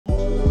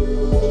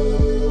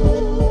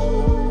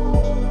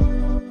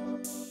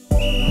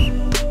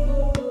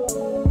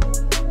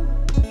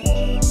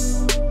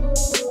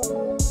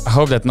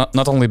hope that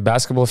not only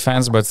basketball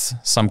fans, but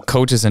some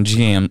coaches and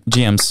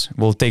GMs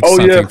will take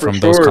something from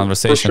those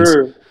conversations. For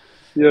sure.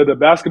 Yeah, the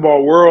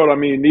basketball world, I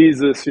mean, needs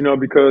this,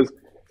 because,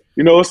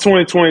 it's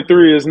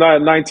 2023. It's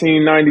not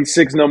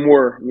 1996 no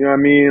more. You know what I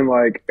mean?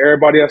 Like,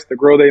 everybody has to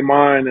grow their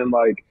mind and,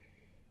 like,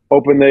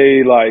 open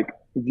their, like,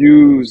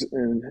 views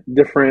and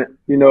different,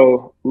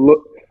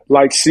 look,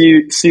 like,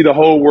 see the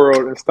whole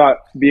world and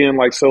stop being,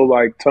 like, so,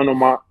 like,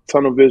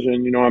 tunnel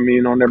vision, you know what I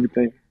mean, on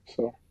everything.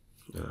 So.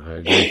 I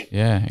agree.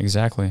 Yeah,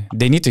 exactly.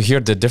 They need to hear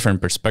the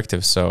different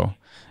perspectives. So,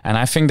 and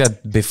I think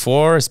that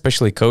before,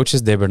 especially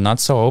coaches, they were not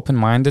so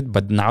open-minded,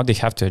 but now they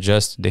have to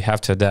adjust. They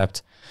have to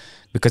adapt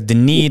because the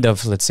need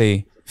of, let's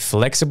say,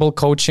 flexible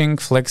coaching,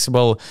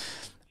 flexible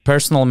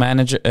personal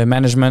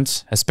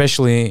management,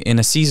 especially in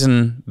a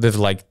season with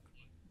like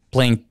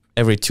playing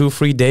every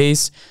 2-3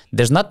 days,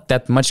 there's not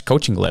that much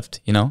coaching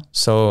left,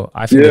 So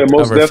I think that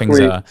other things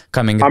are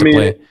coming into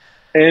play.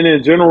 And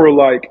in general,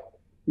 like,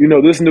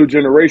 this new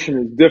generation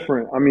is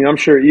different. I mean, I'm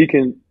sure he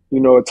can,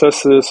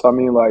 attest to this. I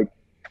mean, like,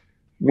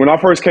 when I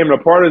first came to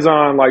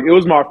Partizan, like, it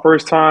was my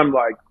first time,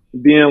 like,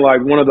 being,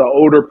 like, one of the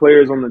older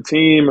players on the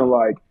team. And,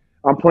 like,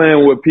 I'm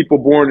playing with people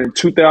born in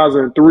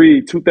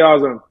 2003,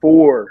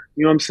 2004.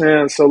 You know what I'm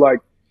saying? So, like,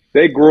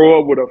 they grow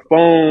up with a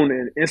phone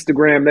and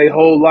Instagram their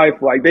whole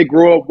life. Like, they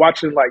grow up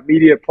watching, like,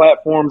 media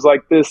platforms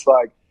like this,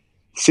 like,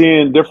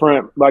 seeing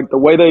different, like, the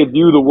way they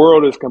view the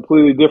world is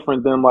completely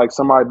different than, like,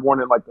 somebody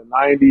born in, like, the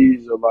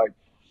 90s or, like,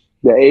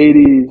 the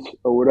 80s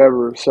or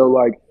whatever. So,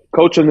 like,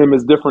 coaching them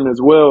is different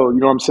as well. You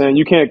know what I'm saying?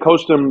 You can't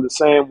coach them the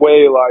same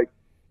way, like,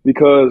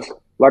 because,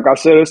 like I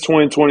said, it's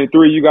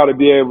 2023. You got to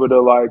be able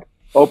to, like,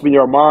 open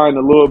your mind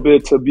a little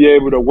bit to be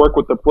able to work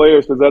with the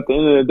players because at the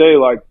end of the day,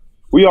 like,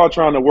 we all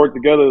trying to work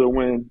together to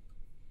win,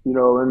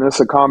 and it's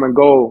a common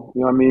goal.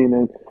 You know what I mean?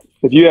 And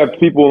if you have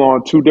people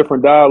on two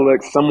different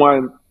dialects,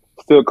 someone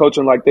still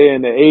coaching like they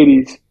in the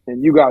 80s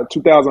and you got a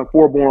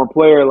 2004 born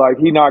player, like,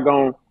 he not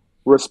going to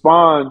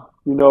respond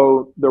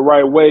the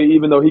right way,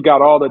 even though he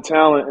got all the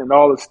talent and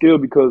all the skill,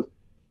 because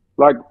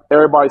like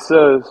everybody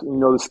says,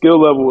 the skill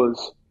level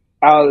is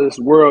out of this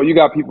world. You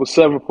got people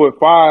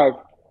 7'5"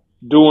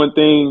 doing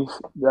things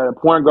that a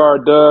point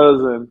guard does.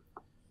 And,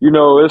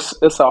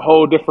 it's a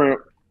whole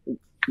different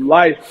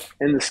life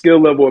in the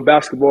skill level of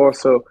basketball.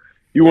 So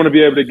you want to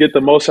be able to get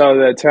the most out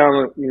of that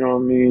talent, you know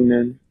what I mean?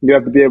 And you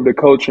have to be able to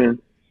coach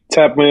and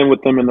tap in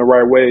with them in the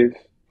right ways,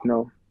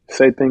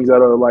 say things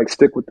that'll like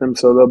stick with them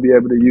so they'll be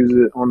able to use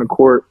it on the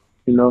court.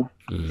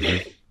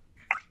 Mm-hmm.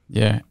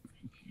 Yeah,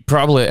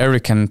 probably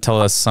Eric can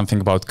tell us something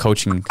about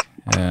coaching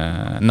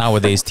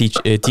nowadays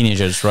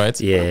teenagers,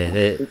 right?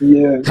 Yeah.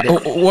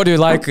 What do you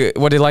like?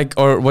 What do you like,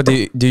 or what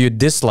do you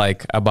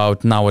dislike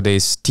about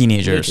nowadays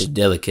teenagers? It's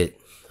delicate.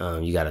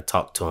 You got to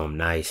talk to them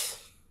nice.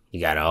 You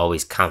got to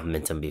always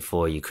compliment them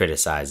before you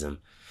criticize them.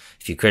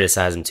 If you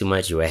criticize them too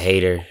much, you're a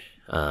hater.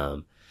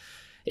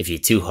 If you're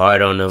too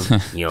hard on them,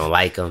 you don't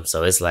like them.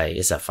 So it's like,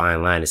 it's a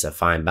fine line. It's a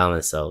fine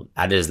balance. So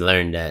I just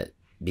learned that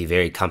be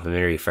very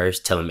complimentary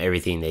first. Tell them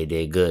everything they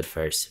did good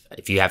first.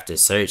 If you have to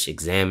search,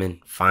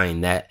 examine,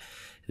 find that,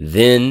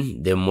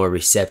 then they're more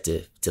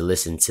receptive to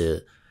listen to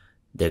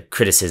the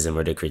criticism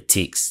or the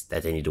critiques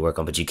that they need to work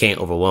on. But you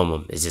can't overwhelm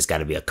them. It's just got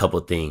to be a couple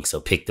things.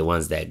 So pick the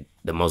ones that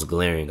the most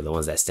glaring or the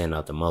ones that stand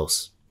out the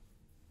most.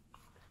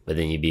 But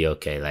then you'd be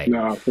okay. Like,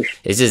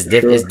 it's just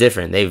different. It's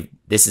different.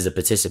 This is a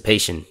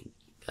participation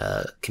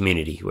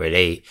community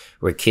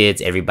where kids,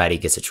 everybody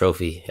gets a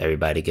trophy,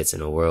 everybody gets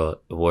an award,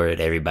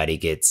 everybody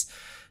gets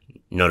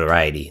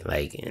notoriety.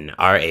 Like in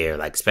our era,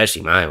 like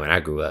especially mine, when I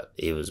grew up,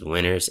 it was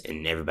winners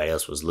and everybody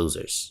else was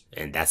losers,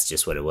 and that's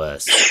just what it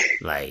was.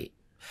 Like,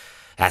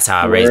 that's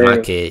how I raised my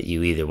kid.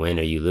 You either win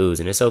or you lose,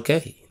 and it's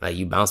okay. Like,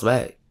 you bounce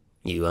back,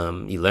 you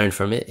learn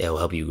from it. It'll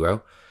help you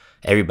grow.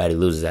 Everybody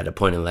loses at a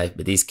point in life,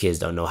 but these kids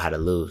don't know how to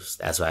lose.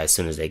 That's why as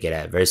soon as they get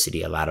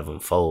adversity, a lot of them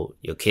fold.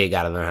 Your kid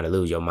got to learn how to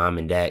lose. Your mom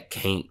and dad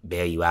can't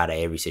bail you out of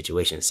every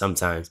situation.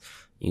 Sometimes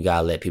you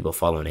got to let people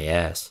fall on their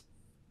ass.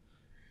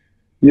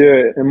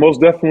 Yeah, and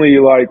most definitely,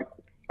 like,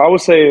 I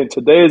would say in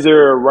today's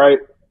era, right,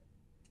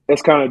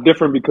 it's kind of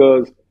different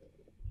because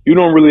you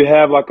don't really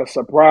have, like, a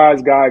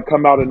surprise guy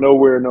come out of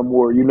nowhere no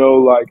more.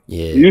 Like,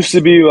 it used to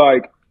be,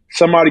 like,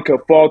 somebody could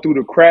fall through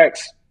the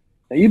cracks,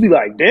 and you'd be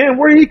like, damn,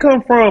 where did he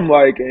come from?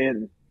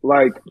 And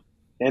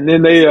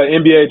then they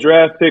NBA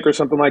draft pick or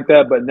something like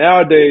that. But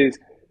nowadays,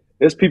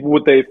 there's people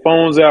with their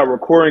phones out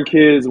recording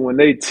kids when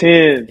they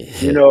 10,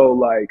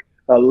 like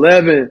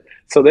 11.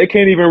 So they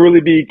can't even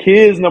really be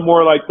kids no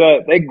more like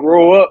that. They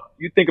grow up.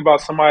 You think about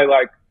somebody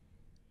like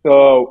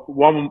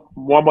Wamayama.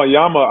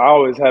 I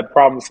always had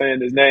problems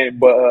saying his name,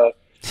 but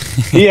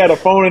he had a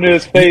phone in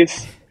his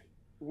face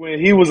when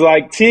he was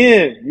like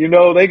 10.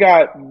 They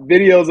got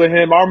videos of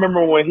him. I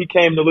remember when he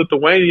came to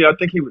Lithuania, I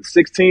think he was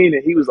 16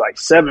 and he was like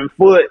 7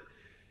 foot.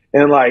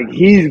 And like,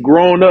 he's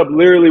grown up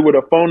literally with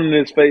a phone in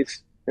his face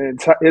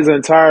his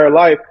entire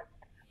life.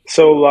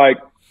 So like,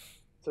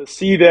 to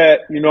see that,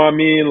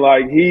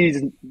 like,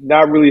 he's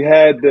not really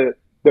had the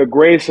the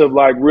grace of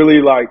like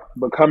really like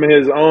becoming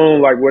his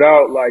own, like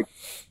without like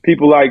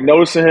people like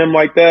noticing him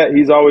like that.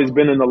 He's always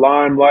been in the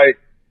limelight.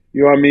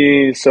 You know what I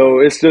mean? So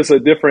it's just a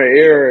different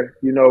era,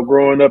 you know,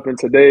 growing up in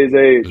today's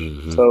age.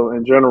 Mm-hmm. So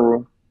in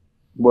general,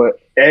 but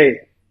hey,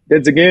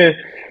 it's again,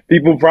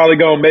 he'll probably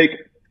make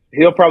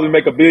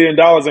 $1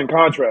 billion in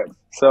contracts.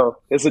 So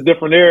it's a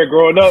different era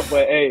growing up,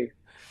 but hey,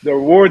 the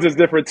rewards is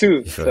different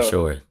too. For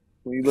sure.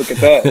 When you look at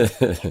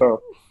that.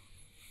 So.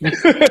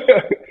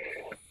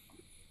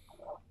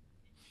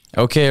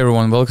 Okay,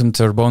 everyone, welcome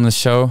to our bonus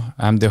show.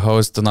 I'm the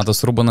host,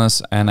 Donatas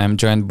Rubonas, and I'm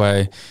joined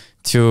by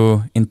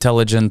two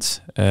intelligent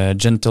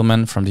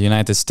gentlemen from the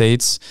United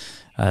States,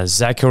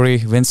 Zachary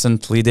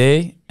Vincent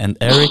LeDay and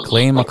Errick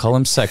LeDay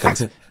McCollum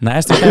II.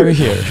 Nice to have you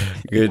here.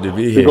 Good to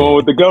be here. We're going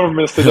with the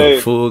governments today.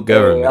 Full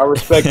government. I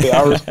respect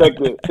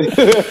it.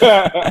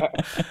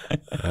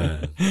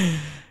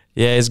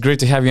 Yeah, it's great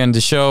to have you on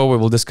the show. We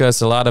will discuss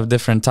a lot of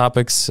different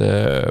topics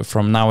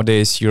from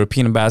nowadays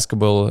European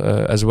basketball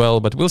as well.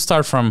 But we'll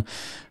start from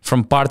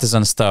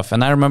Partizan stuff.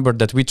 And I remember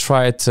that we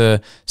tried to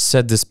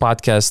set this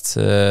podcast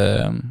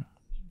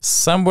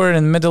somewhere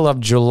in the middle of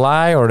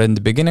July or in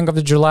the beginning of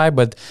the July.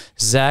 But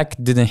Zach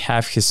didn't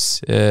have his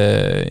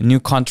new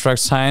contract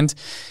signed.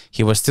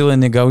 He was still in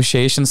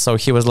negotiations. So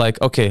he was like,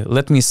 okay,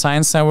 let me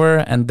sign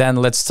somewhere and then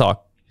let's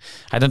talk.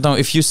 I don't know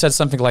if you said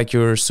something like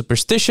you're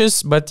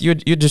superstitious, but you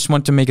just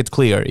want to make it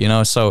clear, you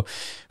know. So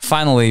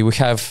finally, we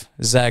have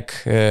Zach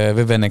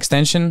with an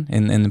extension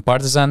in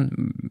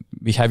Partizan.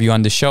 We have you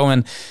on the show,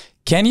 and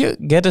can you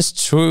get us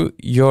through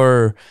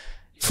your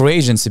free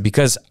agency?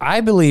 Because I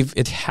believe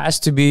it has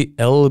to be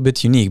a little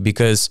bit unique.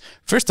 Because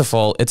first of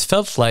all, it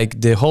felt like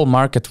the whole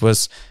market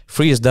was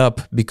freezed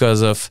up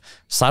because of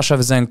Sasha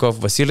Vezenkov,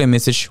 Vasilij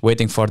Micic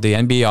waiting for the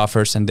NBA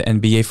offers and the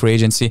NBA free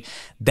agency.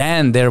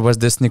 Then there was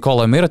this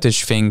Nikola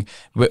Mirotic thing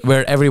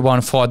where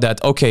everyone thought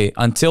that, okay,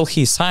 until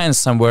he signs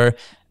somewhere,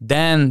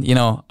 then, you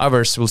know,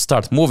 others will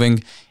start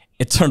moving.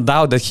 It turned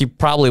out that he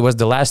probably was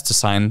the last to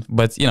sign,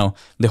 but, you know,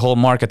 the whole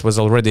market was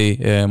already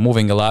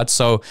moving a lot.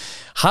 So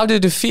how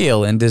did you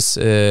feel in this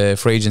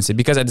free agency?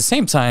 Because at the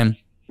same time,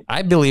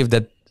 I believe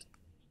that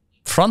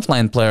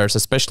frontline players,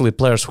 especially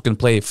players who can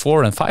play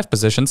 4 and 5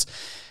 positions,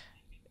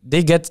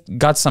 they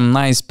got some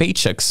nice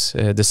paychecks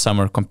this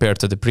summer compared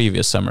to the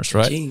previous summers,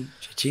 right?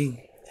 Cha-ching.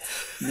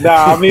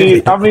 Nah, I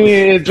mean,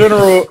 in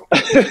general,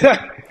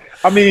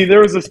 I mean, there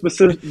was a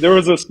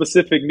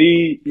specific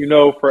need, you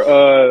know,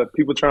 for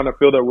people trying to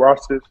fill their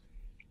rosters,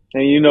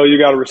 and you know, you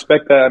got to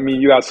respect that. I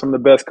mean, you got some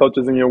of the best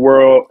coaches in your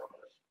world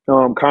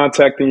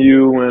contacting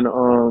you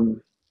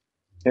and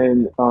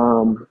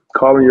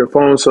calling your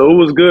phone, so it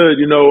was good,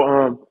 you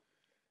know.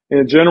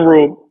 In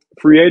general,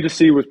 free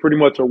agency was pretty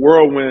much a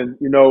whirlwind,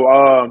 you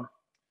know.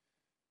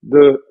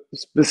 The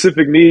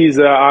specific needs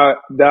that I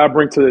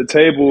bring to the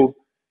table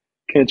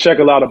can check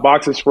a lot of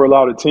boxes for a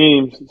lot of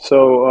teams,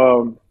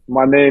 so.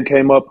 My name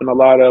came up in a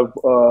lot of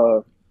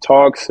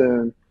talks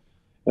and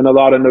a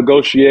lot of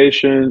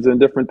negotiations and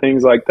different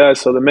things like that.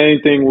 So the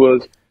main thing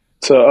was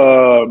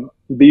to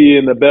be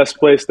in the best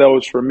place that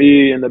was for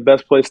me and the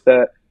best place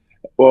that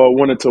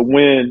wanted to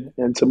win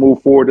and to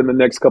move forward in the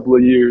next couple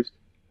of years.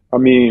 I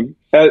mean,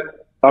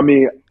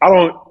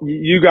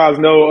 you guys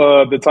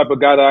know the type of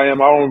guy that I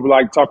am. I don't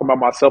like talking about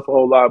myself a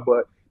whole lot,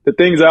 but the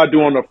things I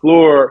do on the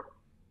floor,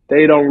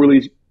 they don't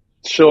really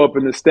show up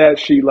in the stat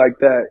sheet like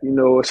that. You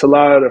know, it's a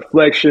lot of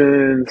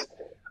deflections,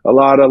 a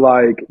lot of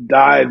like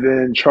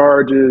dive-in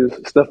charges,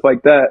 stuff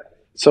like that.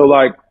 So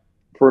like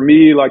for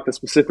me, like the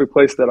specific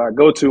place that I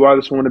go to, I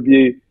just want to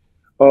be,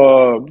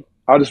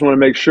 I just want to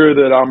make sure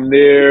that I'm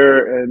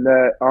there and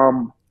that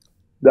I'm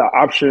the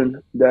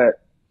option that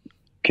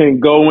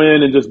can go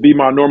in and just be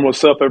my normal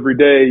self every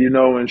day, you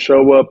know, and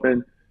show up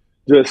and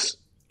just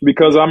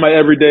because I'm an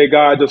everyday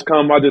guy, I just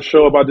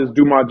show up, I just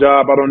do my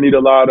job. I don't need a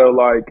lot of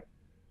like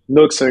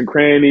nooks and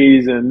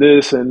crannies and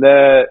this and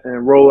that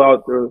and roll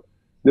out the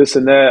this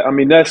and that. I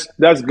mean,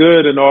 that's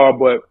good and all,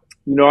 but,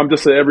 you know, I'm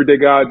just an everyday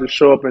guy, just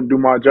show up and do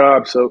my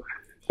job. So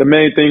the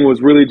main thing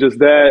was really just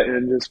that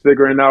and just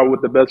figuring out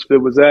what the best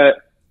fit was at.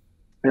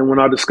 And when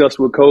I discussed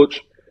with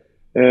Coach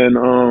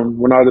and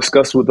when I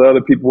discussed with the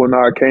other people when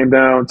I came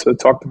down to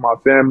talk to my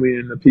family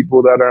and the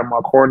people that are in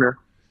my corner,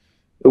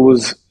 it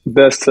was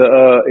best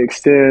to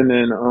extend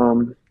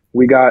and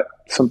we got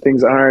some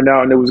things ironed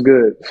out and it was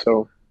good.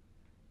 So.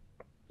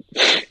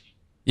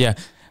 Yeah,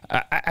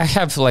 I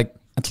have like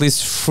at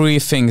least 3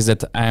 things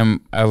that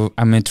I'm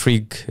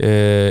intrigued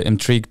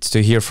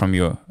to hear from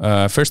you.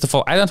 First of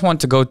all, I don't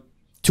want to go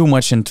too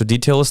much into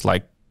details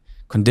like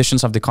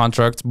conditions of the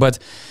contract, but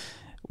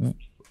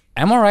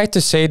am I right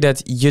to say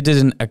that you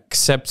didn't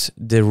accept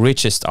the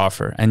richest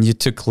offer and you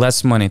took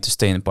less money to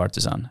stay in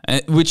Partizan,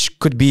 which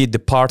could be the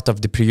part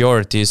of the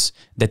priorities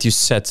that you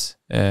set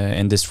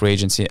in this free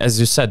agency? As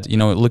you said, you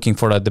know, looking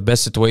for the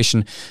best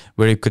situation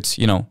where you could,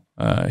 you know,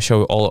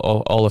 show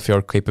all of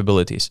your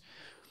capabilities.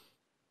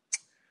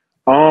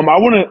 I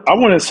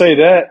wouldn't say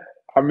that.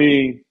 I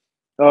mean,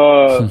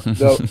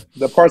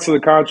 the parts of the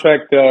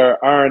contract that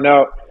are ironed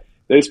out,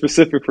 they're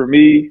specific for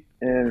me,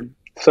 and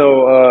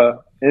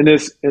so and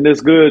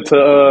it's good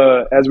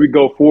to as we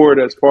go forward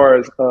as far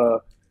as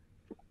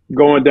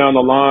going down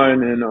the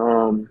line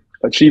and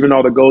achieving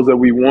all the goals that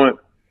we want.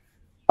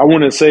 I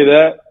wouldn't say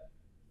that,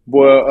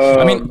 but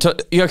I mean,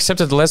 you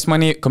accepted less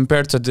money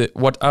compared to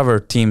what other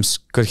teams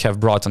could have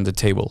brought on the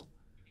table,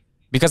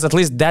 because at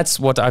least that's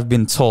what I've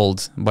been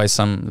told by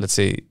some, let's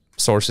say,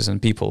 sources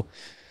and people.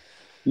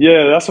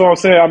 Yeah, that's what I'm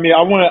saying. I mean,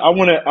 I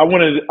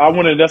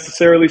wouldn't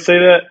necessarily say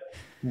that,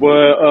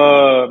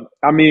 but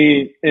I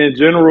mean, in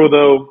general,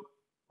 though,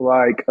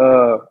 like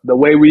the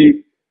way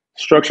we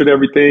structured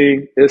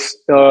everything, it's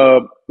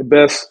the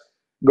best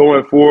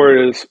going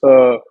forward is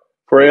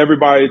for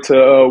everybody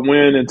to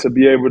win and to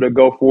be able to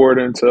go forward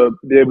and to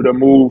be able to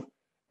move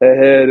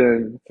ahead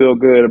and feel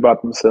good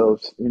about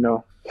themselves, you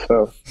know.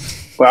 So,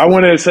 but I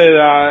wanted to say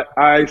that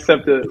I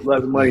accepted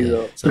less money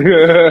though. So,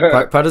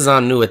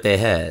 Partizan knew what they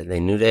had.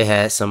 They knew they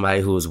had somebody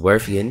who was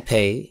worth getting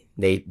paid.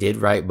 They did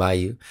right by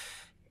you,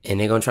 and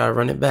they're gonna try to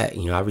run it back.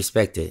 You know, I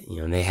respect it. You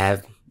know, and they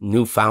have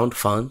newfound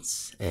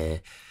funds, and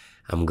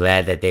I'm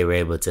glad that they were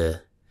able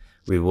to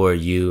reward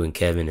you and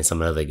Kevin and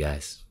some other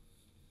guys.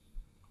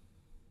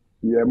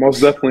 Yeah, most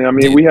definitely. I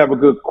mean, we have a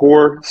good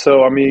core.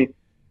 So, I mean,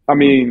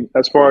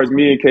 as far as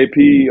me and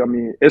KP, I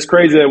mean, it's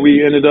crazy that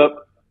we ended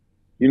up,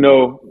 you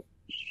know,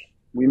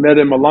 we met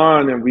in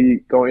Milan and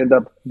we gonna end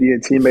up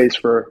being teammates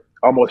for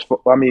almost,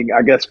 I mean,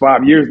 I guess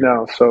 5 years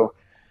now. So,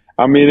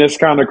 I mean, it's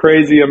kind of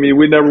crazy. I mean,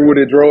 we never would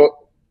have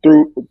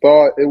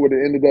thought it would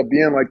have ended up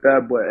being like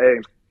that. But hey,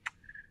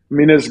 I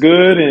mean, it's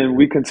good, and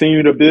we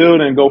continue to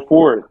build and go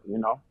forward, you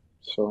know.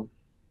 So.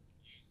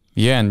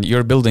 Yeah, and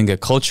you're building a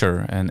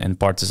culture and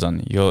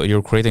Partizan.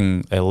 You're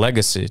creating a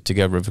legacy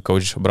together with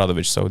Coach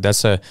Obradovic. So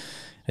that's a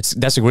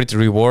great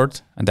reward,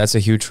 and that's a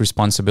huge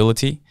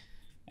responsibility.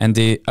 And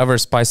the other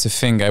spicy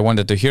thing I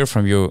wanted to hear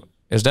from you,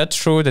 is that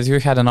true that you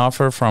had an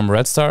offer from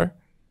Red Star?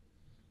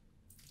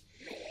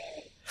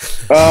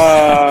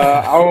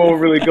 I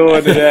won't really go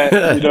into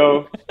that, you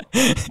know,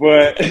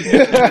 but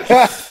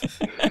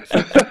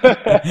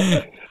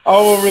I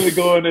won't really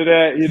go into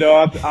that, you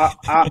know.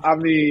 I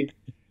mean,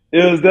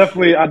 it was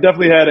I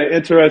definitely had an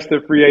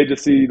interesting free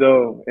agency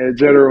though in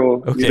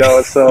general, okay. You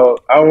know, so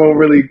I won't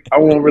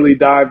really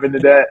dive into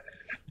that,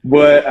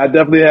 but I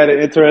definitely had an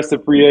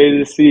interesting free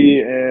agency,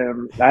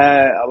 and I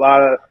had a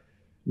lot of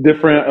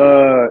different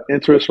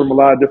interests from a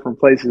lot of different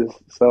places.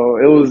 So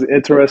it was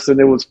interesting.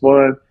 It was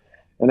fun.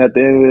 And at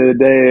the end of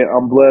the day,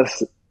 I'm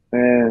blessed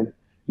and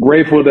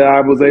grateful that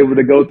I was able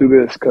to go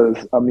through this,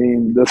 because, I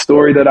mean, the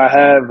story that I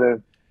have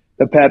and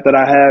the path that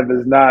I have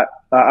is not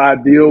an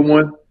ideal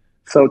one.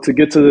 So to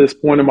get to this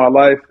point in my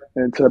life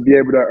and to be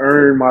able to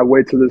earn my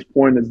way to this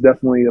point is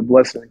definitely a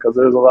blessing, because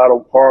there's a lot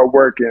of hard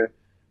work and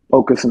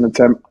focus and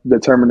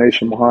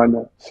determination behind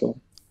that. So.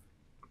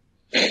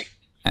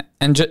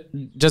 And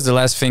just the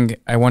last thing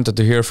I wanted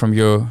to hear from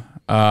you,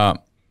 I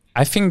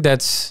think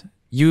that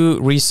you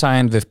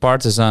re-signed with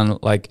Partizan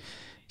like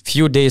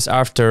few days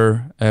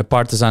after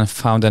Partizan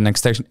found an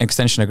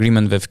extension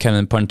agreement with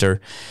Kevin Punter.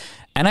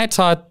 And I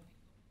thought,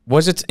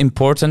 was it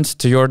important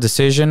to your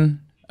decision?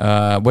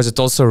 Was it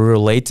also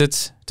related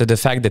to the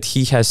fact that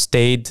he has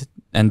stayed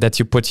and that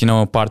you put, you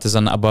know,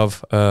 Partizan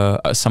above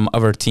some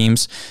other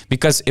teams?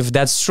 Because if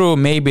that's true,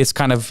 maybe it's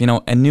kind of, you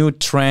know, a new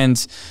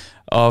trend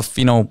of,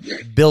 you know,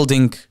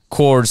 building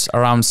cores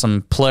around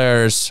some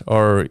players,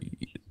 or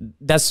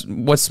that's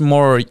what's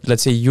more,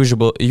 let's say,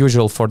 usual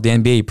for the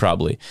NBA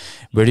probably,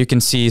 where you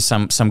can see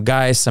some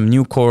guys, some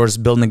new cores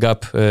building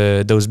up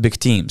those big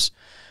teams.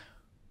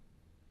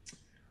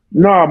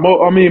 No,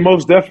 I mean,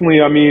 most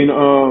definitely. I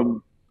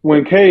mean,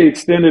 when K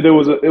extended, it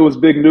was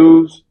big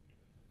news.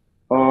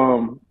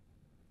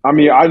 I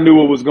mean, I knew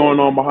what was going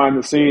on behind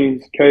the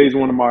scenes. K is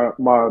one of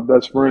my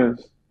best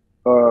friends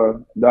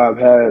that I've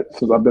had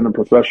since I've been a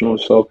professional.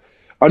 So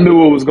I knew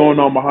what was going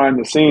on behind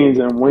the scenes.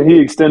 And when he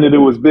extended, it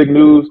was big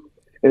news.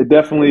 It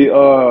definitely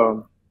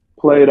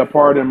played a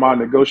part in my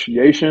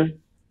negotiation.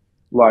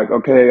 Like,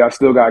 okay, I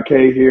still got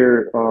K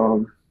here.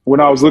 When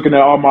I was looking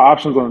at all my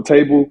options on the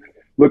table,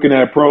 looking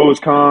at pros,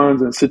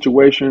 cons, and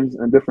situations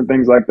and different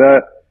things like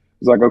that,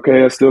 it's like,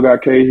 okay, I still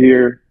got K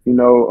here. You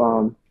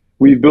know,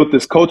 we built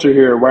this culture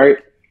here, right?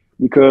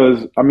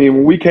 Because, I mean,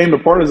 when we came to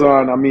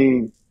Partizan, I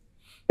mean,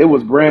 it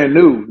was brand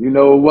new. You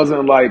know, it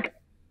wasn't like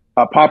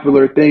a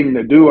popular thing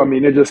to do. I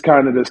mean, it just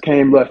kind of just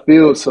came left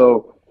field.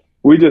 So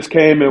we just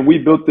came and we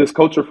built this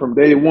culture from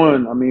day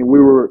one. I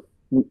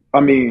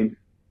mean,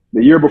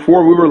 the year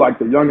before, we were like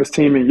the youngest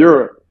team in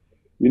Europe,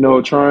 you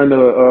know, trying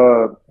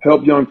to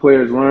help young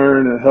players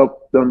learn and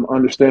help them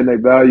understand their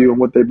value and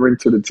what they bring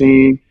to the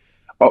team,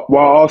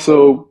 while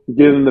also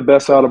getting the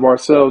best out of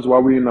ourselves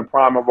while we're in the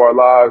prime of our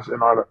lives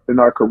in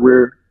our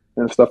career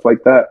and stuff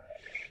like that.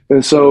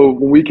 And so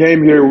when we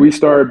came here, we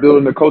started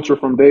building the culture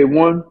from day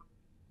one.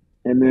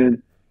 And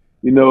then,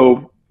 you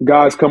know,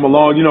 guys come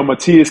along, you know,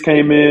 Mathias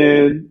came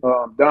in,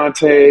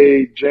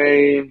 Dante,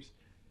 James,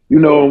 you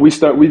know, and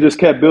we just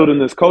kept building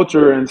this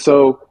culture. And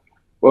so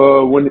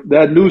when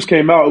that news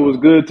came out, it was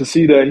good to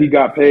see that he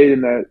got paid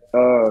and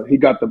that he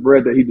got the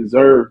bread that he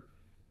deserved,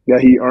 that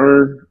he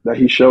earned, that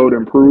he showed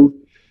and proved.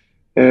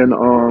 And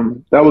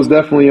that was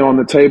definitely on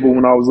the table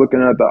when I was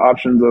looking at the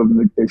options of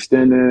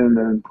extending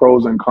and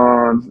pros and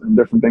cons and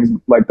different things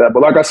like that.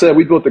 But like I said,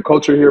 we built the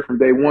culture here from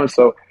day one.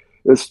 So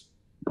it's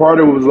part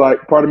of me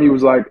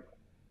was like,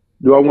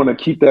 do I want to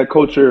keep that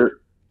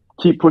culture,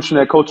 keep pushing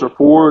that culture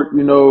forward,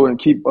 and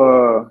keep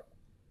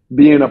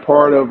being a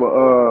part of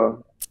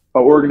a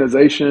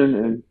organization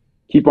and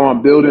keep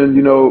on building,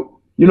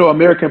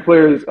 American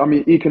players, I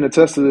mean, he can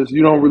attest to this.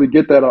 You don't really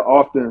get that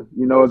often,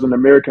 as an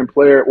American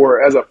player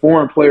or as a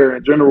foreign player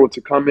in general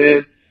to come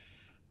in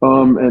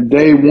and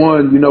day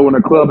one, when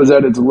a club is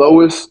at its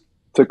lowest,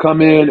 to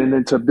come in and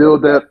then to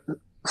build that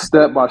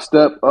step by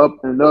step up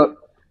and up,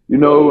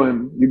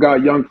 and you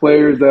got young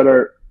players that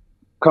are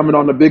coming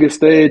on the biggest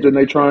stage and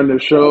they trying to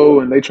show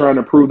and they trying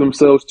to prove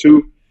themselves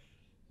too.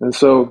 And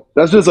so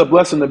that's just a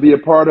blessing to be a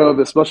part of,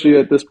 especially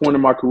at this point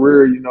in my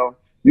career.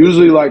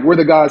 Usually like we're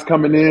the guys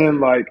coming in,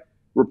 like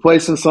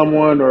replacing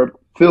someone or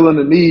filling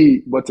a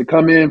need, but to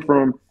come in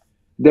from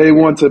day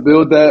one to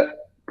build that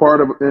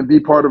part of and be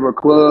part of a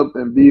club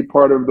and be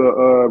part of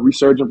the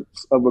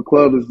resurgence of a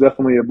club is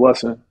definitely a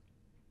blessing.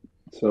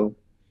 So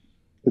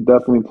it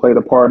definitely played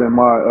a part in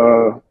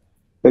my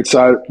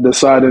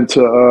deciding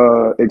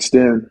to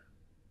extend.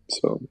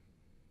 So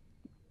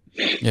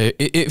yeah,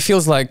 it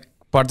feels like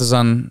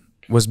Partizan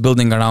was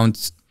building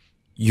around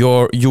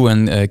you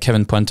and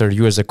Kevin Punter,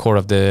 you as a core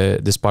of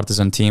this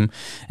Partizan team,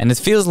 and it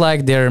feels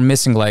like they're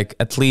missing like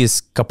at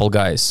least couple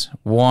guys,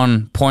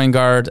 one point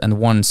guard and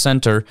one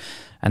center,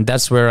 and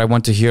that's where I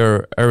want to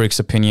hear Errick's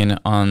opinion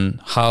on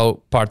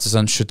how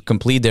Partizan should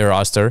complete their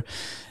roster.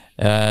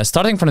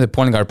 Starting from the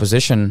point guard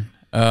position,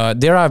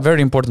 there are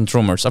very important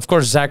rumors. Of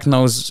course, Zach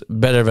knows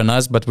better than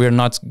us, but we're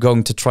not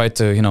going to try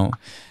to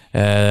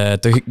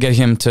to get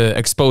him to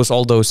expose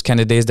all those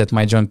candidates that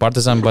might join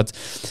Partizan. But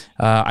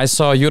I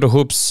saw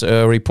Eurohoop's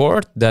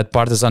report that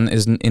Partizan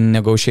is in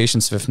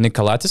negotiations with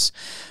Calathes.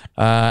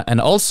 And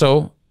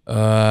also,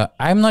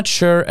 I'm not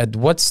sure at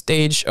what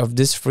stage of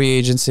this free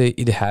agency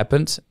it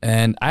happened.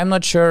 And I'm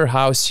not sure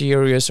how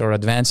serious or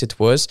advanced it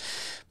was.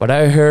 But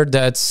I heard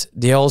that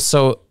they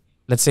also,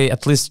 let's say,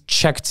 at least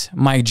checked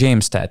Mike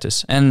James'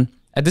 status. And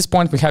at this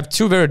point, we have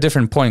two very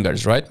different point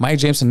guards, right? Mike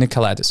James and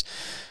Calathes.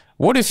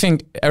 What do you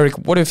think, Errick?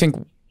 What do you think?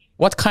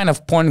 What kind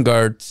of point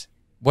guard?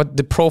 What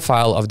the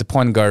profile of the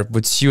point guard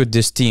would suit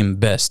this team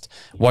best?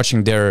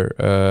 Watching their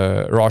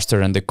roster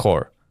and the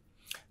core.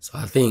 So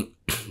I think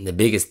the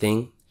biggest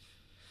thing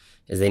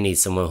is they need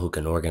someone who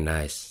can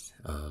organize,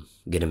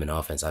 get him in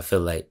offense. I feel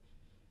like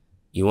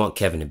you want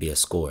Kevin to be a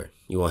scorer.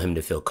 You want him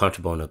to feel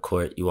comfortable on the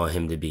court. You want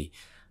him to be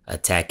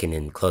attacking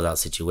in closeout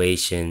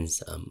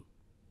situations,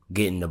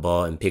 getting the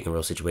ball in pick and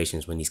roll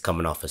situations when he's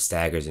coming off of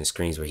staggers and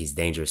screens where he's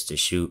dangerous to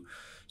shoot.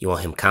 You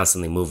want him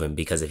constantly moving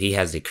because if he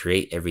has to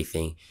create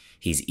everything,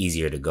 he's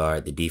easier to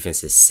guard. The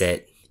defense is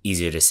set,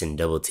 easier to send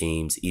double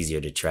teams,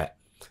 easier to trap.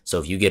 So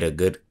if you get a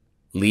good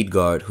lead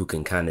guard who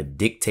can kind of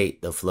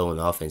dictate the flow in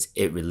the offense,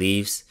 it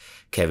relieves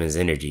Kevin's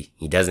energy.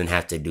 He doesn't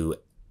have to do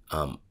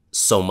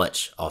so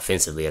much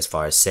offensively as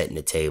far as setting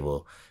the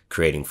table,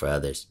 creating for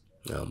others.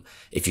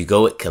 If you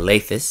go with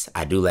Calathes,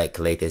 I do like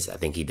Calathes. I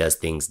think he does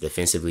things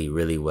defensively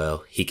really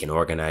well. He can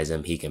organize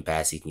them. He can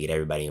pass. He can get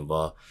everybody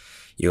involved.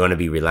 You're going to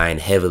be relying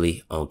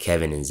heavily on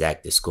Kevin and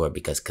Zach to score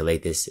because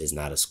Calathes is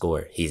not a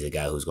scorer. He's a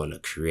guy who's going to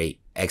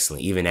create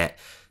excellent. Even at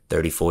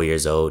 34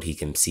 years old, he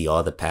can see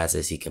all the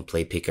passes. He can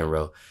play pick and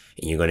roll.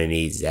 And you're going to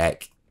need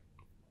Zach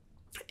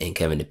and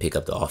Kevin to pick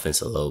up the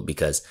offensive load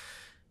because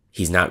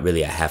he's not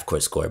really a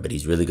half-court scorer, but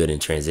he's really good in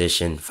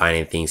transition,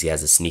 finding things. He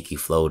has a sneaky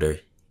floater.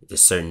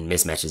 There's certain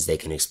mismatches they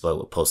can exploit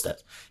with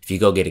post-ups. If you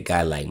go get a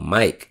guy like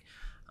Mike,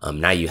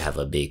 now you have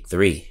a big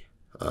three.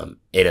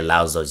 It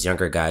allows those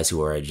younger guys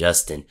who are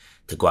adjusting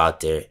to go out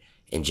there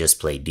and just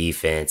play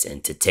defense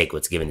and to take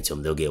what's given to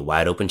them. They'll get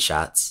wide open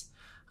shots,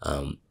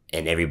 and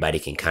everybody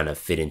can kind of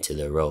fit into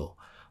their role.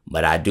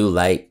 But I do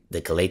like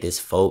the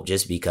Calathes folk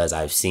just because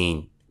I've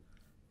seen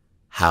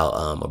how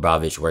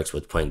Abramovich works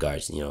with point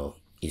guards.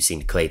 You've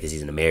seen Calathes,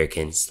 he's an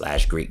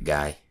American/Greek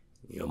guy,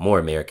 more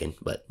American,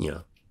 but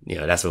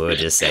that's what we'll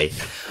just say.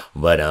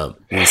 But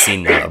we've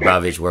seen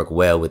Abramovich work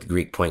well with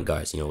Greek point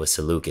guards, with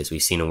Seleucus.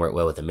 We've seen him work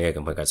well with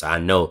American point guards. So I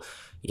know,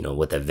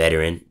 with a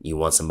veteran, you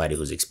want somebody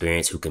who's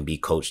experienced, who can be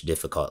coached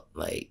difficult.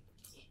 Like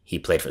he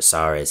played for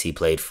Saras, he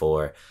played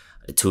for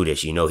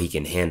Tudish. He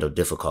can handle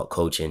difficult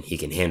coaching. He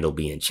can handle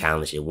being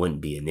challenged. It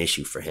wouldn't be an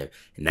issue for him.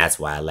 And that's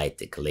why I like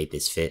the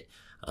Calathes fit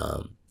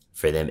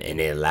for them. And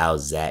it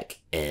allows Zach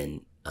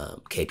and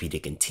KP to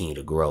continue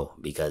to grow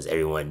because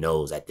everyone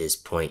knows at this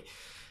point,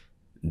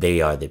 they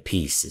are the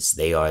pieces.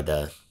 They are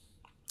the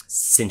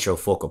central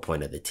focal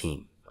point of the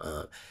team.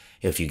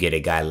 If you get a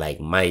guy like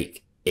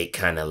Mike, it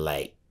kind of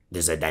like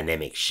there's a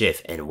dynamic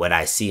shift. And what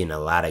I see in a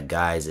lot of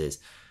guys is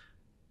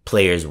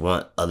players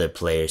want other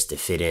players to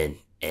fit in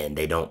and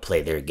they don't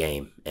play their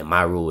game. And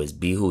my rule is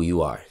be who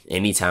you are.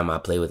 Anytime I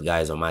play with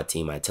guys on my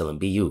team, I tell them,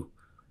 be you.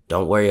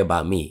 Don't worry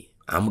about me.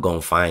 I'm going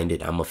to find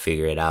it. I'm going to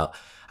figure it out.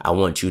 I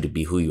want you to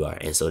be who you are.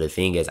 And so the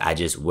thing is, I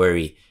just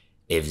worry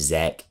if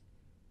Zach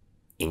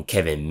and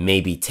Kevin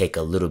maybe take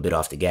a little bit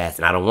off the gas.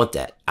 And I don't want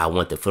that. I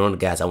want the foot on the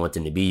gas. I want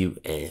them to be you.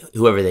 And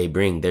whoever they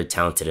bring, they're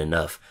talented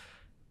enough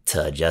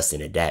to adjust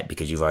and adapt,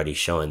 because you've already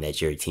shown that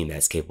you're a team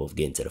that's capable of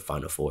getting to the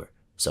Final Four.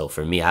 So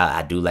for me,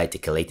 I do like the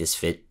Calathes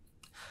fit.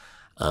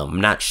 I'm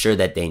not sure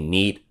that they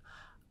need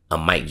a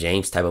Mike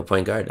James type of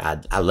point guard.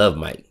 I love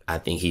Mike. I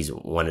think he's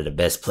one of the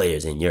best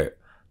players in Europe.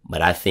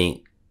 But I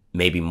think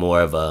maybe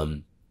more of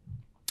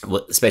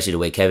especially the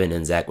way Kevin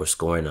and Zach were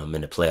scoring them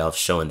in the playoffs,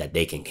 showing that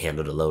they can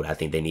handle the load. I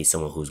think they need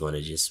someone who's going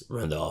to just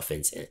run the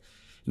offense and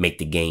make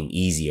the game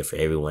easier for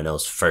everyone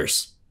else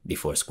first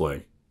before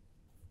scoring.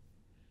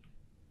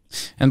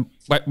 And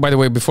by the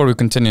way, before we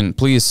continue,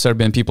 please,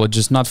 Serbian people,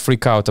 just not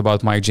freak out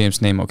about Mike James'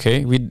 name,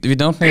 okay? We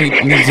don't need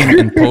him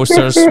in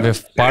posters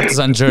with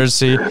Partizan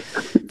jersey.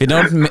 We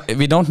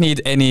don't need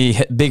any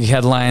big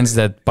headlines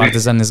that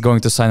Partizan is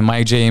going to sign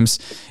Mike James.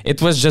 It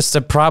was just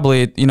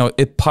probably,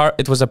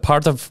 it was a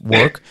part of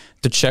work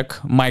to check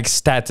Mike's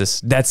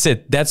status. That's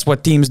it. That's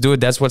what teams do.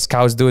 That's what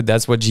scouts do.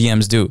 That's what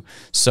GMs do.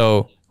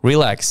 So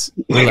relax.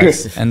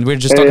 And we're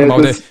just talking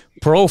about the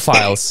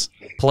profiles,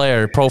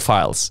 player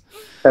profiles.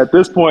 At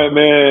this point,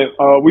 man,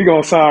 we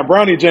gonna sign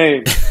Bronny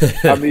James.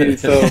 I mean,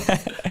 so,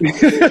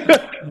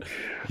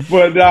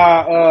 but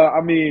I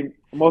mean,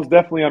 most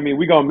definitely. I mean,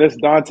 we gonna miss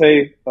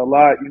Dante a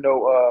lot.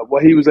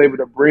 What he was able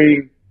to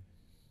bring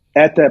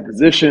at that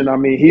position. I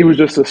mean, he was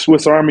just a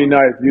Swiss Army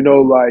knife.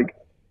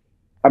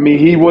 I mean,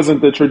 he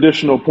wasn't the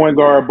traditional point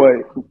guard,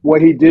 but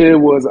what he did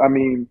was, I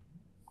mean,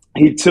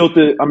 he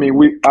tilted. I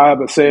mean, I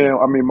have a saying.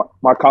 I mean,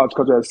 my college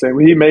coach has a saying.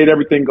 He made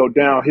everything go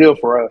downhill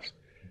for us,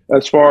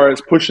 as far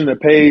as pushing the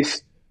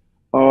pace.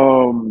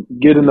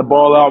 Getting the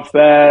ball out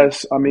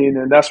fast. I mean,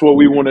 and that's what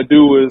we want to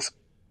do, is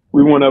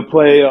we want to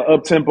play an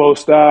up-tempo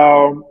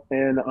style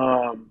and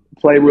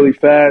play really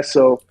fast.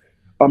 So,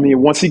 I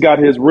mean, once he got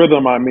his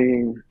rhythm, I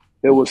mean,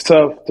 it was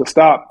tough to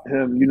stop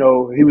him.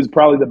 He was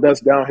probably the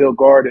best downhill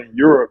guard in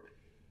Europe.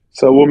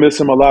 So we'll miss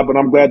him a lot, but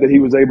I'm glad that he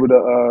was able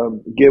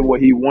to get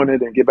what he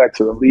wanted and get back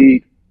to the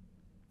league.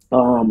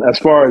 As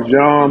far as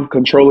John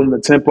controlling the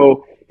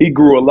tempo, he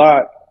grew a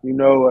lot,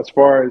 as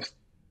far as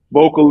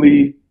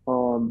vocally,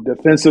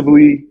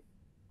 defensively,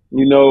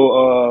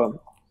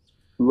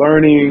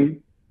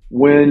 learning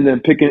when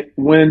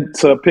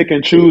to pick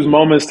and choose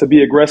moments to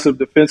be aggressive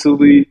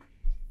defensively.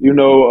 He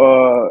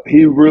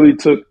really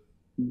took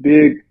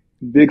big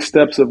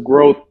steps of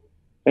growth.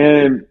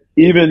 And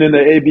even in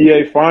the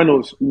ABA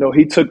finals,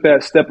 he took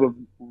that step of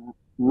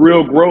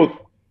real growth.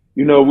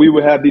 We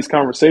would have these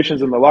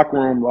conversations in the locker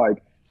room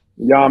like,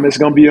 Yam, it's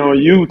going to be on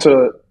you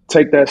to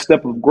take that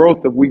step of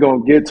growth if we're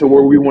going to get to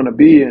where we want to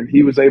be. And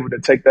he was able to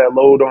take that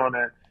load on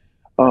and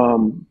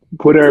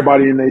put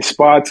everybody in their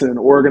spots and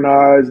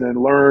organize and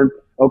learn,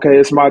 okay,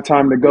 it's my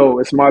time to go.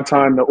 It's my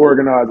time to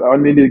organize. I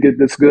need to get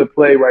this good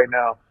play right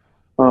now.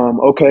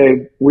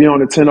 Okay, we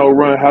on a 10-0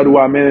 run. How do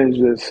I manage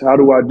this? How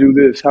do I do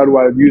this? How do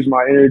I use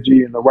my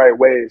energy in the right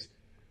ways?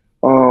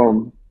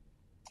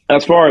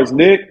 As far as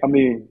Nick, I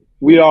mean,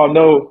 we all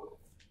know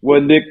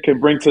what Nick can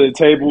bring to the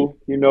table,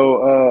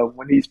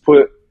 when he's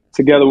put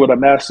together with a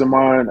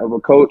mastermind of a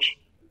coach.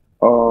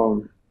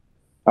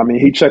 I mean,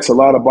 he checks a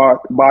lot of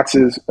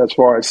boxes as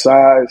far as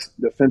size,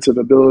 defensive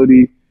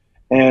ability,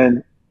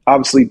 and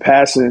obviously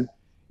passing.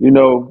 It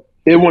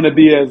wouldn't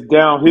be as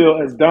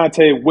downhill as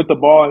Dante with the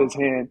ball in his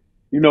hand,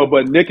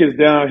 but Nick is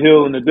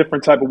downhill in a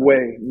different type of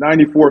way.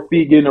 94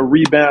 feet, getting a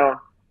rebound,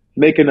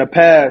 making a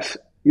pass,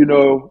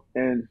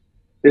 and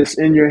it's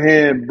in your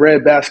hand,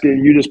 bread basket,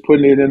 you just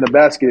putting it in the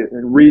basket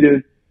and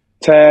reading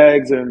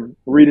tags and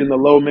reading the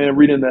low man,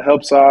 reading the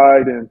help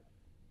side, and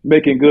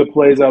making good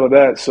plays out of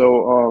that.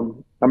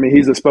 So, I mean,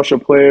 he's a special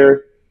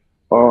player.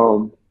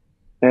 And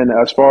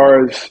as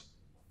far as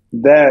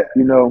that,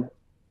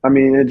 I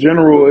mean, in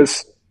general,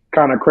 it's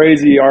kind of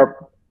crazy.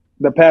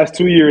 The past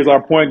 2 years,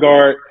 our point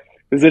guard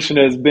position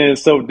has been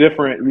so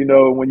different,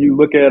 when you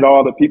look at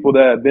all the people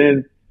that have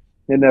been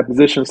in that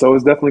position. So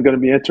it's definitely going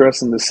to be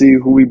interesting to see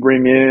who we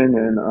bring in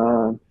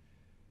and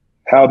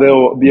how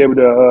they'll be able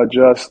to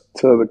adjust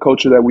to the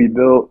culture that we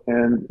built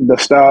and the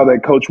style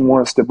that coach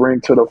wants to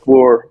bring to the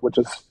floor, which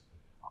is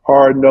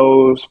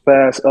hard-nosed,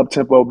 fast,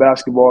 up-tempo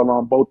basketball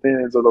on both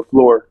ends of the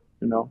floor,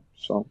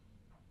 so.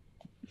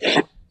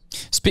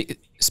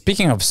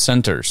 Speaking of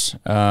centers,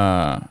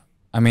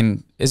 I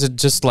mean, is it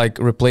just like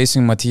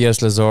replacing Mathias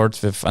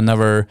Lessort with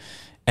another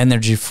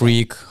energy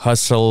freak,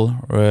 hustle,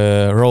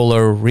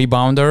 roller,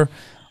 rebounder,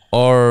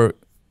 or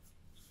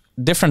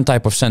different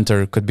type of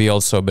center could be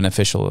also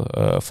beneficial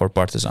for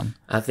Partizan?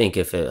 I think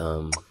if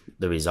the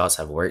results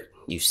have worked,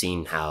 you've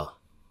seen how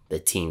the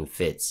team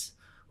fits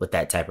with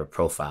that type of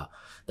profile.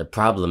 The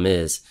problem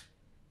is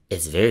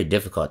it's very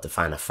difficult to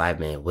find a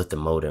 5-man with the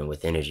motor and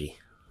with energy.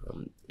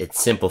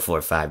 It's simple for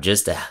a 5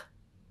 just to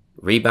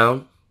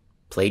rebound,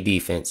 play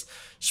defense,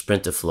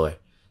 sprint the floor,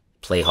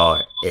 play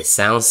hard. It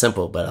sounds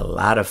simple, but a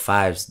lot of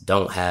 5s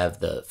don't have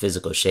the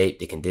physical shape,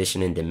 the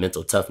conditioning, the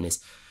mental toughness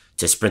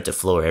to sprint the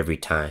floor every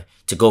time,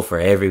 to go for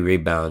every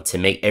rebound, to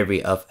make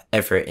every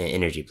effort and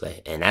energy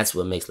play. And that's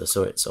what makes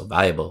Lessort so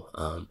valuable.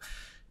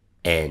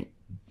 And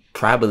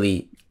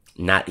probably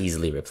not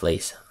easily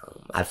replaced.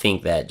 I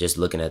think that just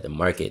looking at the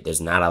market,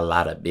 there's not a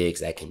lot of bigs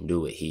that can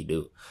do what he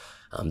do.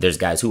 There's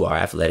guys who are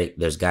athletic.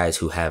 There's guys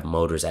who have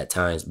motors at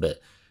times, but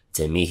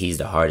to me, he's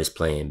the hardest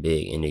playing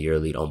big in the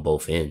EuroLeague on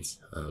both ends.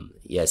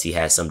 Yes, he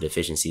has some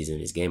deficiencies in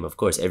his game. Of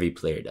course, every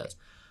player does.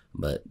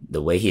 But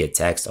the way he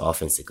attacks the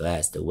offensive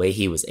glass, the way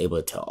he was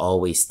able to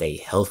always stay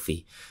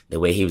healthy,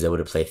 the way he was able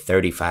to play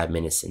 35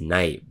 minutes a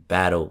night,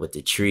 battle with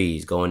the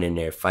trees, going in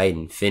there,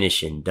 fighting,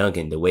 finishing,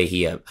 dunking, the way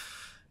he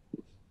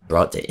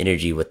brought the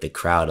energy with the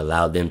crowd,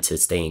 allowed them to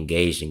stay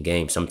engaged in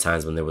games.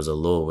 Sometimes when there was a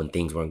lull, when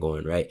things weren't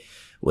going right,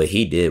 what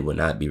he did will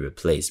not be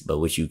replaced. But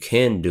what you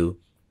can do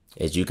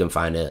is you can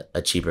find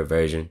a cheaper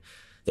version.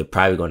 They're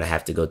probably going to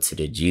have to go to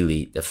the G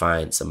League to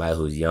find somebody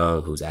who's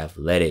young, who's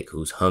athletic,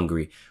 who's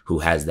hungry, who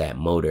has that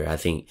motor. I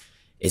think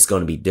it's going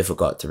to be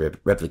difficult to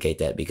replicate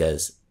that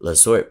because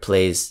Lessort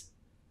plays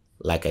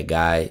like a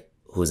guy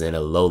who's in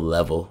a low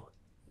level,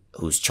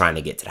 who's trying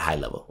to get to the high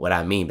level. What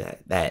I mean by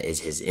that is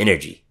his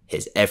energy,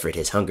 his effort,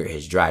 his hunger,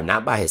 his drive,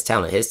 not by his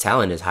talent. His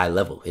talent is high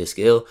level. His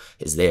skill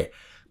is there.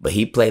 But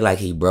he played like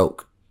he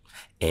broke.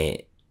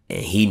 And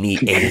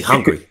he's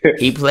hungry.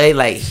 He played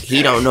like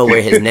he don't know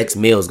where his next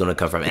meal is going to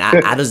come from. And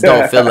I just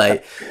don't feel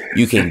like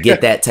you can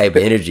get that type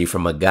of energy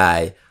from a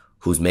guy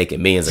who's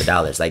making millions of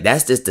dollars. Like,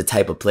 that's just the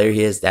type of player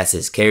he is. That's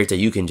his character.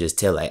 You can just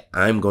tell, like,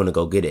 I'm going to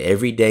go get it.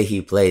 Every day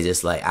he plays,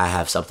 it's like I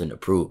have something to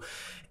prove.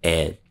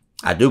 And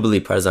I do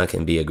believe Partizan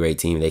can be a great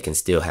team. They can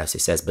still have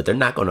success, but they're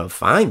not going to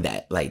find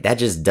that. Like, that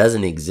just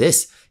doesn't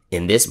exist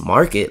in this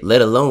market,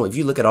 let alone if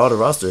you look at all the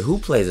roster, who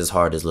plays as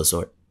hard as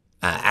Lessort?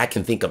 I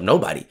can think of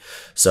nobody.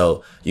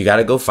 So you got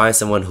to go find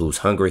someone who's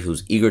hungry,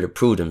 who's eager to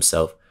prove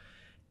himself.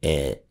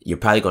 And you're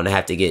probably going to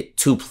have to get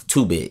two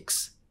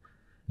bigs.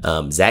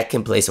 Zach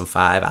can play some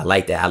five. I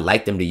like that. I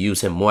like them to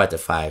use him more at the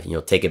five. You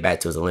know, take it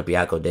back to his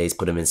Olympiaco days,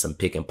 put him in some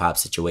pick and pop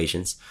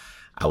situations.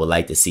 I would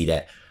like to see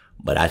that.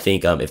 But I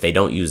think if they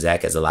don't use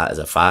Zach as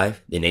a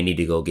five, then they need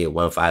to go get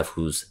 1-5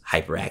 who's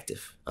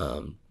hyperactive.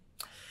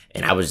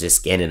 And I was just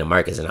scanning the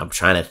markets and I'm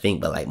trying to think,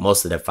 but like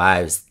most of the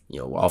fives, you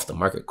know, were off the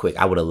market quick.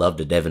 I would have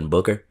loved a Devin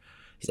Booker.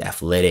 He's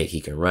athletic.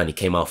 He can run. He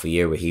came off a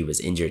year where he was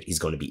injured. He's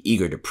going to be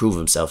eager to prove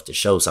himself, to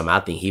show something.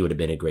 I think he would have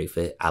been a great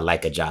fit. I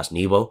like a Josh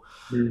Nebo.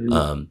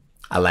 Mm-hmm.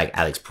 I like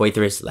Alex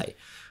Poitras.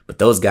 But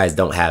those guys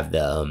don't have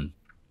the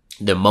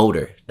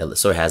motor that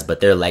Lessort has, but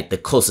they're like the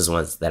closest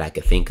ones that I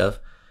could think of.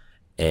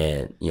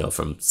 And, you know,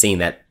 from seeing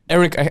that.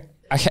 Eric, I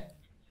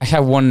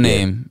have one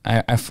name.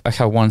 I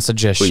have one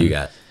suggestion. Who you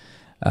got?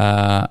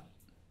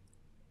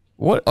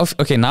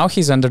 Okay, now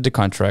he's under the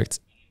contract,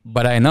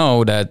 but I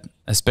know that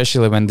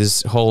especially when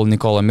this whole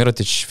Nikola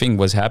Mirotic thing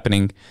was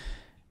happening,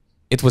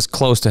 it was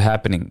close to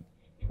happening.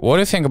 What do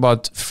you think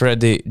about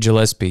Freddie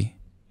Gillespie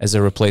as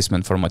a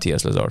replacement for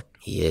Mathias Lessort?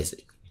 He is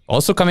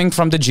also coming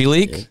from the G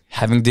League,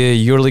 having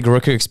the EuroLeague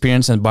rookie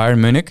experience in Bayern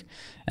Munich,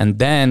 and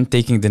then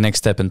taking the next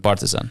step in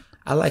Partizan.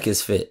 I like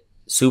his fit.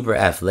 Super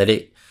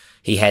athletic.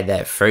 He had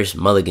that first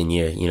mulligan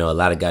year. You know, a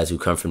lot of guys who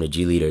come from the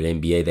G League or the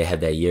NBA, they have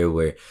that year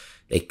where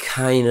they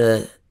kind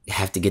of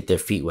have to get their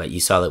feet wet.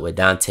 You saw it with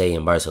Dante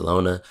in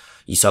Barcelona.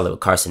 You saw it with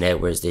Carson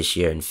Edwards this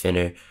year in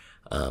Finner.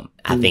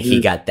 I think he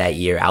got that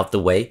year out the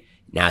way.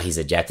 Now he's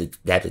adapted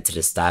to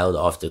the style, the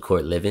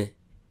off-the-court living.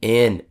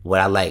 And what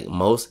I like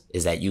most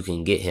is that you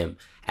can get him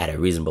at a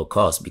reasonable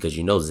cost because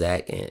you know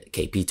Zach and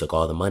KP took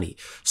all the money.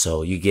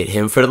 So you get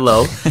him for the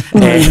low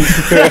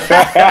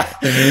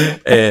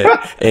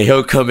and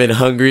he'll come in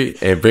hungry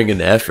and bring in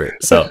the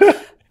effort. So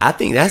I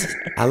think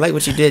I like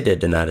what you did there,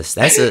 Donatus.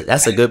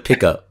 That's a good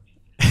pickup.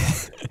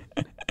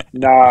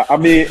 Nah, I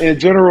mean, in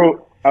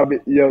general,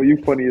 yo,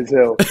 you funny as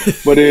hell.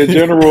 But in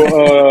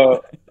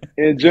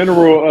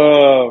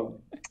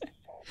general,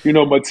 you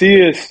know,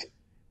 Mathias,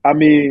 I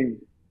mean,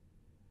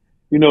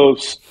 you know,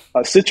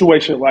 a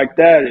situation like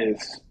that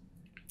is,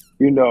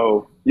 you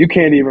know, you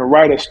can't even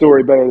write a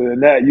story better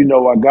than that. You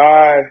know, a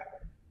guy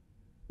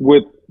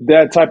with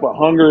that type of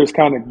hunger is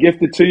kind of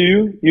gifted to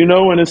you, you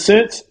know, in a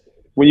sense,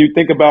 when you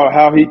think about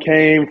how he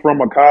came from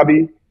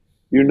Maccabi,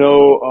 you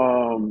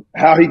know,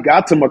 how he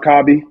got to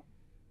Maccabi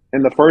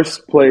in the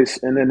first place,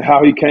 and then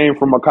how he came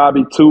from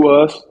Maccabi to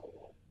us.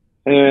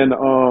 And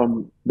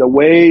the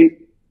way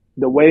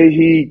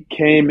he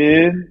came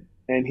in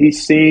and he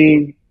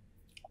seen,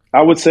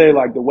 I would say,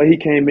 like, the way he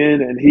came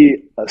in and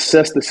he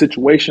assessed the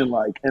situation,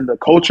 like, and the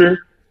culture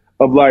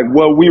of, like,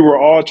 what we were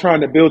all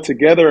trying to build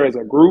together as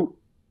a group,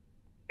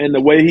 and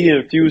the way he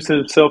infused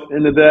himself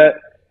into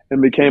that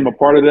and became a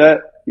part of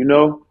that, you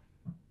know,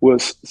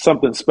 was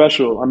something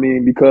special. I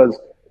mean, because,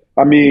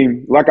 I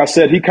mean, like I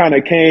said, he kind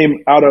of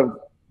came out of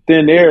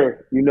thin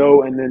air, you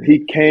know, and then he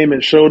came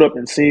and showed up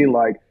and seen,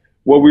 like,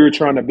 what we were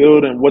trying to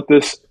build and what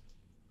this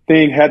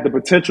thing had the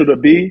potential to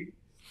be,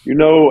 you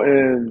know.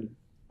 And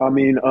I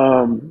mean,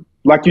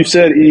 like you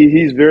said,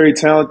 he's very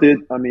talented.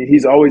 I mean,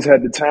 he's always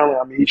had the talent.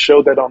 I mean, he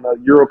showed that on the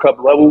Euro Cup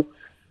level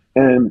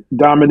and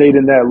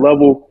dominating that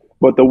level.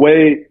 But the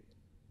way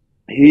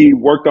he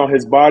worked on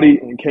his body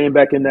and came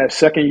back in that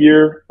second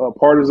year of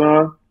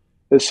Partizan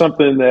is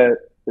something that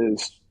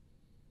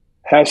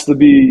has to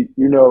be,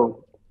 you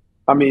know,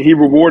 I mean, he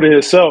rewarded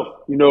himself.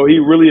 You know, he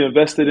really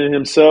invested in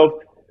himself,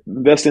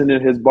 invested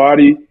in his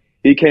body.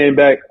 He came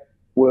back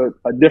with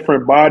a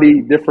different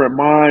body, different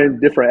mind,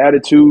 different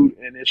attitude,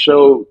 and it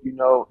showed, you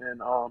know,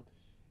 and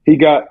he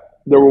got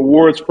the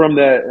rewards from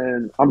that,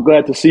 and I'm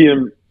glad to see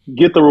him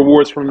get the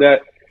rewards from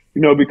that,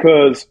 you know,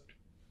 because,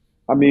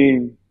 I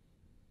mean,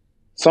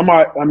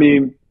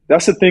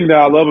 that's the thing that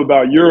I love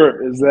about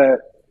Europe is that,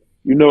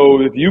 you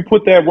know, if you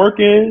put that work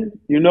in,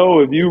 you know,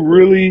 if you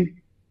really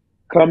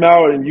come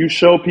out and you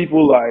show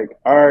people like,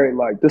 all right,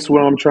 like this is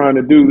what I'm trying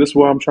to do, this is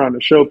what I'm trying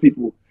to show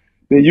people,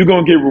 then you're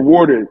going to get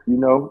rewarded, you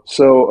know?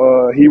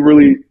 So he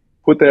really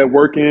put that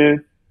work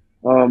in.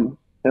 And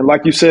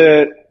like you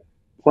said,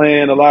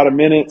 playing a lot of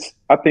minutes,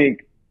 I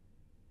think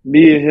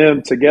me and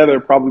him together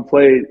probably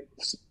played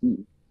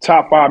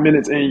top 5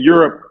 minutes in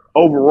Europe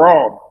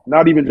overall,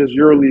 not even just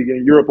EuroLeague,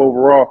 in Europe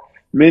overall.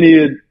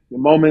 Many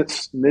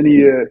moments,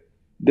 many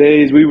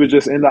days we were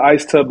just in the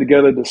ice tub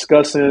together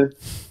discussing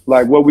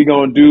like what we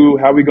going to do,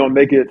 how we going to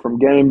make it from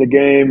game to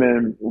game,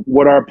 and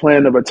what our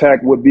plan of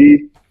attack would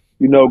be,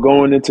 you know,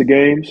 going into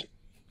games.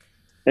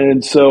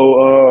 And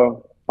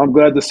so I'm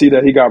glad to see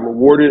that he got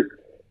rewarded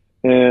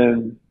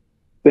and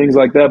things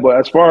like that. But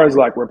as far as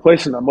like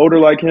replacing a motor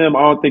like him,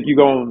 I don't think you're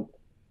going to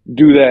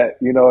do that,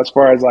 you know, as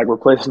far as like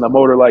replacing a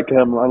motor like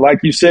him. Like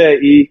you said,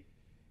 he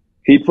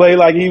played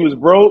like he was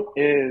broke,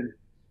 and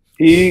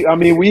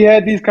we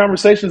had these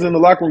conversations in the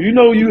locker room. You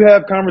know, you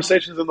have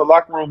conversations in the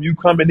locker room, you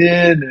coming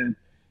in and,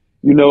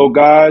 you know,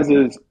 guys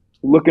is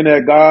looking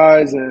at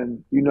guys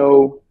and, you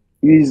know,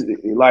 he's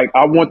like,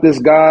 I want this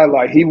guy.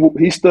 Like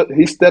he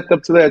stepped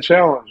up to that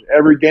challenge.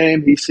 Every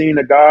game he's seen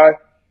a guy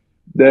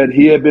that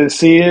he had been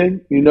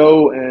seeing, you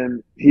know,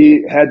 and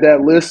he had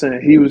that list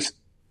and he was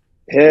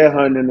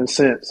headhunting in a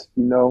sense,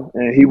 you know,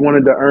 and he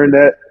wanted to earn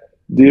that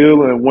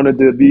deal and wanted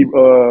to be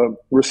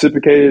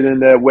reciprocated in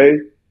that way.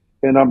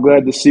 And I'm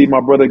glad to see my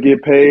brother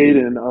get paid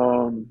and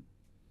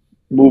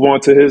move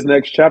on to his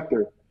next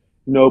chapter,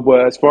 you know.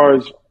 But as far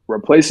as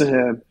replacing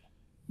him,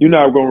 you're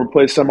not going to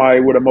replace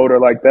somebody with a motor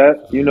like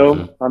that, you know.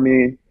 Mm-hmm.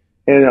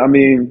 I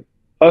mean,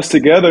 us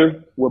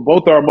together with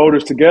both our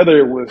motors together,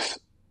 it was,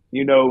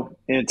 you know,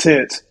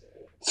 intense.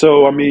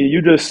 So I mean,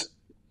 you just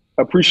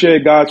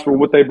appreciate guys for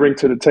what they bring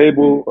to the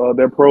table,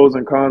 their pros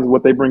and cons,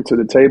 what they bring to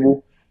the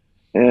table.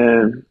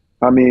 And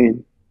I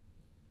mean,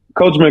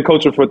 Coach been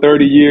coaching for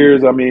 30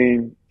 years. I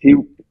mean,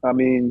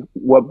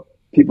 what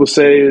people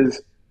say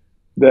is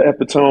the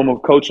epitome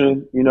of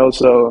coaching, you know,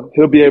 so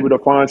he'll be able to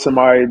find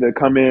somebody to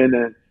come in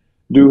and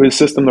do his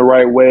system the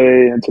right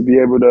way and to be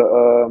able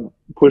to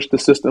push the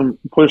system,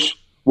 push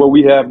what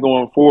we have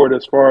going forward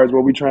as far as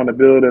what we're trying to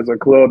build as a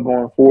club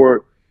going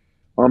forward.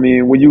 I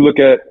mean, when you look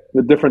at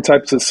the different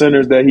types of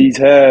centers that he's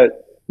had,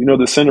 you know,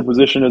 the center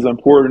position is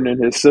important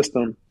in his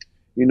system.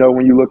 You know,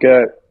 when you look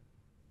at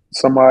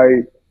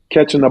somebody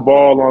catching the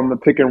ball on the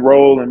pick and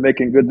roll and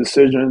making good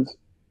decisions,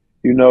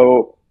 you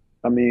know,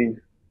 I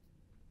mean,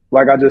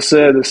 like I just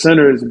said, the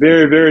center is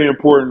very, very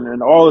important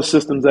in all the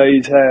systems that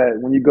he's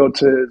had. When you go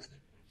to his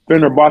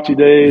Fenerbahce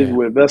days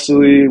with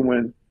Vesely,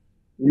 when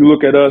you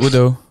look at us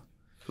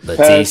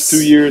past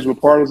 2 years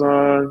with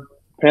Partizan,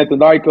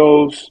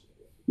 Panathinaikos,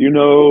 you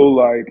know,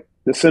 like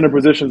the center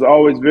position is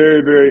always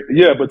very, very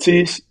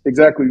Batiste,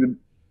 exactly.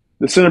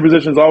 The center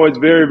position is always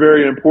very,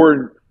 very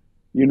important,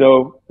 you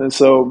know, and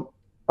so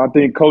I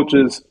think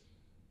coaches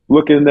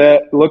looking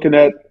at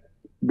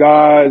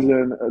guys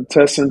and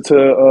attesting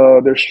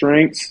to their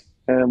strengths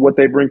and what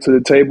they bring to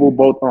the table,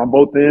 on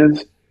both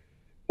ends,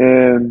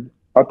 and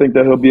I think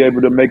that he'll be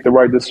able to make the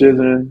right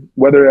decision,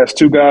 whether that's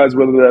two guys,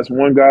 whether that's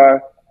one guy.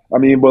 I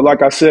mean, but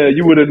like I said,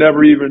 you would have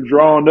never even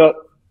drawn up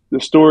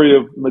the story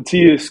of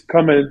Mathias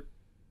coming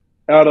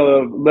out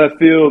of left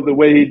field the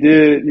way he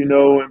did, you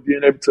know, and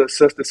being able to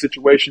assess the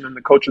situation and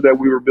the culture that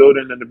we were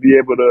building and to be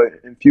able to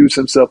infuse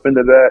himself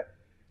into that.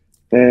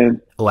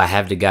 And I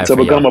have the guy to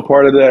become a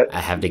part of that. I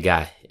have the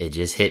guy. It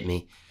just hit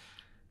me.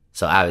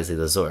 So obviously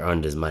Lessort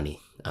earned his money.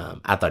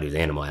 I thought he was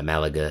animal at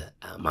Malaga,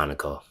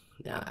 Monaco.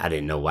 I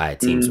didn't know why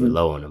teams were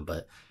low on him,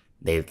 but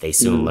they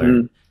soon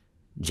learned.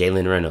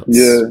 Jalen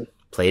Reynolds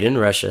played in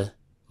Russia,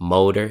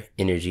 motor,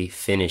 energy,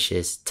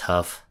 finishes,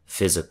 tough,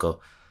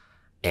 physical.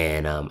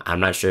 And I'm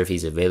not sure if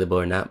he's available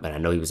or not, but I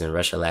know he was in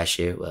Russia last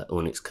year with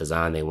Unix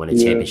Kazan. They won a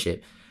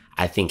championship.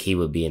 I think he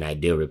would be an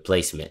ideal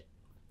replacement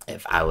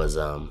if I was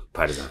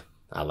Partizan.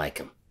 I like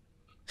him.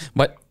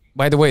 But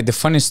by the way, the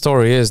funny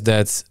story is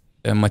that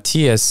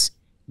Mathias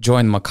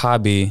joined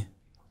Maccabi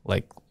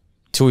like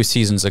 2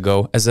 seasons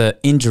ago as an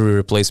injury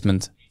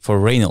replacement for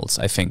Reynolds,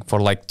 I think, for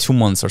like 2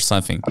 months or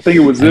something. I think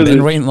it was. And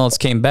then Reynolds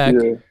came back.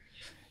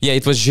 Yeah,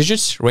 it was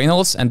Žižić,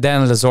 Reynolds, and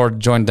then Lessort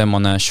joined them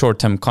on a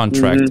short-term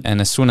contract. And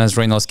as soon as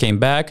Reynolds came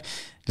back,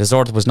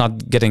 Lessort was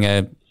not getting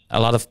a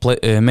lot of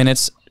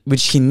minutes,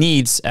 which he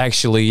needs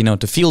actually, you know,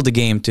 to feel the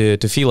game, to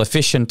feel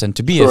efficient and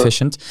to be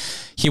efficient.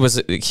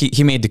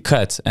 He made the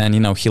cut, and you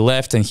know, he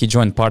left and he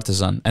joined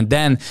Partizan. And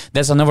then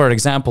that's another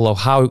example of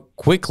how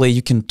quickly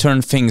you can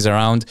turn things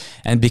around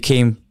and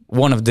became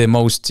one of the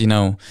most, you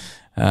know,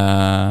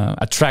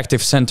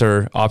 attractive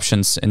center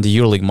options in the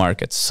EuroLeague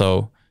market.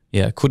 So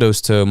yeah,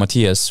 kudos to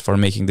Mathias for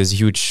making this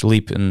huge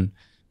leap in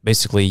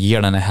basically a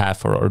year and a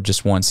half or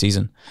just one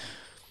season.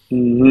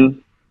 Mm-hmm.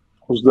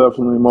 Most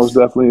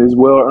definitely. It's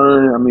well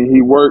earned. I mean,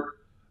 he worked.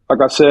 Like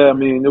I said, I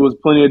mean, there was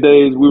plenty of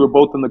days we were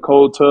both in the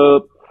cold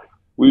tub.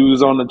 We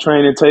was on the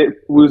training tape.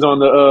 We was on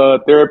the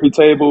therapy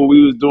table.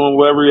 We was doing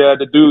whatever he had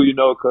to do, you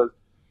know, because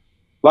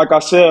like I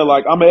said,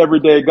 like I'm an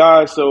everyday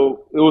guy.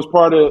 So it was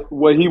part of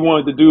what he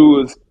wanted to do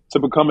was to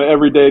become an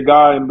everyday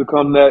guy and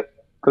become that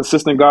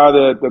consistent guy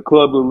that the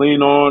club would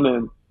lean on.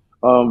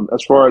 And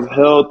as far as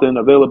health and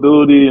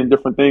availability and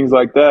different things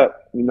like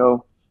that, you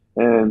know,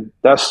 and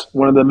that's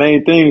one of the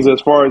main things as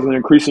far as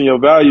increasing your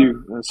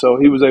value. And so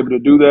he was able to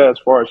do that as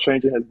far as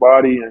changing his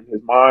body and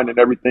his mind and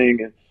everything.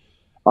 And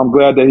I'm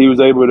glad that he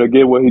was able to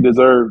get what he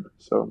deserved.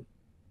 So.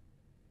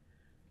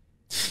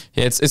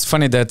 Yeah, it's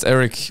funny that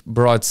Eric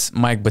brought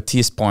Mike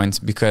Battiste's point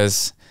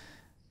because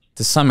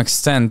to some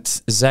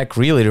extent, Zach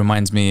really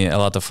reminds me a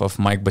lot of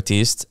Mike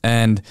Battiste.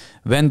 And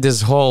when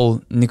this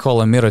whole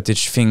Nikola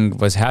Mirotic thing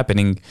was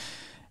happening,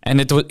 and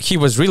he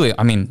was really,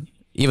 I mean,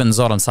 even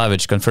Zoran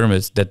Savic confirmed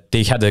it, that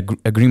they had an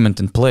agreement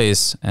in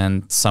place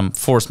and some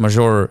force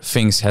majeure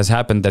things has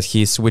happened that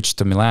he switched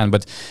to Milan.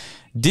 But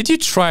did you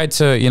try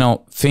to, you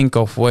know, think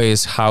of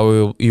ways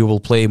how you will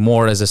play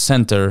more as a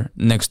center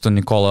next to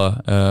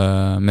Nikola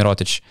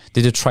Mirotic?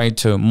 Did you try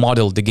to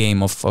model the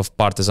game of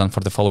Partizan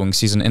for the following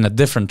season in a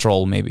different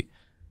role, maybe?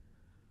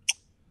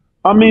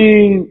 I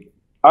mean,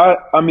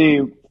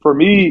 for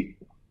me,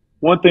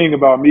 one thing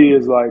about me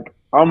is like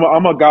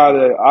I'm a guy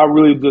that I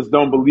really just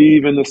don't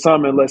believe in the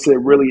sum unless it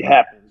really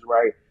happens,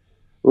 right?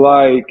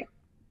 Like,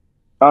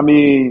 I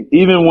mean,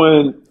 even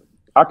when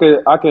I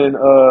can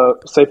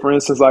say, for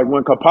instance, like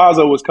when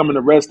Campazzo was coming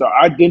to Red Star,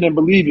 I didn't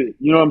believe it.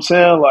 You know what I'm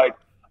saying? Like,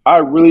 I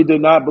really did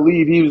not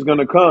believe he was going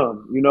to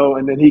come, you know,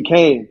 and then he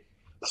came.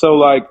 So,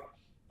 like,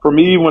 for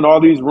me, when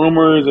all these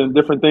rumors and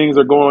different things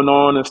are going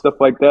on and stuff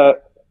like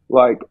that,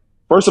 like,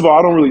 first of all,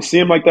 I don't really see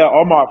him like that.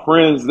 All my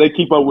friends, they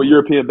keep up with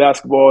European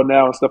basketball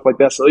now and stuff like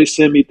that. So they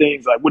send me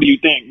things like, what do you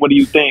think? What do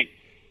you think?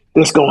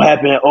 This going to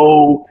happen.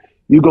 Oh,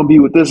 you're going to be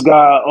with this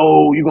guy.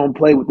 Oh, you're going to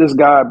play with this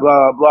guy,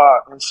 blah, blah.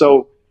 And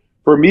so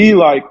for me,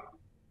 like,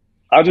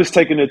 I just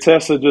taken the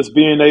test of just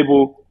being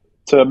able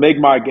to make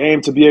my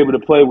game to be able to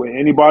play with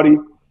anybody.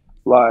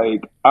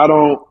 Like,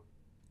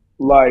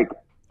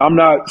 I'm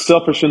not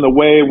selfish in the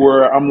way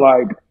where I'm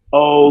like,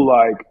 oh,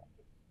 like,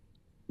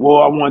 well,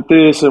 I want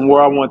this and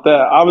where I want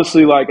that.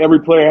 Obviously, like,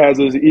 every player has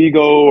his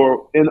ego,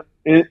 or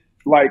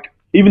like,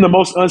 even the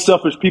most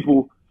unselfish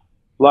people,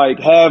 like,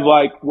 have,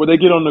 like, where they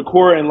get on the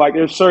court and, like,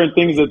 there's certain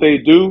things that they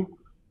do,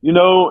 you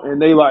know,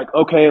 and they like,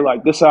 okay,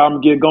 like, this is how I'm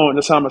going to get going.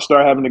 This is how I'm going to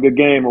start having a good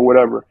game or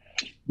whatever.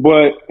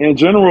 But in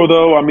general,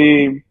 though, I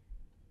mean,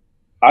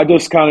 I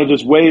just kind of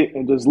just wait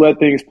and just let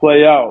things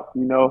play out,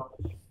 you know.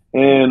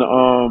 And,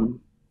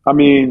 I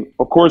mean,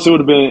 of course, it would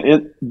have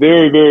been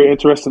very, very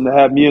interesting to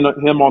have me and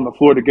him on the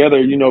floor together.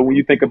 You know, when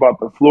you think about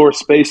the floor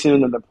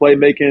spacing and the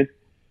playmaking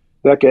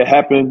that could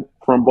happen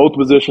from both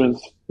positions,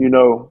 you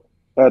know,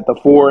 at the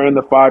 4 and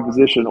the 5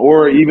 position,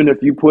 or even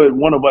if you put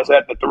one of us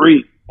at the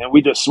 3 and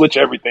we just switch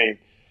everything,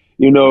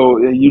 you know,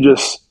 you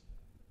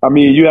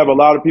have a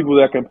lot of people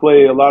that can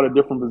play a lot of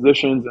different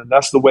positions, and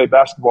that's the way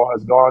basketball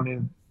has gone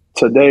in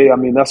today. I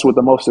mean, that's what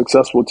the most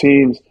successful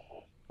teams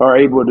are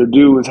able to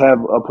do, is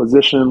have a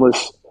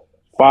positionless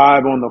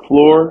 5 on the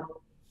floor,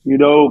 you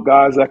know,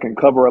 guys that can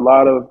cover a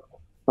lot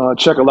of,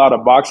 check a lot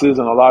of boxes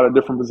in a lot of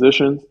different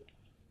positions.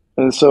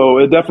 And so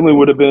it definitely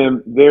would have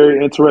been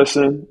very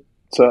interesting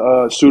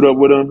to suit up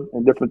with him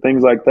and different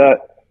things like that.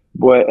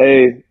 But,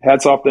 hey,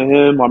 hats off to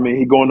him. I mean,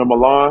 he going to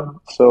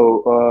Milan,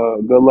 so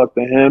good luck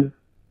to him.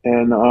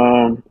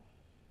 And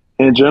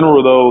in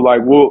general, though, like,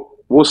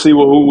 we'll see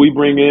who we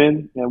bring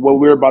in and what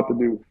we're about to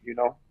do, you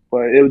know.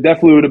 But it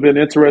definitely would have been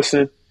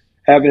interesting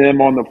having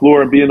him on the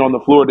floor and being on the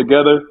floor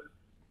together.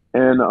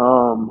 And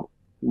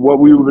what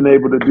we would have been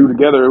able to do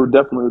together, it would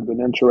definitely have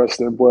been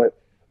interesting. But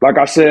like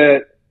I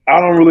said, I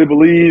don't really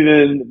believe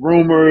in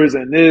rumors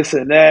and this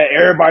and that.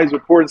 Everybody's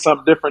reporting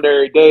something different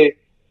every day.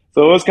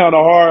 So it's kind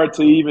of hard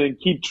to even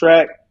keep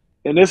track.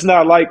 And it's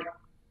not like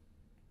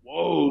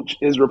Woj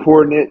is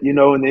reporting it, you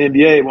know, in the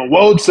NBA. When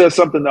Woj says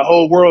something, the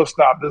whole world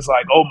stopped. It's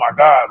like, oh, my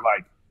God,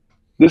 like,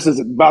 this is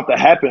about to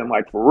happen,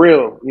 like, for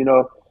real, you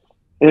know.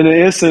 In an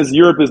instance,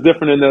 Europe is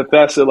different in the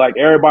fact that, like,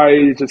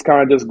 everybody's just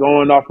kind of just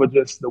going off of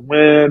just the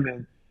whim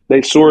and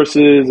their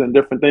sources and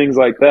different things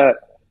like that.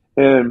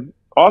 And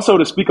also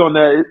to speak on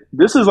that,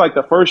 this is like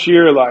the first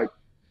year, like,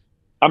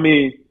 I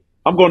mean,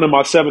 I'm going to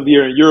my 7th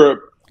year in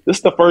Europe. This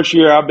is the first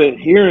year I've been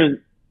hearing.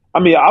 I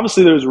mean,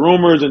 obviously there's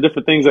rumors and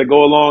different things that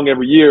go along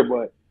every year,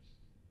 but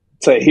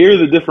to hear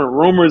the different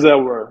rumors that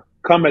were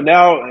coming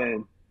out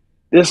and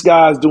this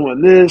guy's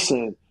doing this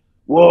and,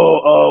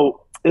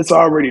 whoa, it's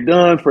already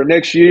done for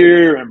next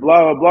year and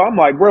blah, blah, blah. I'm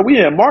like, bro, we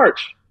in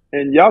March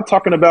and y'all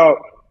talking about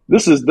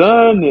this is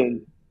done,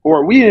 and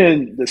or we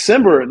in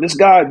December and this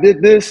guy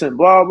did this and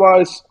blah,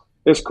 blah.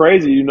 It's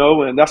crazy, you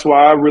know, and that's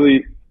why I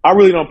really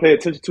don't pay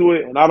attention to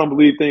it, and I don't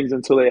believe things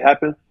until they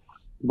happen.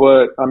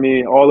 But, I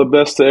mean, all the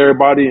best to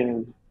everybody,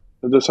 and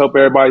I just hope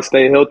everybody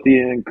stay healthy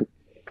and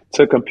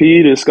to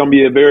compete. It's going to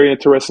be a very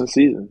interesting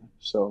season.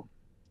 So,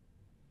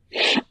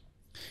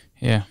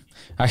 yeah.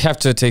 I have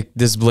to take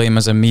this blame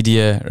as a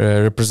media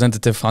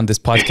representative on this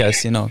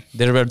podcast. You know,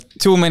 there were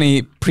too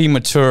many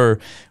premature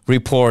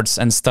reports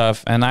and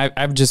stuff, and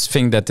I just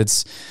think that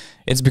it's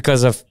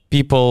because of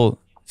people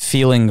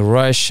feeling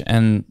rush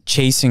and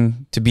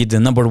chasing to be the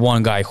number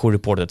one guy who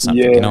reported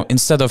something. You know,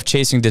 instead of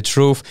chasing the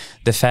truth,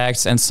 the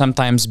facts, and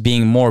sometimes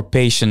being more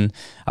patient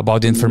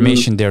about the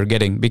information they're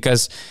getting.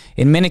 Because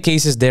in many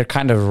cases they're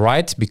kind of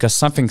right because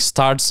something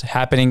starts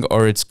happening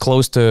or it's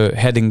close to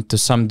heading to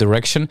some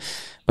direction.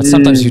 But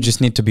sometimes you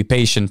just need to be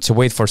patient to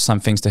wait for some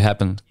things to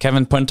happen.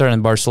 Kevin Punter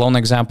in Barcelona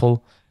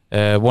example,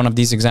 one of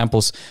these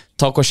examples,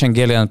 Toko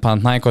Shengelia and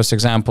Panathinaikos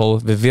example,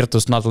 the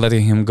Virtus not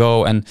letting him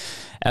go, and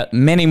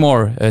many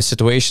more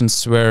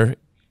situations where,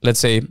 let's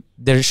say,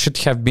 there should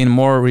have been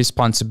more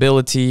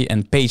responsibility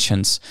and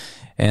patience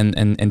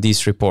in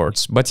these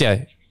reports. But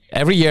yeah,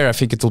 every year I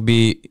think it will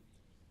be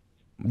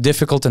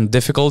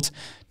difficult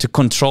to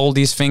control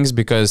these things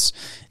because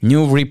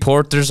new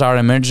reporters are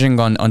emerging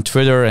on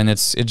Twitter, and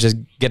it's just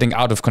getting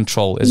out of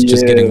control. It's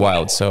just getting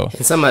wild. So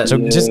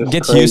just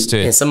get used to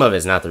it. And some of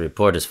it's not the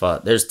reporter's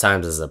fault. There's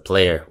times as a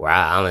player where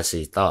I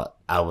honestly thought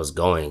I was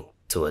going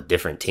to a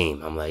different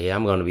team. I'm like, yeah,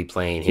 I'm going to be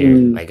playing here.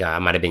 Like I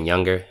might have been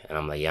younger, and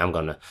I'm like, yeah, I'm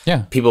going to.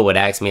 Yeah. People would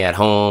ask me at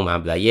home.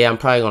 I'd be like, yeah, I'm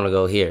probably going to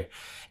go here.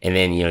 And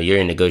then you're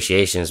in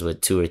negotiations with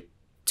two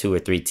or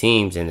three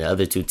teams, and the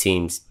other two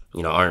teams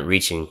aren't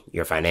reaching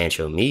your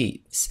financial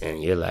needs.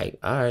 And you're like,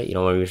 all right, you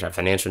don't want to reach our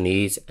financial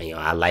needs. And,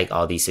 I like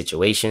all these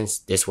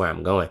situations. This is where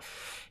I'm going.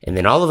 And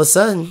then all of a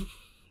sudden,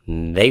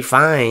 they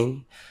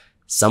find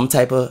some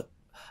type of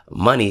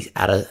money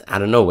out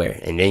of nowhere.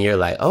 And then you're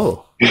like,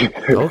 oh,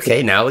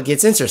 okay, now it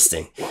gets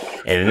interesting.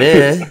 And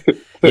then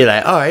you're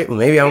like, all right, well,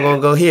 maybe I'm going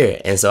to go here.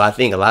 And so I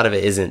think a lot of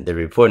it isn't the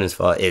reporting's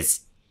fault.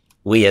 It's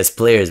we as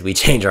players, we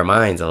change our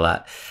minds a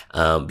lot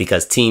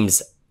because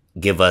teams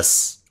give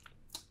us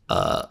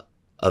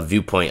a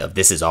viewpoint of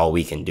this is all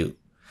we can do.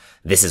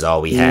 This is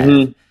all we have.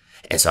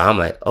 And so I'm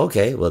like,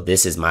 okay, well,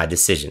 this is my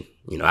decision.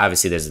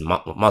 Obviously there's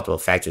multiple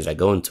factors that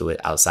go into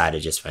it outside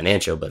of just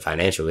financial, but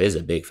financial is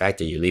a big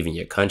factor. You're leaving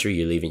your country,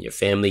 you're leaving your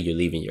family, you're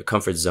leaving your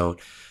comfort zone.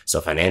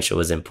 So financial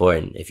is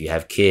important. If you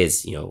have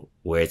kids,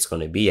 where it's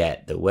going to be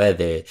at, the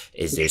weather,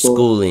 is there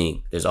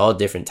schooling, there's all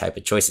different type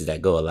of choices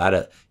that go. A lot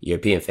of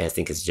European fans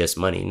think it's just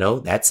money. No,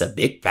 that's a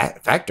big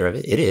factor of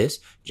it. It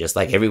is, just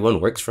like everyone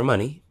works for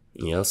money.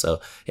 So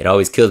it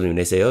always kills me when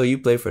they say, oh, you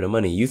play for the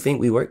money. You think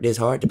we work this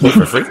hard to play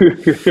for free?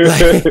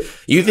 Like,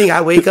 you think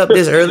I wake up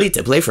this early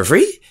to play for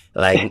free?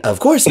 Like, of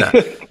course not.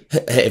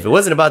 If it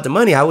wasn't about the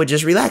money, I would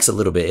just relax a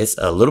little bit. It's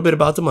a little bit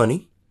about the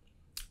money,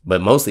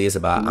 but mostly it's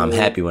about I'm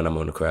happy when I'm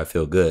on the court. I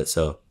feel good.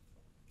 So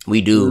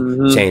we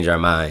do change our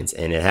minds,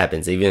 and it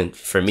happens. Even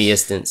for me,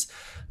 instance,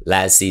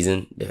 last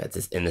season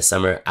in the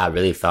summer, I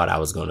really thought I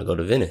was going to go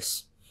to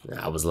Venice.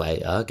 I was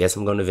like, I guess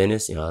I'm going to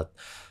Venice.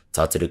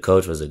 Talked to the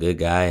coach, was a good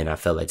guy, and I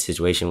felt like the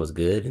situation was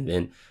good. And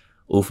then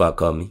Ufa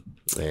called me,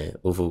 and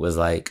Ufa was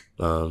like,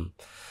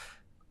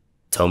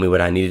 told me what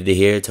I needed to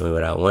hear, told me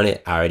what I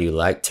wanted. I already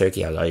liked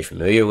Turkey. I was already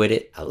familiar with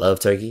it. I love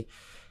Turkey.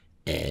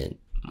 And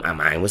my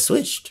mind was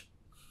switched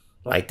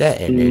like that.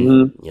 And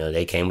then,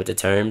 they came with the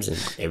terms and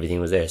everything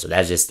was there. So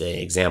that's just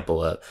the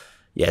example of,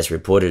 yes,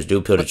 reporters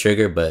do pull the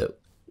trigger, but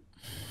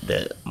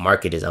the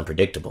market is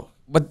unpredictable.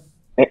 But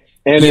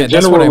in general,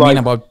 that's what I mean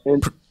about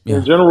in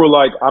general,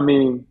 like, I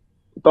mean,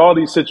 with all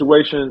these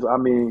situations, I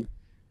mean,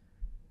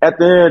 at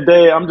the end of the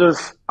day, I'm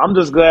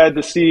just glad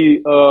to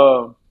see,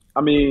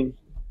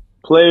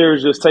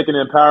 players just taking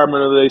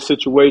empowerment of their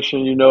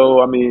situation.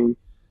 I mean,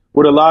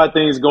 with a lot of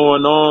things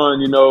going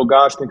on,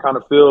 guys can kind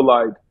of feel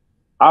like,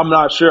 I'm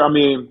not sure. I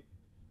mean,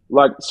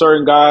 like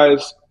certain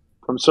guys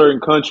from certain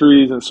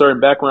countries and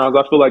certain backgrounds,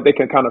 I feel like they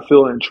can kind of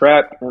feel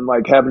entrapped and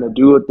like having to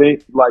do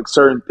like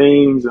certain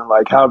things and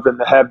like having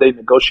to have their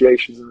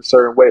negotiations in a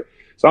certain way.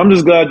 So I'm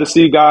just glad to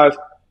see guys,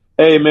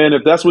 hey, man,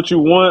 if that's what you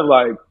want,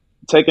 like,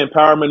 take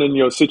empowerment in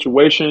your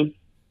situation,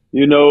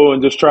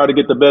 and just try to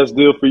get the best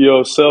deal for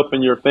yourself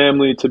and your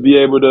family to be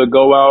able to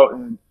go out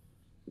and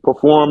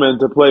perform and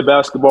to play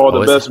basketball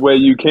the best way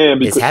you can.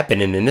 Because it's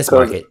happening in this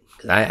market.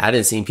 I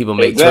didn't see people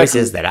make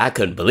choices that I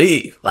couldn't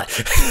believe. Like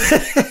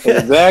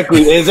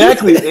Exactly. Hey,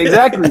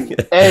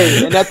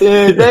 and at the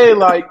end of the day,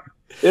 like,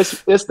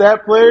 it's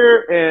that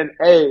player, and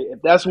hey,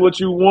 if that's what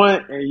you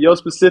want and your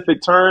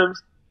specific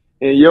terms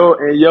and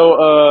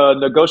your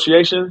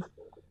negotiations,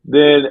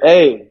 then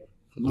hey,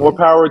 more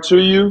power to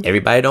you.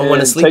 Everybody don't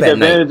want to sleep at night. Take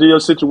advantage of your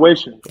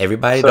situation.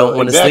 Everybody don't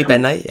want to sleep at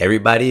night.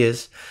 Everybody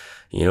is,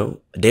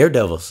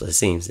 daredevils, it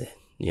seems.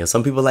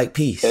 Some people like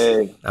peace.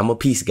 Hey. I'm a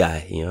peace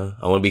guy,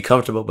 I want to be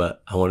comfortable,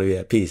 but I want to be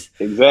at peace.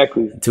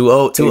 Exactly. Too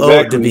old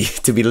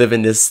to be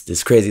living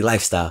this crazy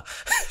lifestyle.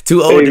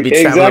 Too old to be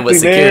traveling with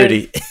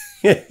security.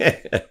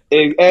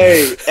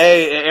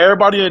 hey,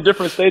 everybody in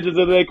different stages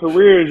of their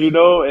careers,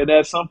 and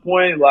at some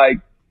point, like,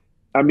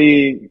 I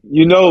mean,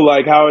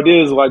 like how it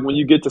is, like when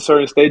you get to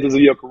certain stages of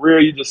your career,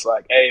 you just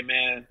like, hey,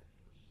 man,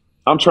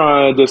 I'm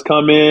trying to just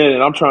come in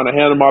and I'm trying to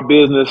handle my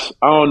business.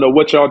 I don't know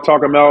what y'all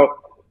talking about.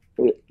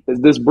 Is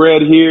this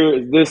bread here?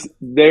 Is this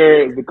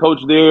there? Is the coach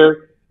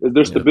there? Is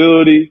there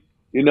stability?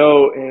 You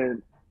know,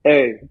 and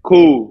hey,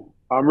 cool.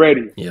 I'm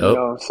ready. Yep. You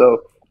know,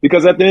 so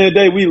because at the end of the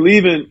day, we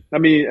leaving, I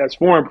mean, as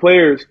foreign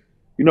players,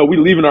 you know, we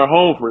leaving our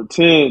home for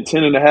 10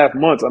 and a half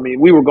months. I mean,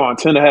 we were gone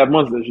 10 and a half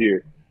months this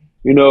year,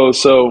 you know,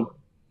 so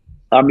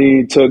I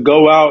mean, to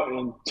go out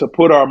and to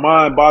put our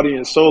mind, body,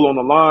 and soul on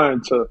the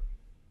line to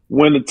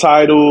win the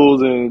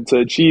titles and to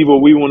achieve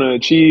what we want to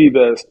achieve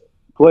as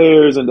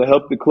players and to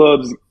help the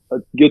clubs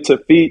get to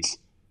feats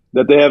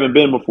that they haven't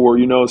been before,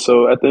 you know.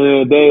 So at the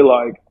end of the day,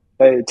 like,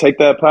 hey, take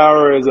that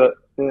power as a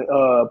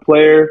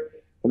player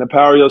and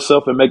empower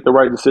yourself and make the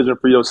right decision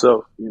for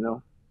yourself, you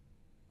know.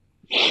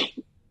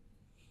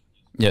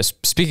 Yes,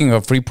 speaking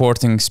of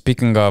reporting,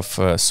 speaking of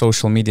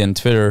social media and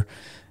Twitter,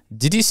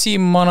 did you see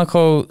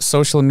Monaco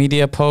social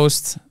media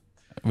post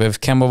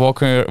with Kemba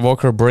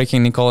Walker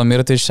breaking Nikola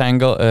Mirotic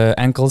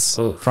ankles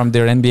from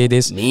their NBA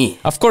days? Me.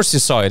 Of course you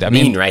saw it. I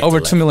mean, right over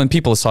 2 million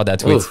people saw that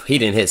tweet. He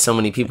didn't hit so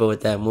many people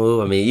with that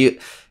move. I mean, you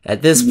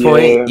at this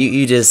point,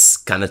 you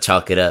just kind of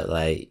chalk it up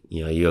like,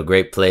 you know, you're a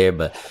great player,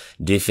 but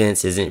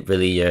defense isn't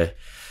really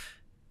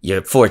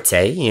your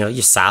forte. You know,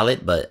 you're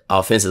solid, but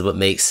offense is what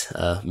makes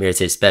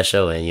Mirotic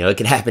special. And, you know, it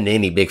can happen to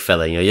any big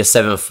fella. You know, you're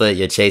 7 foot,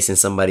 you're chasing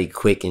somebody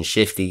quick and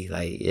shifty.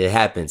 Like, it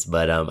happens.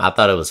 But I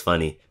thought it was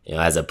funny. You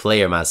know, as a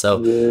player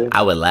myself,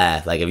 I would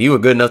laugh. Like, if you were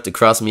good enough to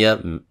cross me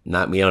up and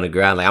knock me on the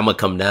ground, like, I'm going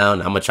to come down.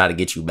 I'm going to try to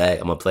get you back.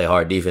 I'm going to play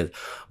hard defense.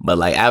 But,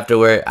 like,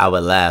 afterward, I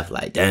would laugh.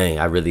 Like, dang,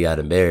 I really got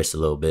embarrassed a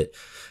little bit.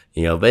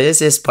 You know, but it's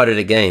just part of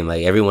the game.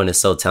 Like, everyone is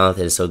so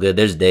talented and so good.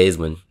 There's days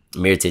when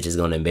Mirotic is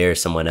going to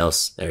embarrass someone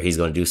else, or he's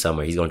going to do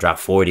something, or he's going to drop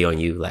 40 on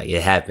you. Like,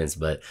 it happens.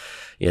 But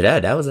yeah,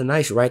 that was a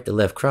nice right to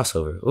left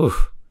crossover. Ooh.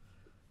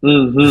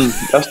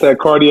 That's that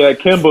cardiac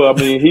Kemba. I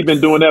mean, he's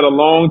been doing that a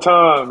long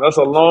time. That's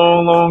a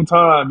long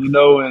time, you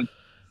know. And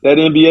that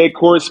NBA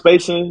court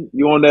spacing,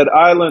 you on that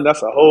island,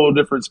 that's a whole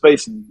different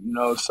spacing, you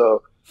know.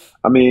 So,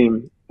 I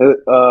mean,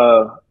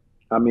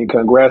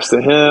 congrats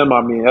to him.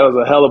 I mean, that was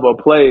a hell of a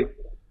play.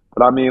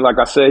 But I mean, like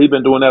I said, he's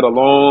been doing that a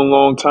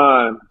long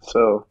time.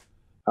 So.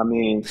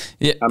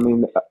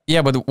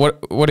 But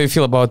what do you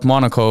feel about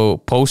Monaco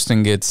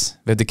posting it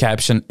with the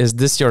caption, "Is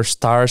this your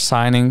star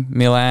signing,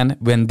 Milan?"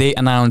 when they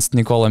announced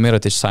Nikola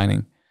Mirotic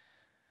signing?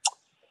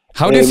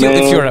 How do you feel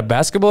if you're a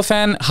basketball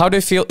fan? How do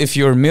you feel if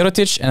you're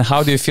Mirotic? And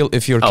how do you feel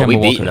if you're Kemba we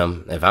Walker? beating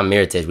them. If I'm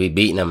Mirotic, we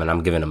beating them, and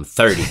I'm giving them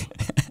 30.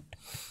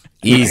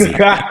 Easy.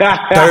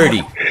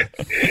 30.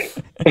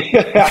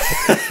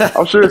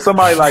 I'm sure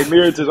somebody like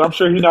Mirotic, I'm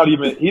sure he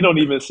don't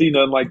even see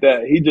nothing like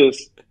that.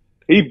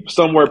 He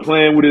somewhere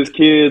playing with his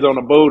kids on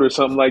a boat or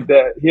something like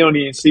that. He don't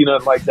even see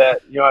nothing like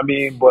that. You know what I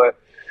mean? But,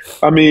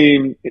 I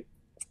mean,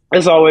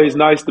 it's always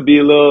nice to be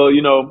a little,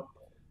 you know,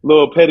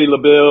 little petty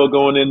LaBelle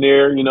going in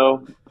there, you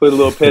know, put a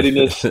little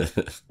pettiness,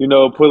 you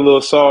know, put a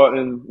little salt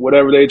in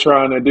whatever they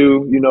trying to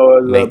do, you know,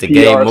 as make a the PR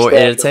game more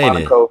staff entertaining.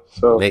 Monaco.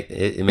 So make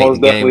the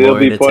most game definitely more it'll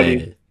be entertaining.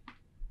 funny.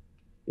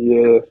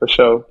 Yeah, for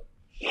sure.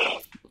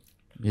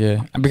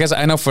 Yeah, because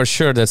I know for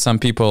sure that some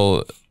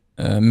people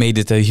made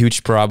it a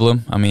huge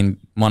problem. I mean,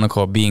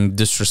 Monaco being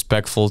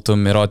disrespectful to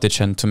Mirotic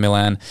and to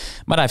Milan.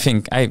 But I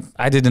think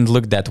I didn't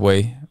look that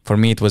way. For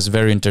me, it was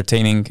very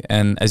entertaining.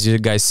 And as you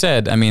guys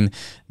said, I mean,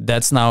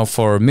 that's now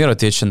for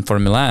Mirotic and for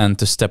Milan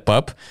to step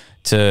up,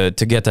 to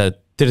get a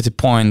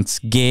 30-point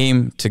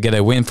game, to get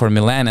a win for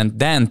Milan, and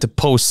then to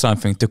post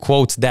something, to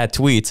quote that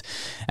tweet,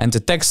 and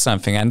to text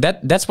something. And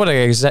that's what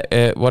I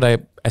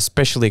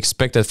especially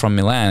expected from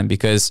Milan,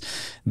 because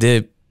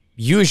the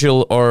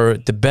usual or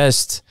the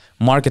best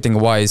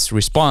marketing-wise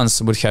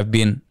response would have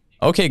been,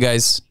 okay,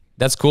 guys,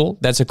 that's cool.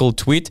 That's a cool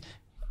tweet.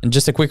 And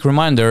just a quick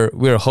reminder,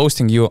 we're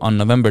hosting you on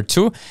November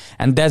 2,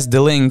 and that's the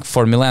link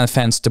for Milan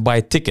fans to buy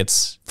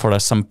tickets for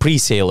some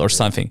pre-sale or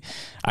something.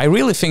 I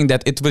really think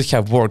that it would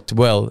have worked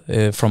well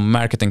from a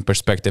marketing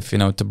perspective, you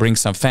know, to bring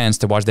some fans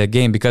to watch that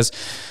game. Because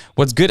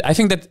what's good, I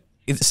think that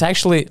it's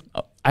actually,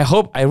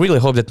 I really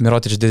hope that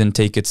Mirotic didn't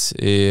take it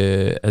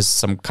as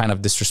some kind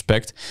of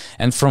disrespect.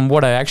 And from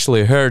what I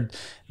actually heard,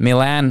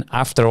 Milan,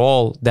 after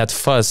all that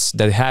fuss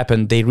that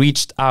happened, they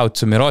reached out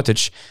to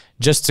Mirotic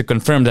just to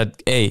confirm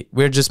that, hey,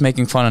 we're just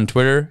making fun on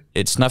Twitter.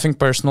 It's nothing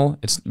personal.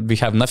 We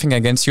have nothing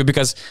against you,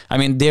 because, I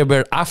mean, they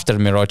were after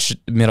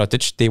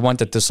Mirotic. They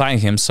wanted to sign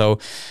him. So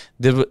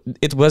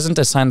it wasn't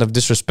a sign of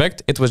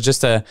disrespect. It was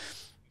just a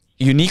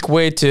unique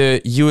way to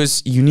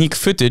use unique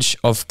footage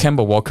of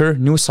Kemba Walker,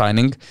 new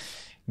signing,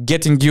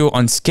 getting you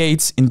on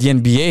skates in the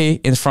NBA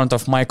in front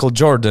of Michael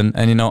Jordan,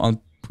 and, you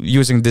know,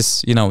 using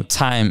this, you know,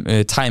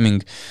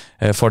 timing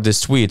for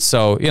this tweet.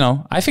 So, you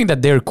know, I think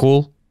that they're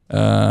cool.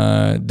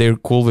 They're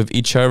cool with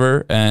each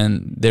other,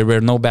 and there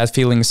were no bad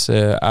feelings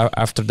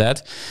after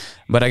that.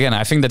 But again,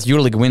 I think that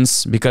EuroLeague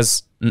wins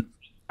because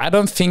I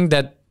don't think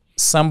that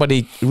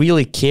somebody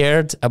really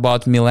cared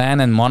about Milan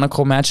and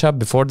Monaco matchup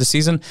before the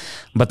season.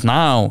 But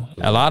now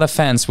a lot of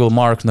fans will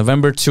mark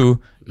November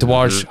 2 to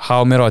watch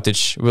how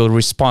Mirotic will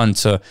respond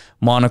to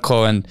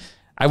Monaco. And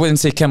I wouldn't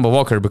say Kemba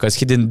Walker because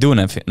he didn't do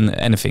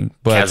anything.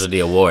 But Casualty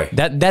of war.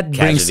 That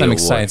brings some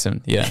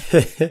excitement. Yeah.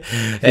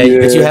 Hey,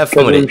 but you have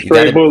fun with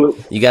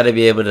it. You got to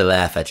be able to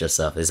laugh at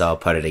yourself. It's all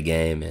part of the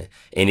game, and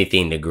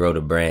anything to grow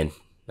the brand,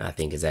 I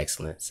think, is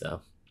excellent.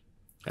 So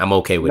I'm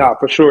okay with it.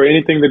 For sure.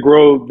 Anything to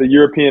grow the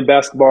European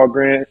basketball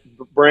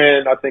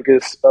brand, I think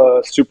is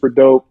super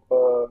dope,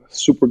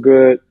 super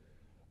good.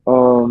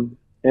 And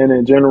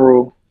in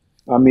general,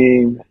 I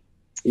mean,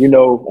 you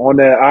know, on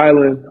that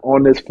island,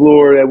 on this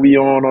floor that we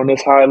on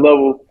this high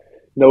level,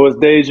 you know, it's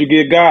days you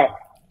get got.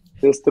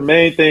 Just the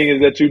main thing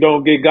is that you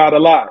don't get got a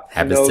lot.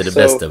 Happens to the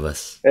best of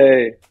us.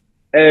 Hey,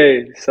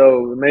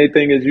 so the main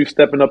thing is you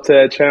stepping up to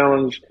that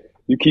challenge.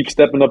 You keep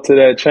stepping up to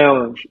that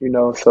challenge, you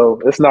know.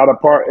 So it's not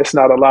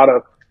a lot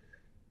of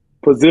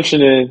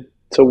positioning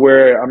to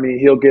where, I mean,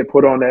 he'll get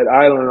put on that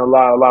island a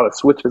lot of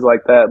switches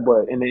like that.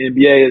 But in the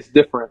NBA, it's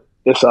different.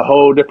 It's a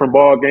whole different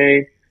ball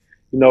game.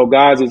 You know,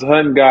 guys is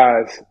hunting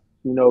guys.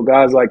 You know,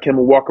 guys like Kemba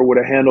Walker with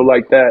a handle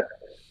like that.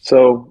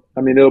 So,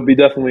 I mean, it'll be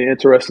definitely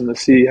interesting to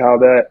see how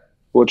that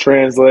will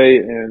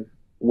translate and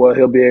what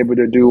he'll be able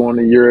to do on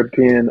the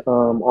European,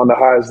 on the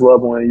highest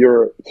level in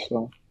Europe.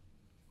 So,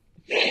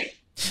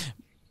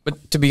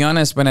 but to be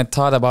honest, when I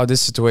thought about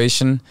this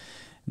situation,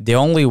 the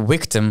only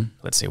victim,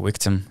 let's say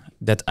victim,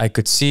 that I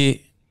could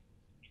see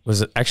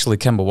was actually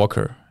Kemba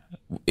Walker.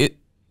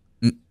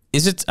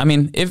 I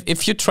mean,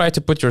 if you try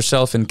to put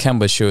yourself in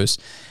Kemba's shoes,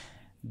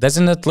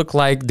 doesn't it look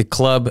like the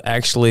club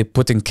actually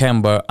putting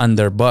Kemba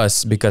under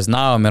bus because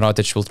now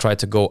Mirotic will try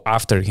to go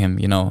after him,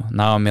 you know.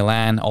 Now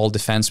Milan, all the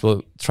fans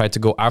will try to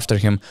go after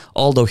him,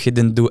 although he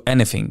didn't do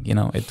anything, you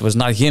know. It was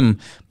not him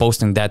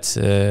posting that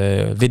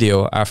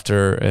video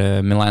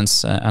after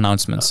Milan's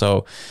announcement.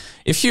 So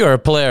if you are a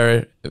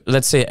player,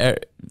 let's say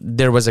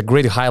there was a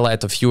great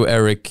highlight of you,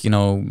 Eric, you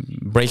know,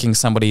 breaking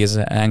somebody's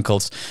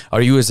ankles,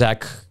 or you,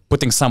 Zach,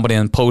 putting somebody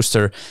on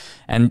poster,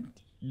 and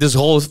this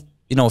whole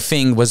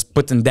thing was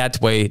put in that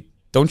way,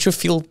 don't you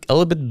feel a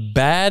little bit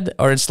bad?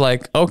 Or it's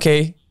like,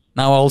 okay,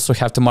 now I also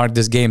have to mark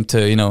this game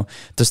to,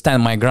 to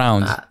stand my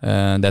ground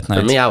that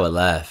night? For me, I would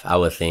laugh. I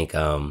would think,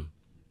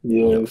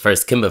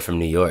 first, Kemba from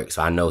New York,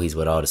 so I know he's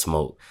with all the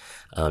smoke,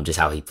 just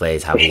how he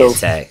plays, how he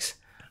attacks.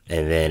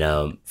 And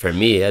then for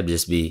me, it'd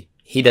just be,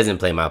 he doesn't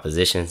play my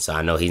position, so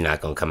I know he's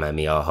not going to come at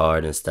me all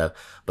hard and stuff.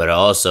 But it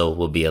also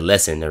will be a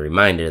lesson, a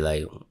reminder,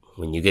 like,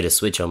 when you get a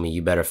switch on me,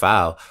 you better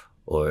foul.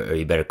 Or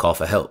you better call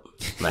for help.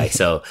 Like,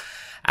 so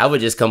I would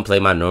just come play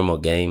my normal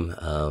game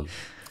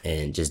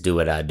and just do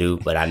what I do.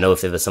 But I know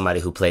if it was somebody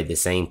who played the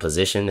same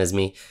position as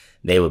me,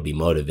 they would be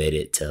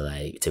motivated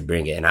to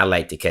bring it. And I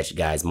like to catch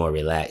guys more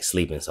relaxed,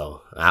 sleeping.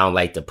 So I don't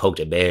like to poke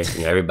the bear.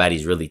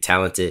 Everybody's really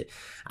talented.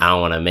 I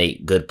don't want to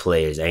make good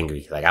players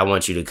angry. Like, I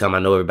want you to come. I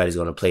know everybody's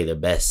going to play their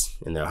best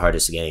in their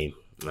hardest game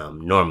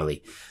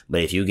normally.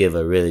 But if you give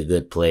a really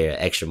good player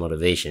extra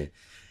motivation,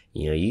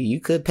 you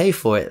could pay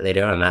for it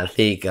later on. I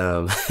think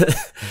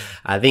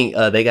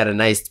they got a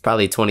nice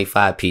probably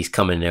 25 piece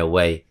coming their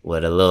way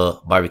with a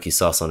little barbecue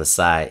sauce on the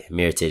side.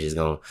 Mirotic is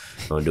gonna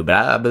do, but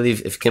I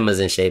believe if Kemba's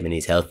in shape and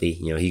he's healthy,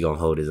 he gonna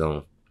hold his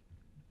own.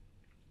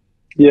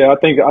 Yeah, I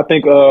think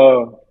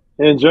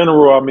in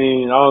general, I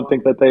mean, I don't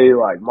think that they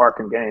like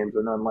marking games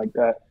or nothing like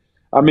that.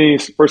 I mean,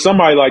 for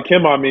somebody like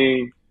him, I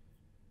mean,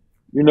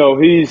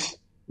 he's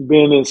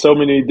been in so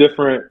many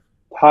different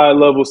high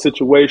level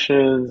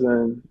situations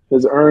and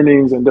his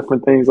earnings and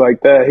different things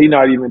like that. He's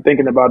not even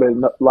thinking about it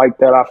like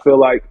that. I feel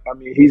like, I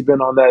mean, he's been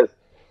on that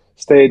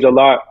stage a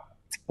lot.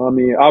 I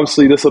mean,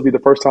 obviously this will be the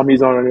first time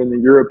he's on it in the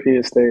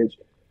European stage,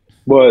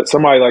 but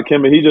somebody like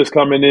him, he just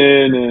coming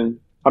in and,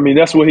 I mean,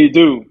 that's what he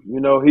do.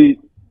 He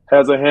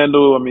has a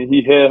handle. I mean,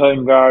 he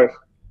headhunting guys.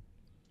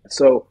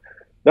 So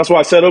that's why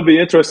I said it'll be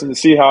interesting to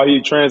see how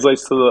he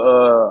translates to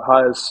the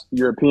highest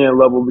European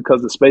level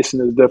because the spacing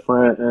is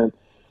different and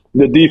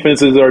the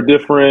defenses are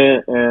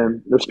different,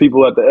 and there's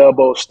people at the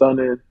elbow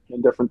stunning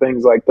and different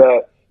things like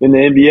that. In the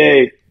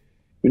NBA,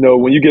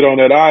 when you get on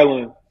that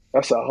island,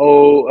 that's a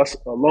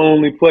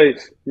lonely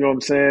place. You know what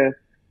I'm saying?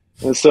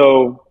 And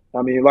so,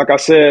 I mean, like I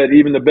said,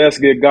 even the best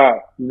get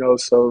got.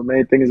 So the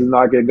main thing is to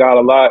not get got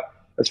a lot.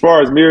 As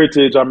far as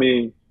Mirotic, I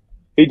mean,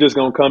 he just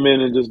gonna come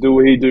in and just do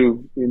what he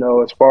do.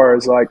 As far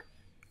as like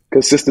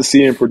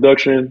consistency and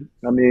production.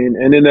 I mean,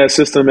 and in that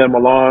system at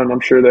Milan,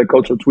 I'm sure that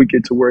coach will tweak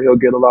it to where he'll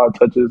get a lot of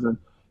touches and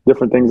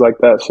different things like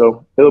that.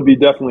 So it'll be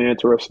definitely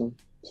interesting.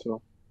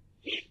 So,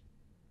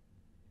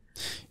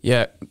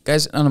 yeah,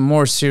 guys, on a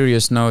more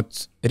serious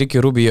note, Ricky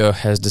Rubio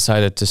has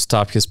decided to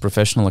stop his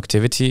professional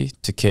activity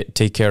to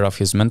take care of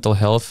his mental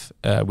health,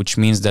 which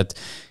means that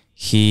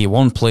he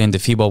won't play in the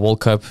FIBA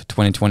World Cup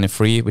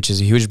 2023, which is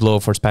a huge blow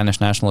for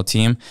Spanish national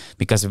team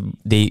because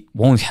they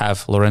won't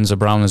have Lorenzo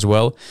Brown as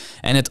well.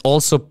 And it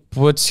also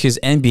puts his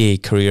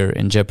NBA career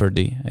in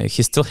jeopardy.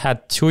 He still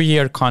had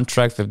 2-year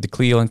contract with the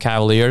Cleveland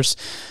Cavaliers.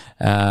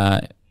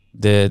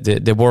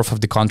 The worth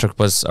of the contract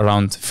was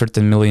around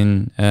 13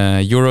 million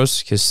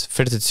euros. He's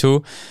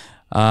 32.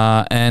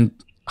 And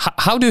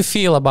how do you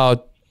feel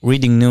about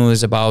reading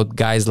news about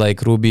guys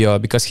like Rubio?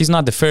 Because he's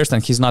not the first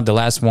and he's not the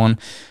last one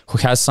who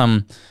has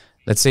some,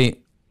 let's say,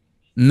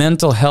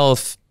 mental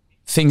health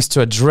things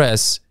to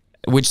address,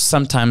 which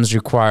sometimes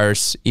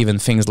requires even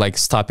things like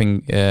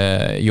stopping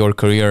your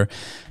career.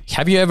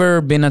 Have you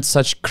ever been at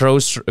such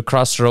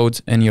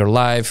crossroads in your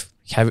life?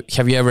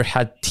 Have you ever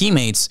had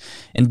teammates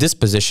in this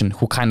position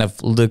who kind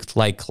of looked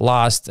like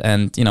lost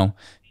and, you know,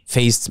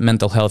 faced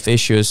mental health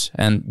issues?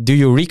 And do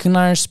you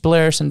recognize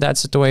players in that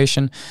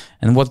situation?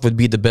 And what would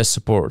be the best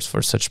support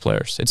for such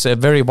players? It's a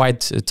very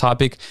wide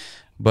topic,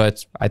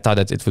 but I thought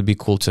that it would be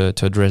cool to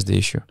address the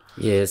issue.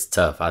 Yeah, it's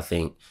tough. I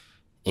think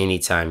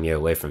anytime you're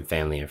away from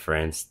family and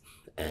friends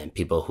and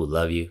people who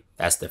love you,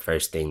 that's the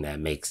first thing that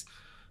makes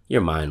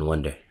your mind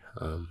wonder.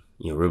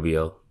 You know,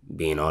 Rubio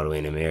being all the way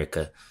in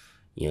America,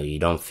 you know, you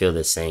don't feel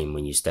the same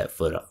when you step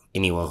foot up.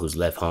 Anyone who's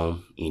left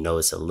home, you know,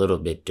 it's a little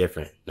bit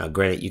different. Now,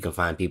 granted, you can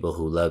find people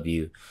who love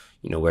you,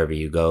 you know, wherever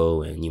you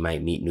go, and you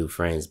might meet new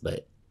friends,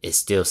 but it's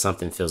still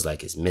something feels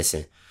like it's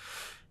missing.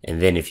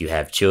 And then if you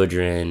have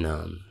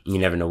children, you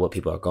never know what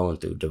people are going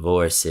through.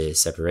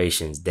 Divorces,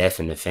 separations, death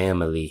in the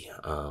family.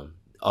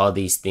 All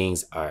these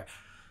things are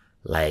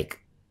like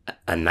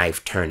a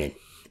knife turning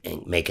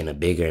and making a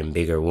bigger and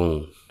bigger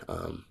wound.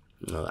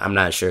 You know, I'm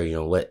not sure, you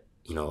know, what,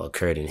 you know,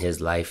 occurred in his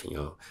life, you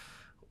know,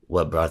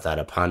 what brought that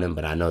upon him,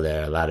 but I know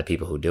there are a lot of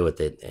people who deal with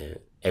it, and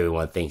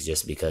everyone thinks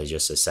just because you're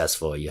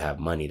successful or you have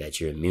money that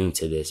you're immune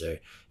to this, or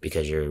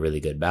because you're a really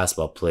good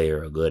basketball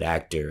player or a good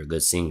actor or a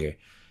good singer.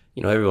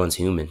 You know, everyone's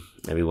human.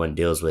 Everyone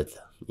deals with,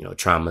 you know,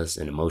 traumas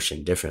and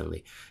emotion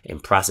differently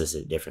and process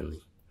it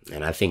differently.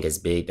 And I think it's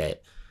big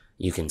that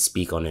you can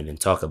speak on it and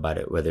talk about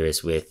it, whether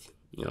it's with,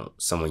 you know,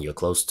 someone you're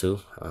close to,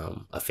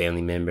 a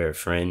family member, a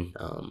friend,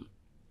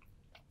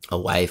 a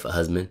wife, a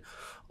husband,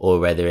 or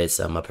whether it's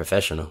a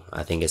professional.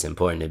 I think it's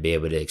important to be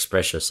able to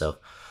express yourself,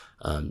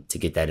 to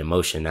get that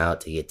emotion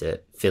out, to get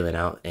the feeling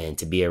out, and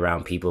to be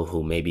around people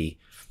who maybe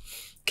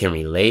can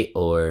relate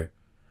or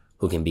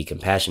who can be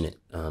compassionate,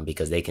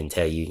 because they can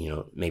tell you, you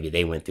know, maybe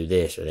they went through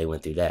this or they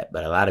went through that.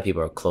 But a lot of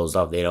people are closed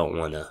off. They don't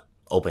want to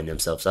open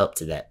themselves up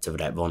to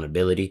that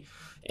vulnerability,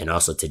 and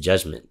also to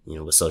judgment. You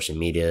know, with social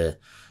media,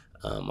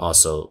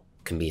 also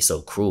can be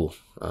so cruel.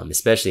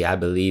 Especially, I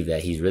believe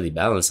that he's really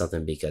balanced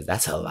something, because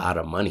that's a lot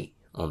of money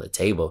on the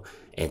table,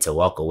 and to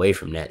walk away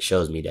from that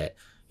shows me that,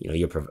 you know,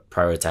 you're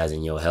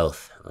prioritizing your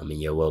health and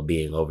your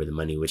well-being over the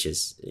money, which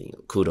is, you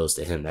know, kudos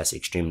to him. That's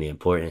extremely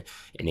important,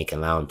 and it can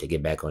allow him to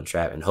get back on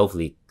track. And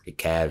hopefully the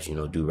Cavs, you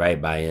know, do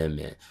right by him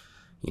and,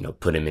 you know,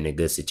 put him in a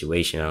good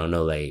situation. I don't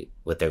know, like,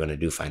 what they're going to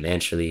do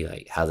financially,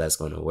 like how that's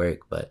going to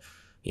work, but,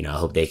 you know, I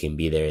hope they can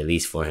be there at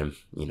least for him,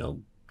 you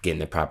know, getting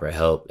the proper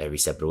help every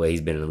step of the way. He's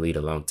been in the league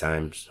a long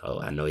time, so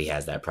I know he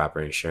has that proper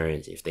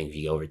insurance. If things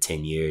be over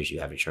 10 years,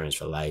 you have insurance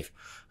for life,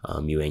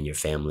 you and your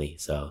family.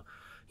 So,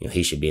 you know,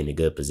 he should be in a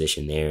good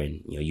position there,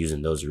 and, you know,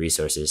 using those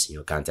resources, you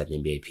know, contact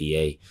NBA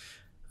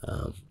PA,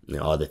 you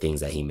know, all the things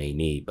that he may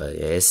need. But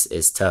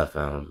it's tough,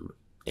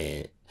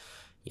 and,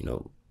 you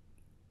know,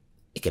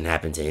 it can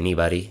happen to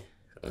anybody.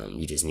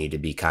 You just need to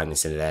be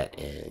cognizant of that,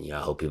 and, you know,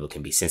 I hope people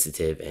can be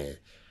sensitive and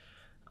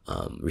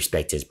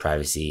respect his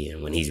privacy,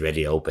 and when he's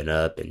ready to open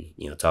up and,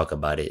 you know, talk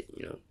about it,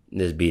 you know,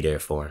 just be there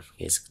for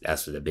him.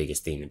 That's the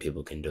biggest thing that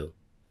people can do.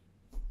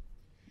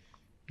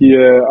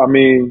 Yeah, I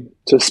mean,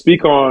 to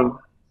speak on,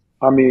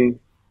 I mean,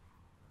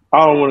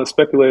 I don't want to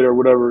speculate or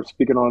whatever,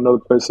 speaking on another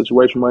player's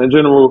situation, but in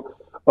general,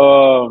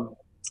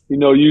 you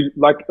know, you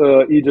like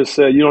E just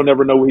said, you don't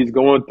never know what he's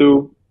going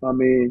through. I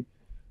mean,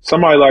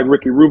 somebody like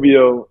Ricky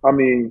Rubio, I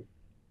mean,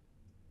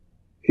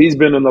 he's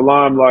been in the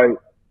limelight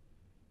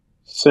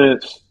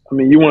since, I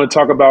mean, you want to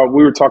talk about,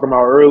 we were talking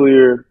about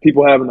earlier,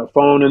 people having a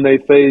phone in their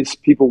face,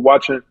 people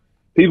watching.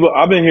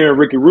 I've been hearing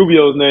Ricky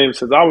Rubio's name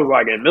since I was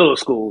like in middle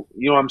school.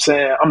 You know what I'm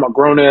saying? I'm a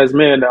grown-ass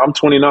man now. I'm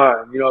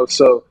 29, you know,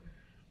 so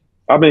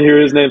I've been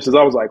hearing his name since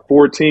I was like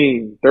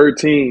 14,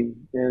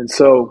 13. And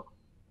so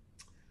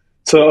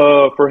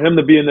for him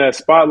to be in that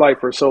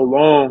spotlight for so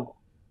long,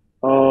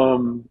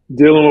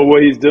 dealing with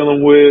what he's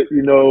dealing with,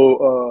 you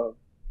know,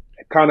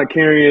 kind of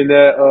carrying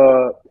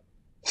that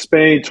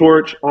Spain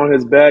torch on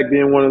his back,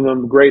 being one of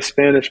them great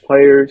Spanish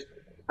players,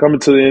 coming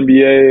to the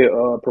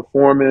NBA,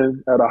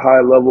 performing at a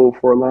high level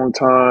for a long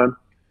time,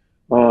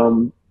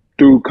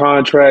 through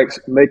contracts,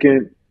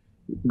 making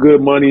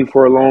good money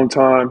for a long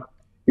time,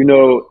 you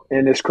know,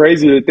 and it's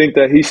crazy to think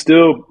that he's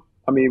still,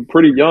 I mean,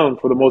 pretty young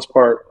for the most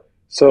part.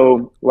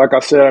 So, like I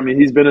said, I mean,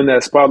 he's been in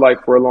that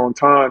spotlight for a long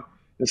time.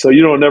 And so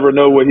you don't never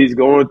know what he's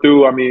going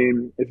through. I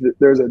mean, if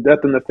there's a death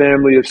in the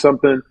family or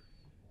something,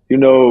 you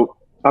know,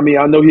 I mean,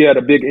 I know he had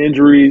a big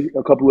injury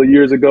a couple of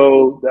years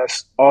ago.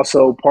 That's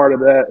also part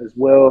of that as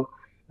well.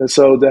 And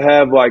so to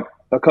have like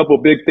a couple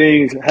big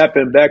things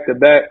happen back to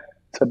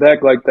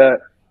back like that,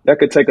 that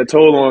could take a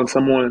toll on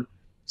someone.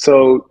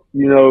 So,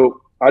 you know,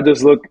 I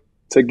just look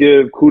to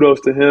give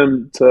kudos to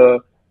him to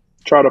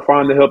try to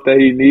find the help that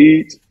he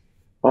needs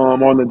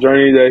on the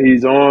journey that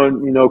he's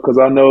on, you know, because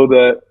I know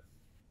that,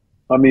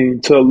 I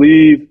mean, to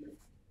leave,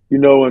 you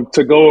know, and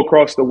to go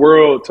across the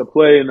world to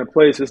play in a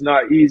place is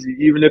not easy,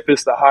 even if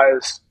it's the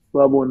highest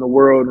level in the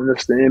world and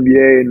it's the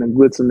NBA and the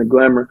glitz and the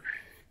glamour.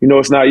 You know,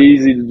 it's not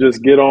easy to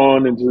just get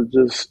on and to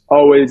just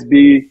always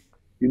be,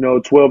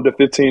 12 to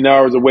 15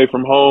 hours away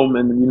from home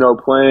and,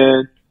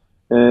 playing.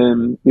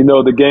 And,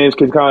 the games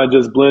can kind of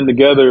just blend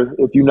together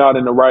if you're not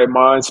in the right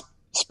mind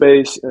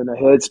space and a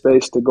head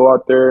space to go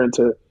out there and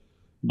to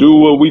do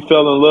what we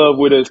fell in love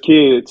with as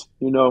kids,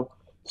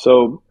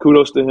 So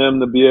kudos to him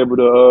to be able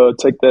to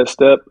take that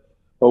step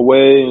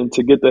away and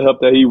to get the help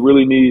that he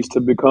really needs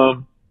to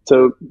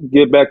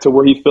get back to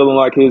where he's feeling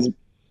like his,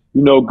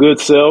 good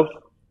self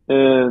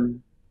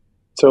and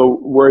to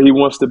where he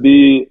wants to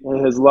be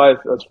in his life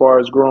as far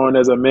as growing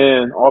as a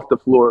man off the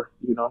floor,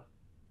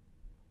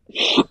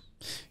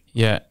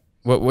 Yeah.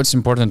 What's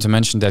important to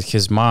mention that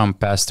his mom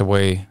passed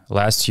away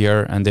last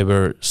year and they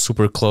were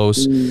super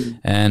close.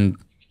 And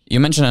you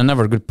mentioned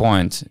another good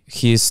point.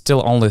 He's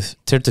still only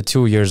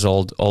 32 years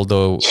old,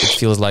 although it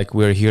feels like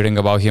we're hearing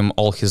about him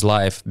all his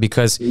life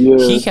because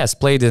he has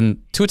played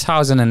in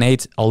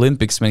 2008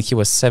 Olympics when he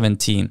was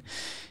 17.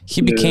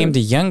 He became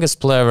the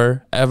youngest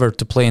player ever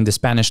to play in the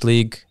Spanish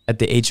league at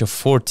the age of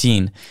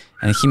 14,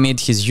 and he made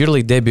his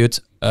yearly debut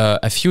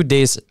a few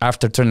days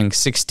after turning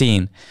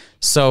 16.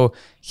 So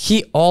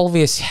he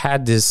always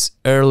had this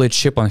early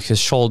chip on his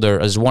shoulder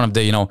as one of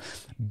the,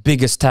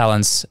 biggest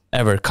talents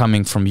ever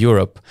coming from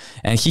Europe.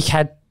 And he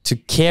had to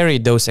carry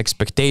those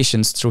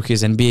expectations through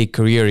his NBA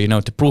career,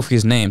 to prove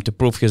his name, to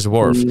prove his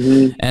worth.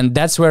 And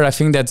that's where I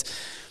think that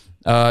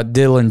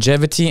the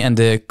longevity and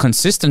the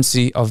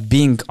consistency of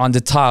being on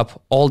the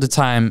top all the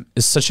time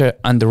is such an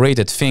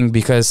underrated thing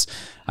because,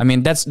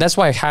 that's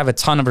why I have a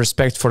ton of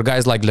respect for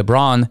guys like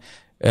LeBron.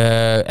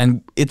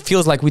 And it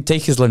feels like we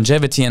take his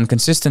longevity and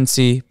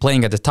consistency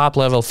playing at the top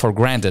level for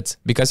granted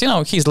because,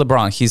 he's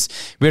LeBron.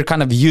 We're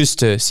kind of used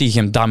to see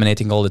him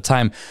dominating all the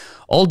time.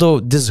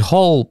 Although this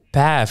whole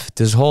path,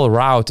 this whole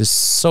route is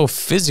so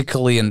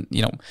physically and,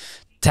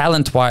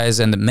 talent-wise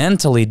and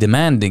mentally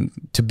demanding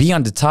to be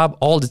on the top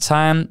all the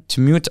time,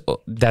 to mute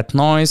that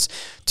noise,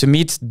 to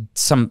meet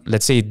some,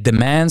 let's say,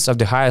 demands of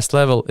the highest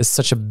level is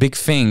such a big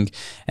thing.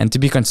 And to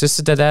be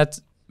consistent at that,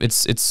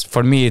 it's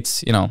for me,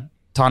 it's,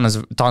 ton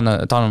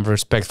of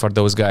respect for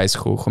those guys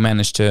who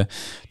managed to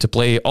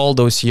play all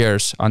those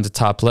years on the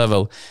top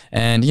level.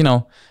 And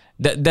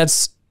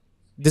that's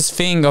this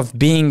thing of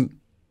being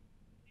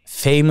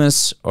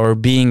famous or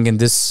being in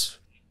this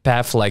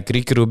path like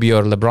Ricky Rubio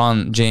or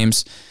LeBron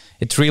James,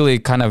 it really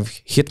kind of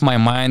hit my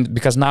mind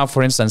because now,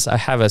 for instance, I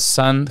have a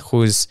son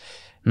who's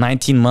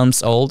 19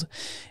 months old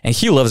and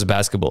he loves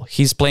basketball.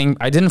 He's playing,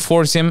 I didn't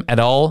force him at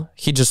all.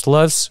 He just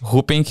loves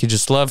hooping. He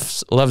just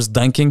loves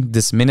dunking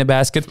this mini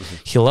basket.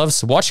 He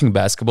loves watching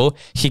basketball.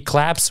 He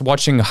claps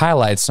watching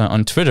highlights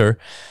on Twitter.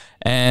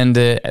 And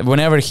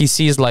whenever he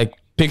sees like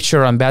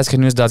picture on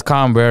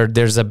basketnews.com where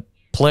there's a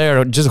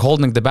player just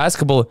holding the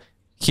basketball,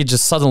 he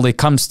just suddenly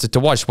comes to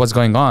watch what's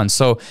going on.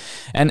 So,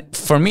 and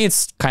for me,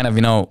 it's kind of,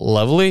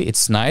 lovely.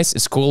 It's nice.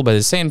 It's cool. But at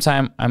the same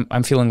time,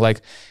 I'm feeling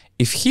like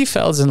if he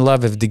falls in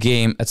love with the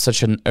game at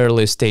such an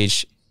early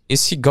stage,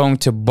 is he going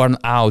to burn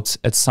out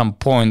at some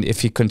point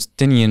if he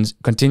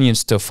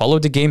continues to follow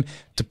the game,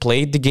 to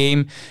play the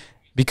game?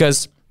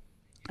 Because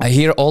I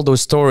hear all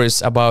those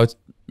stories about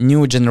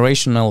new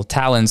generational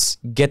talents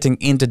getting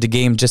into the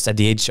game just at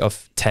the age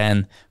of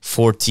 10,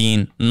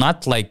 14,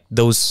 not like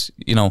those,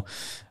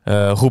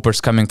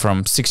 hoopers coming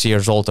from 6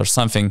 years old or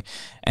something.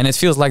 And it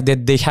feels like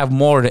that they have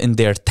more in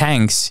their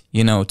tanks,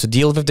 to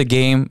deal with the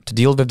game, to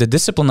deal with the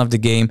discipline of the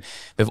game,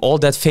 with all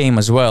that fame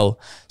as well.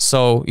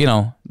 So,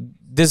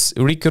 this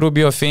Ricky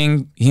Rubio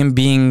thing, him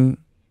being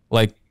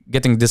like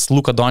getting this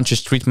Luka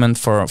Doncic treatment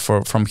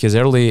from his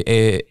early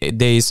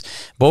days,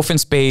 both in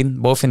Spain,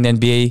 both in the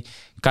NBA,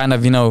 kind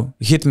of,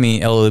 hit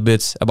me a little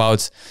bit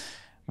about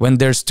when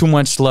there's too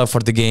much love for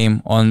the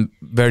game on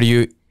where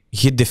you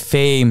hit the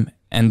fame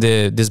and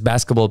this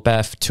basketball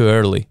path too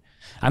early.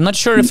 I'm not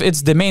sure if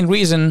it's the main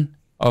reason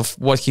of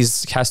what he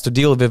has to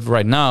deal with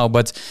right now,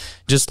 but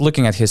just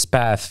looking at his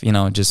path,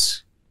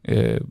 just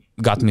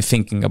got me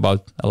thinking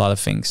about a lot of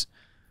things.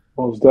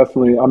 Most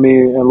definitely.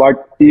 And like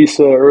he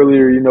said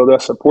earlier,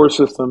 that support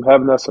system,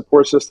 having that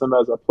support system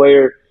as a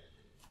player,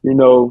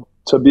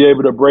 to be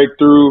able to break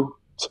through,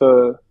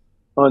 to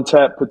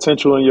untap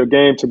potential in your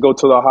game, to go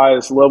to the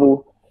highest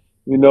level,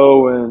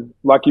 and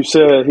like you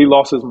said, he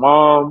lost his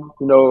mom,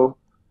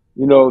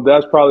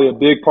 that's probably a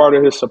big part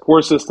of his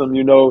support system,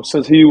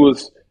 since he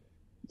was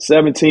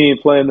 17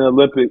 playing the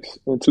Olympics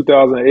in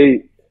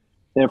 2008.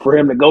 And for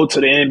him to go to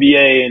the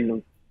NBA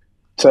and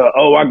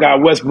I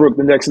got Westbrook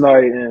the next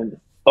night and,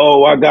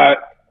 I got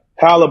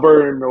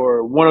Halliburton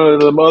or one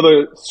of them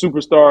other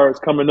superstars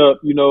coming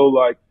up,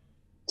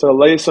 to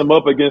lace him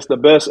up against the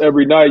best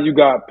every night. You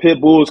got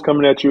pit bulls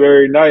coming at you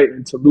every night,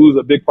 and to lose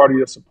a big part of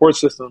your support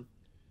system.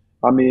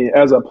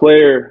 As a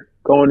player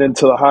going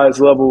into the highest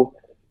level,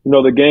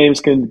 the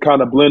games can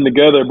kind of blend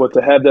together, but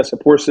to have that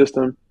support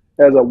system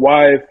as a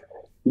wife,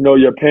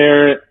 your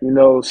parent,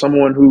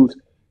 someone who's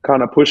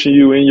kind of pushing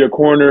you in your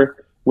corner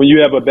when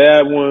you have a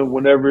bad one,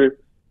 whenever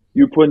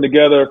you're putting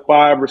together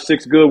 5 or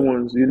 6 good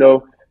ones,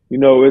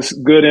 it's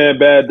good and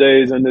bad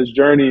days in this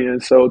journey.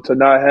 And so to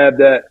not have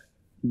that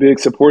big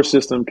support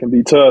system can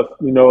be tough,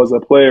 as a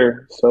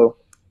player. So,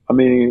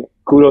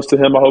 kudos goes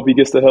to him. I hope he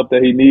gets the help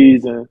that he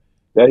needs and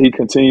that he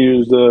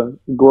continues to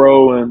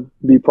grow and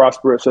be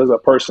prosperous as a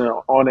person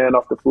on and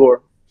off the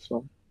floor.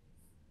 So.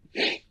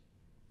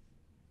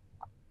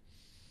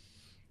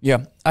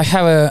 Yeah, I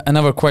have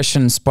another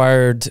question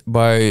inspired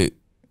by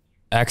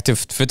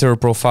active Twitter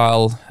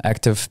profile,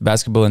 active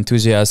basketball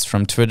enthusiast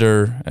from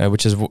Twitter,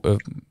 which is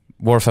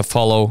worth a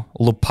follow.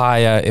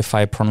 Lupaya, if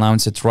I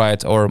pronounce it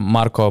right, or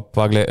Marco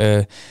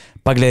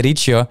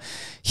Paglericcio.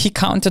 He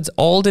counted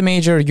all the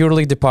major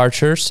EuroLeague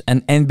departures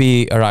and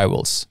NBA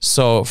arrivals.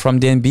 So from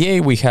the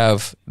NBA, we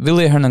have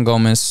Willy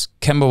Hernangomez,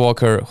 Kemba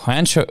Walker,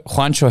 Juancho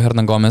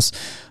Hernangomez,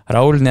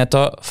 Raul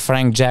Neto,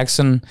 Frank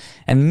Jackson,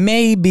 and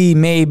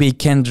maybe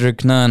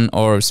Kendrick Nunn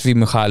or Svi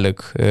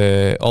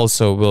Mihalik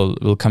also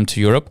will come to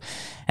Europe.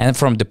 And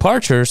from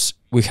departures,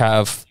 we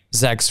have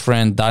Zach's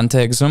friend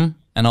Dante Exum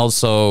and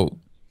also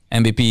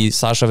MVP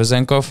Sasha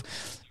Vezenkov,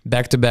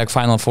 back-to-back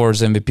Final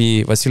Fours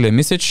MVP Vasilij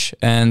Micic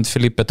and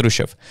Filip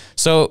Petrushev.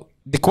 So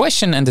the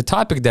question and the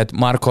topic that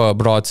Marco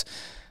brought,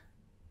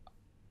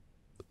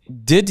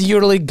 did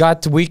EuroLeague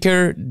got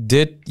weaker?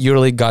 Did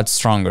EuroLeague got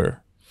stronger?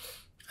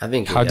 I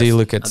think. How do you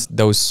look at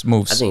those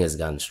moves? I think it's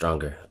gotten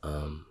stronger.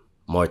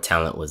 More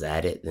talent was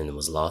added than it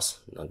was lost.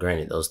 Now,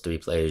 granted, those three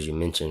players you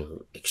mentioned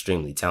were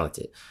extremely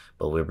talented,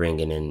 but we're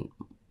bringing in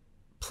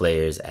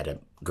players at a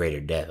greater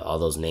depth. All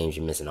those names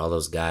you're missing, all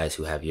those guys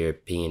who have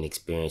European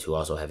experience, who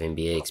also have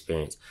NBA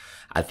experience.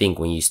 I think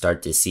when you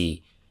start to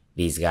see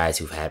these guys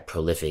who've had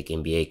prolific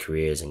NBA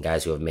careers and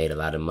guys who have made a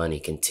lot of money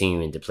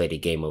continuing to play the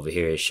game over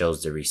here, it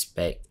shows the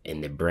respect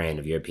and the brand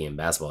of European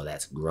basketball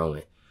that's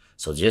growing.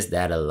 So just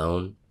that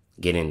alone,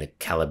 getting the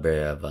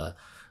caliber of a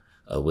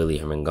Willy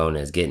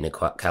Hernangomez, getting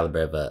the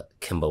caliber of a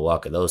Kemba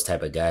Walker, those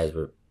type of guys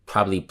were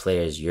probably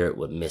players Europe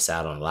would miss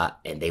out on a lot,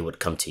 and they would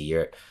come to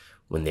Europe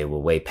when they were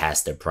way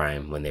past their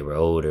prime, when they were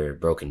older,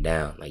 broken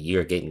down. Like,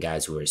 you're getting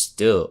guys who are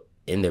still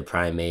in their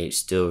prime age,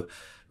 still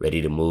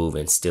ready to move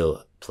and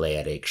still play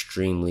at an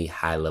extremely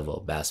high level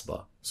of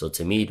basketball. So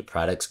to me, the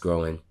product's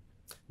growing,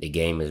 the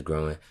game is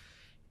growing,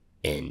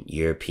 and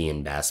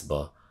European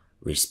basketball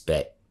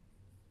respect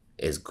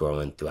is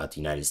growing throughout the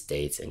United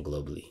States and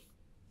globally.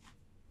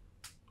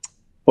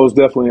 Most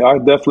definitely. I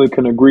definitely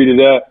can agree to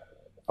that.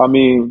 I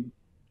mean,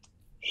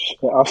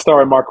 I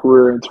started my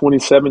career in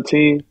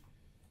 2017.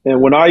 And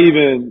when I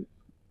even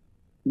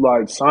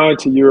signed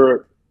to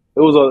Europe, it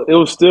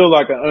was still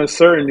like an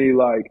uncertainty.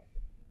 Like,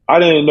 I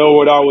didn't know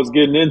what I was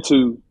getting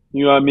into.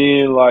 You know what I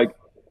mean?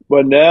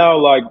 But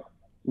now,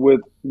 with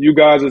you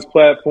guys'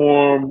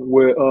 platform,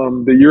 with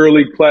the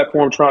EuroLeague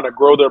platform trying to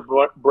grow their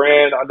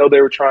brand, I know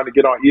they were trying to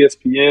get on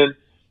ESPN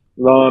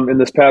in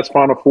this past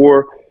Final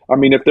Four. I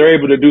mean, if they're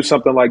able to do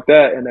something like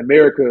that in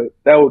America,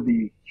 that would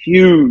be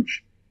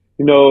huge.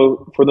 You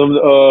know, for them,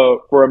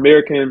 for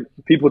American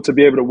people to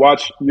be able to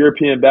watch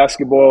European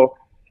basketball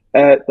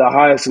at the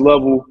highest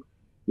level,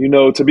 you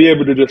know, to be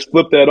able to just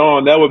flip that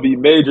on, that would be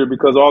major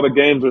because all the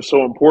games are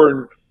so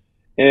important.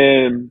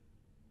 And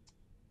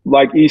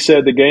like E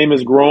said, the game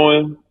is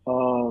growing.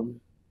 The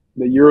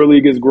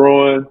EuroLeague is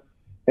growing.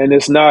 And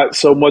it's not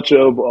so much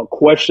of a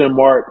question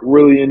mark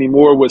really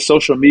anymore with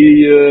social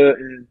media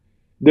and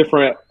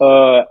different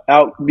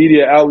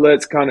media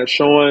outlets kind of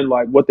showing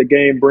what the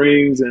game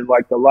brings and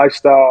the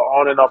lifestyle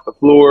on and off the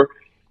floor.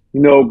 You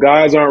know,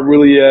 guys aren't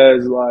really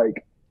as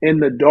in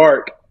the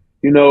dark,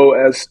 you know,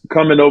 as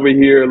coming over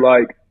here,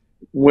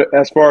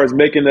 as far as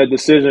making that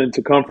decision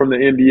to come from the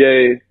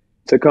NBA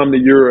to come to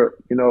Europe.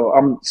 You know,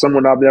 I'm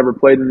someone I've never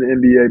played in the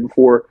NBA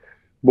before,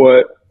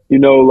 but, you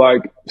know,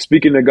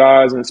 speaking to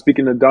guys and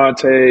speaking to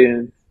Dante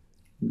and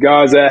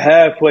guys that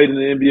have played in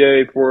the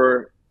NBA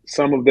for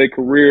some of their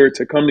career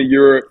to come to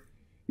Europe,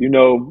 you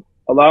know,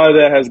 a lot of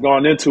that has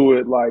gone into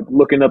it,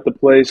 looking up the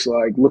place,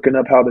 looking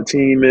up how the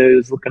team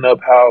is, looking up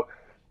how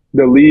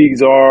the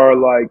leagues are,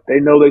 they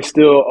know they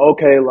still,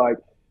 okay,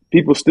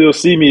 people still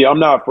see me. I'm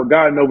not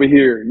forgotten over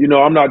here. You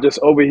know, I'm not just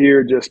over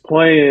here just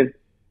playing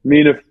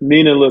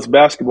meaningless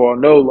basketball.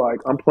 No,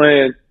 I'm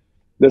playing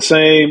the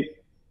same,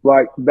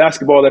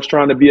 basketball that's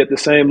trying to be at the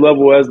same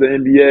level as the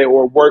NBA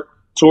or work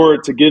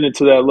toward to get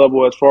into that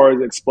level as far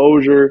as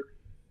exposure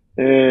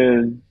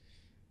and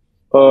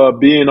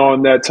being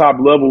on that top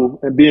level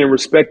and being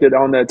respected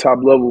on that top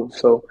level.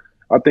 So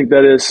I think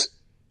that is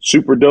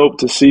super dope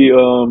to see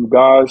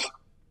guys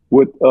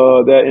with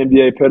that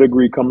NBA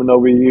pedigree coming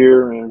over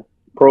here and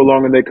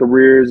prolonging their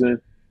careers and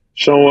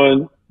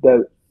showing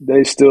that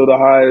they still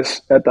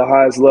at the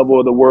highest level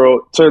of the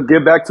world to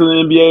get back to the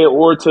NBA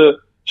or to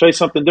chase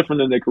something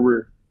different in their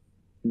career,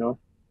 you know?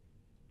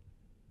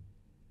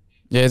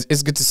 Yeah,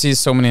 it's good to see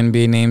so many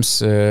NBA names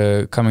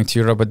coming to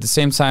Europe. But at the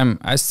same time,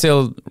 I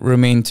still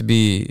remain to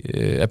be,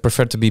 I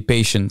prefer to be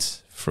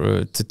patient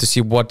to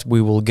see what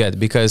we will get.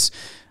 Because,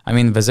 I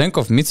mean,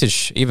 Vezenkov,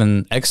 Micic,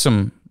 even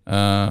Exum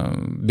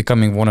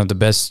becoming one of the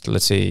best,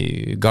 let's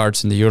say,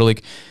 guards in the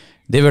EuroLeague,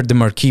 they were the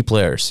marquee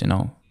players, you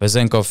know.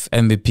 Vezenkov,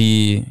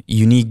 MVP,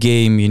 unique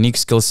game, unique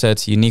skill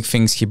set, unique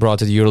things he brought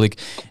to the EuroLeague.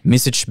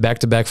 Micic,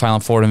 back-to-back Final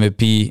Four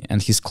MVP,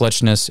 and his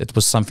clutchness, it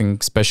was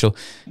something special.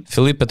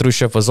 Filip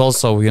Petrushev was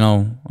also, you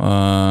know,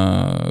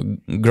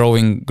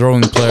 growing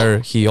player.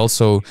 He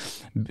also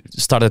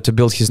started to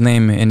build his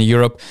name in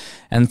Europe.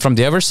 And from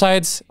the other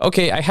side,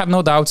 okay, I have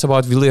no doubts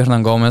about Willy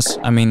Hernangomez.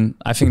 I mean,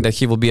 I think that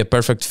he will be a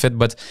perfect fit.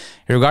 But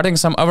regarding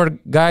some other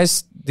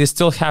guys, they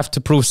still have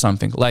to prove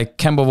something. Like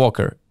Kemba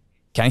Walker,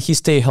 can he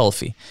stay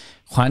healthy?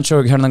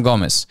 Juancho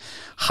Hernangomez,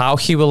 how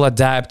he will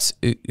adapt,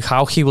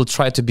 how he will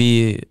try to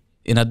be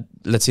in a,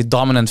 let's say,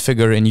 dominant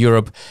figure in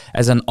Europe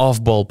as an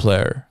off-ball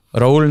player.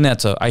 Raul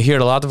Neto, I hear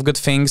a lot of good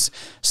things.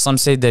 Some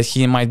say that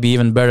he might be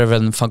even better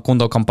than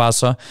Facundo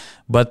Campazzo.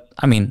 But,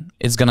 I mean,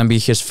 it's going to be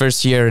his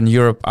first year in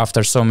Europe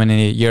after so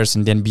many years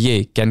in the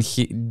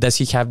NBA. Does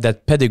he have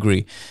that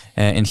pedigree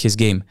in his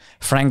game?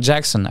 Frank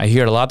Jackson, I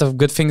hear a lot of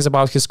good things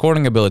about his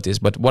scoring abilities.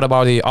 But what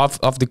about the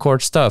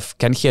off-the-court stuff?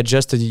 Can he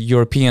adjust to the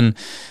European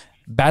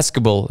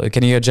basketball?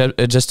 Can he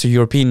adjust to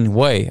European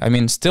way? I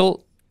mean,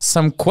 still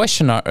some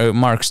question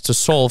marks to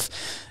solve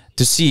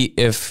to see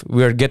if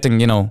we're getting,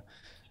 you know,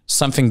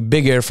 something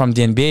bigger from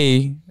the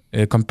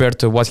NBA compared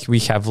to what we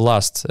have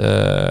lost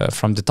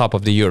from the top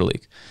of the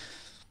EuroLeague.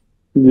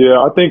 Yeah,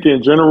 I think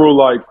in general,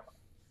 like,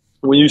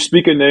 when you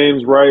speak of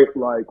names, right,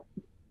 like,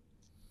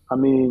 I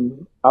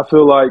mean, I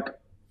feel like,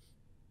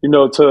 you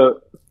know,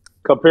 to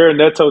compare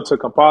Neto to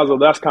Campazzo,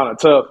 that's kind of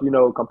tough. You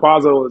know,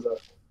 Campazzo is a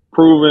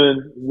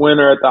proven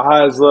winner at the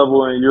highest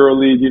level in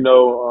EuroLeague, you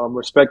know,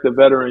 respected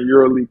veteran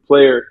EuroLeague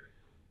player.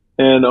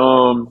 And,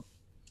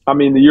 I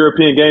mean, the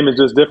European game is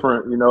just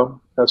different, you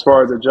know, as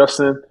far as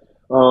adjusting.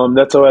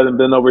 Neto hasn't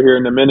been over here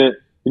in a minute,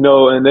 you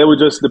know, and they would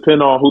just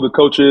depend on who the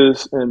coach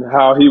is and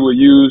how he would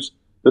use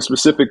the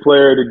specific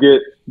player to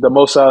get the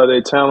most out of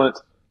their talent.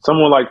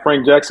 Someone like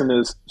Frank Jackson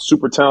is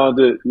super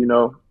talented, you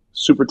know,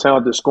 super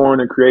talented scoring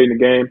and creating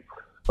the game.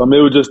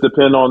 It would just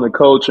depend on the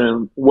coach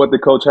and what the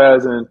coach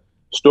has in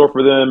store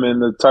for them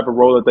and the type of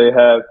role that they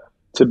have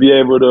to be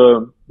able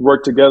to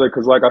work together.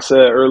 Because like I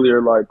said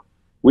earlier, like,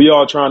 we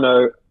all trying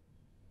to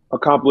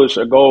accomplish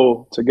a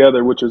goal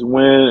together, which is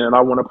win, and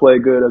I want to play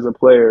good as a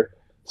player.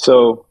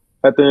 So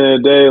at the end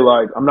of the day,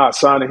 like, I'm not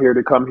signing here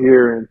to come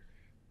here and,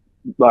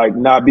 like,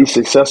 not be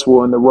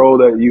successful in the role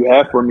that you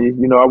have for me.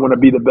 You know, I want to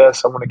be the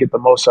best. I want to get the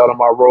most out of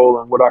my role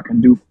and what I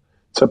can do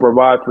to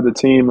provide for the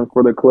team and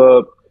for the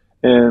club.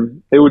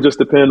 And it would just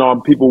depend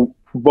on people,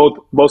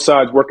 both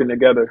sides working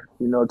together,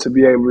 you know, to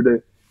be able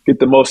to get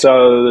the most out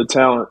of the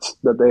talents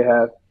that they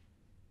have.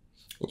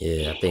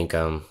 Yeah, I think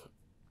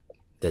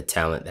the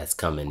talent that's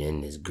coming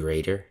in is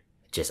greater,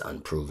 just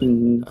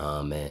unproven.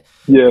 And if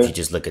you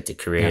just look at the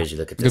careers, you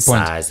look at the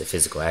size, the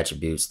physical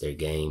attributes, their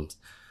games,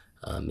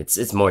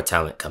 it's more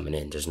talent coming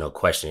in. There's no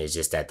question. It's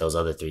just that those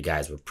other three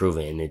guys were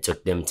proven, and it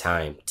took them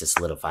time to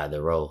solidify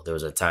their role. There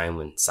was a time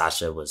when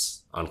Sasha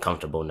was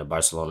uncomfortable in the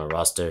Barcelona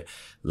roster,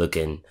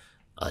 looking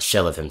a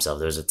shell of himself.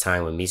 There was a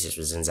time when Micic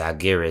was in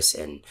Zalgiris,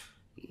 and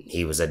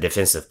he was a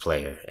defensive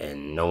player,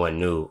 and no one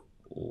knew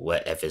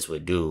what Efes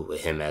would do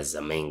with him as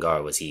a main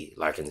guard. Was he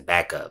Larkin's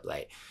backup?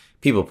 Like,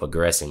 people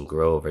progress and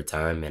grow over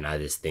time, and I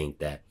just think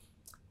that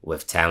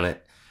with talent,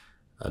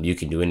 you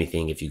can do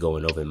anything if you go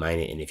in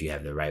open-minded and if you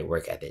have the right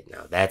work ethic.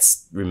 Now, that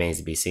remains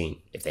to be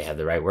seen. If they have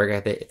the right work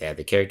ethic, if they have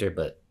the character,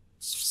 but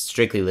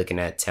strictly looking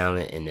at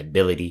talent and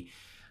ability,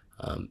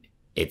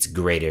 it's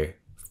greater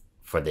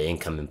for the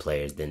incoming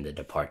players than the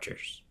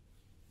departures.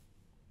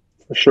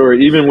 For sure.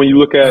 Even when you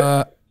look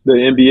at the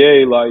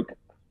NBA, like,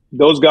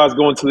 those guys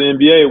going to the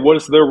NBA, what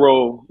is their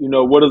role? You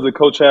know, what does the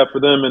coach have for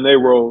them in their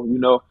role? You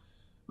know,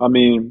 I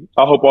mean,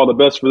 I hope all the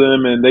best for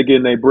them and they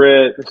getting their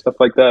bread and stuff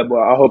like that. But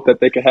I hope that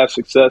they can have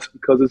success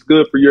because it's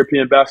good for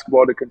European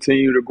basketball to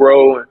continue to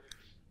grow and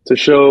to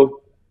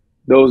show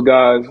those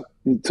guys,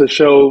 to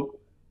show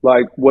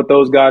like what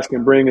those guys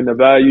can bring and the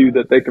value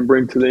that they can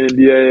bring to the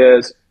NBA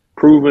as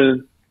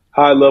proven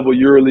high-level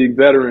EuroLeague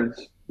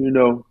veterans, you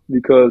know,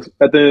 because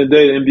at the end of the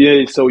day, the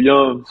NBA is so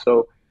young.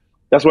 So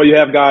that's why you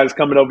have guys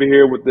coming over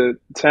here with the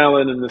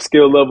talent and the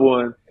skill level,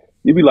 and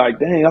you'd be like,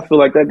 dang, I feel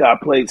like that guy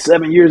played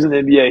 7 years in the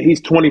NBA. He's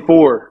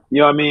 24, you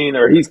know what I mean?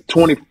 Or he's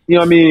 20, you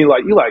know what I mean?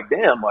 Like, you're like,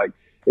 damn, like,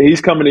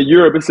 he's coming to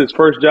Europe. It's his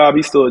first job.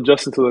 He's still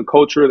adjusting to the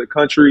culture, the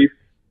country,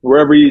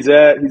 wherever he's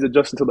at. He's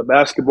adjusting to the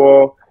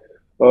basketball,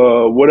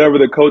 whatever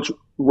the coach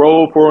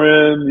role for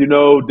him, you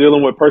know,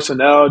 dealing with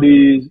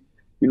personalities,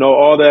 you know,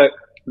 all that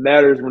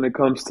matters when it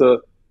comes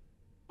to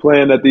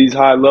playing at these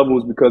high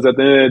levels, because at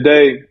the end of the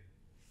day,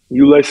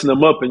 you lacing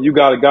them up and you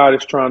got a guy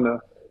that's trying to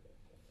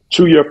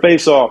chew your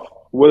face off,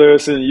 whether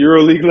it's in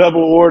EuroLeague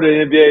level or the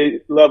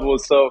NBA level.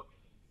 So,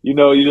 you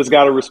know, you just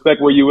got to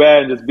respect where you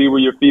at and just be where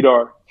your feet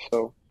are.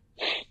 So,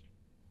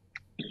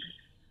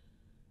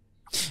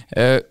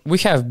 we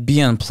have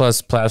BN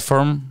Plus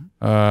platform,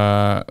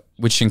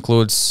 which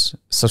includes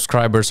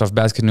subscribers of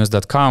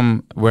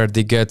BasketNews.com, where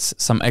they get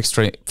some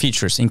extra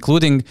features,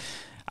 including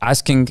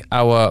asking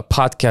our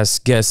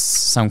podcast guests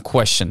some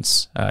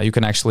questions. You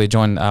can actually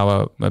join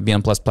our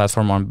BN Plus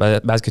platform on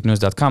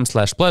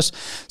basketnews.com/plus.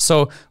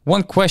 So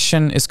one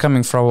question is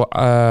coming from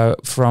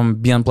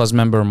BN Plus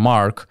member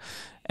Mark,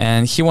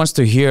 and he wants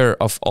to hear,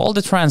 of all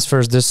the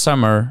transfers this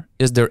summer,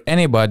 is there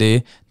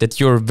anybody that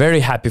you're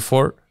very happy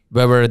for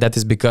whether that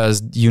is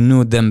because you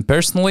knew them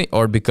personally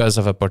or because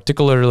of a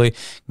particularly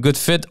good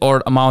fit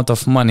or amount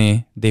of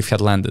money they've had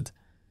landed?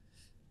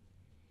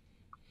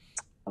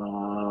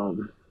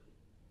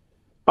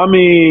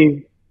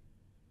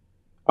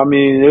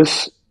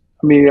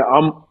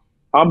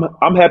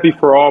 I'm happy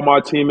for all my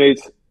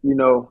teammates,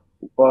 that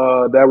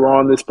were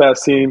on this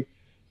past team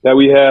that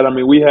we had. I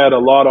mean, we had a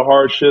lot of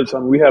hardships. I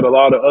mean, we had a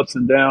lot of ups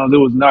and downs. It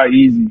was not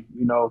easy,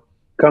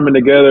 coming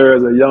together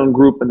as a young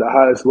group at the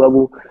highest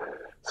level.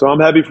 So I'm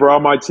happy for all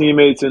my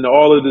teammates and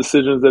all the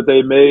decisions that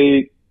they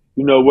made,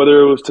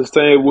 whether it was to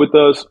stay with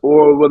us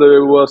or whether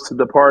it was to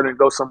depart and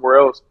go somewhere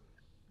else.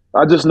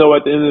 I just know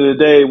at the end of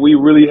the day, we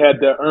really had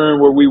to earn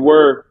where we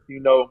were,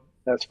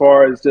 as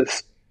far as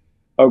just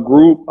a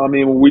group. I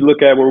mean, when we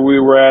look at where we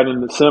were at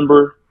in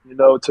December,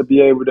 to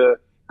be able to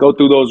go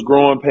through those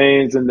growing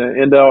pains and then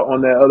end out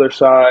on that other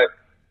side,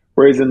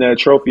 raising that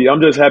trophy.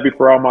 I'm just happy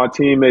for all my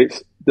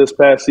teammates this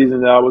past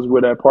season that I was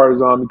with at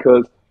Partizan,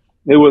 because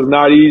it was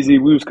not easy.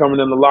 We was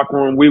coming in the locker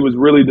room. We was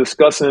really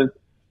discussing,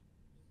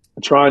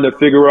 trying to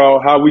figure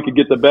out how we could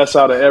get the best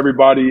out of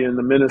everybody in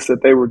the minutes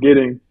that they were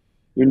getting,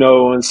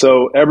 and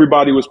so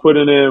everybody was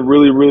putting in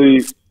really,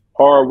 really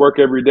hard work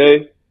every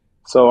day.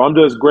 So I'm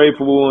just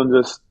grateful and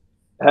just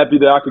happy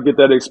that I could get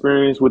that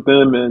experience with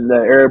them and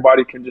that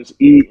everybody can just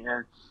eat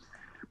and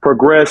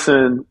progress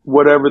in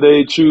whatever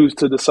they choose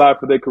to decide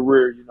for their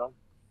career,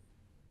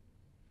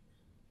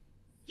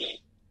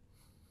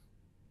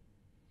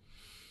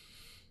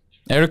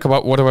 Eric,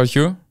 what about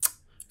you?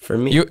 For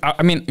me,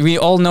 I mean, we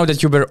all know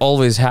that you were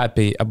always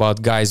happy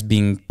about guys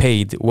being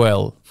paid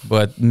well,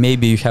 but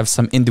maybe you have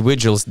some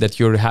individuals that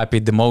you're happy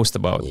the most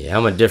about. Yeah,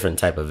 I'm a different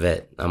type of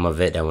vet. I'm a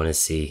vet that want to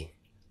see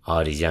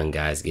all these young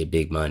guys get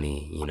big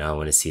money. I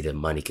want to see the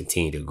money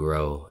continue to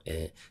grow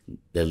and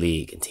the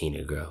league continue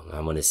to grow. I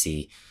want to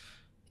see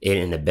it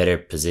in a better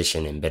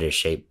position and better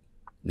shape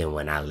than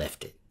when I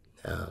left it.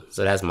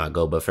 So that's my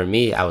goal. But for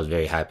me, I was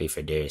very happy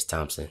for Darius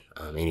Thompson.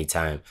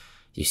 Anytime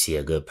you see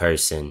a good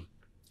person,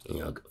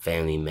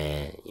 family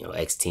man,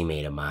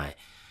 ex-teammate of mine,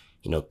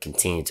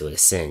 continue to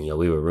ascend.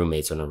 We were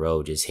roommates on the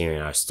road, just hearing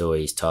our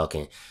stories,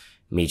 talking,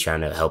 me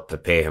trying to help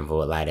prepare him for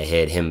what lied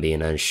ahead, him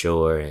being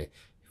unsure, and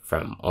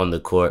from on the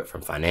court,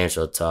 from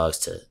financial talks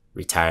to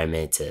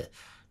retirement to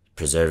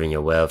preserving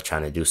your wealth,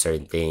 trying to do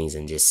certain things,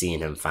 and just seeing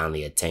him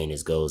finally attain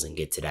his goals and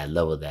get to that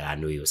level that I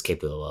knew he was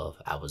capable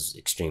of. I was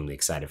extremely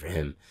excited for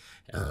him.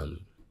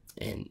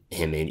 And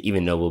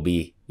even though we'll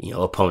be,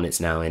 opponents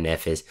now in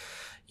FS,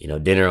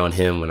 dinner on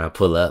him when I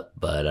pull up,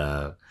 but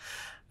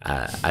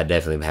I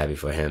definitely am happy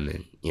for him.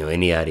 And,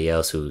 anybody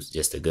else who's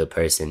just a good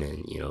person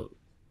and,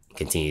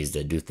 continues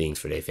to do things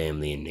for their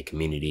family and the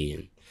community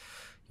and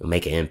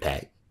make an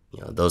impact.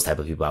 Those type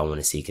of people I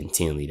want to see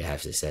continually to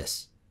have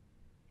success.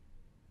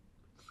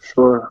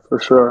 Sure, for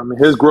sure. I mean,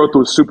 his growth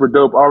was super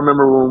dope. I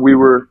remember when we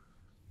were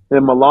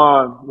in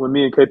Milan, when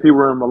me and KP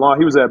were in Milan,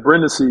 he was at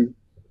Brindisi.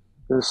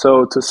 And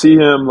so to see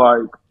him,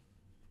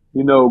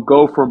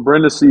 go from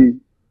Brindisi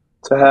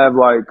to have,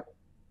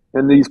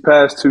 in these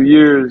past 2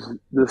 years,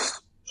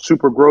 this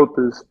super growth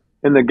is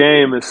in the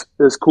game is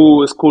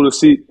cool. It's cool to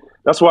see.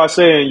 That's why I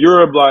say in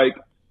Europe,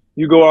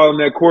 you go out on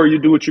that court, you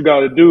do what you got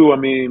to do. I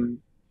mean,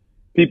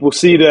 people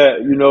see that,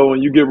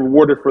 and you get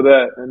rewarded for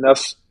that. And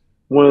that's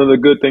one of the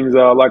good things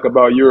I like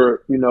about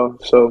Europe,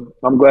 So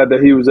I'm glad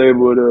that he was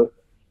able to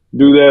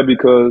do that,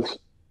 because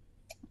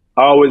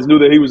I always knew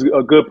that he was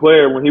a good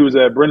player when he was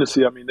at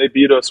Brindisi. I mean, they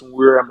beat us when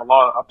we were at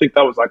Milan. I think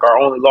that was our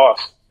only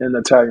loss in the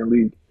Italian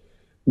league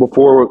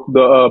before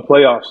the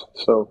playoffs.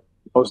 So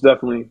I was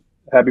definitely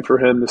happy for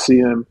him to see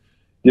him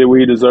get what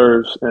he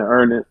deserves and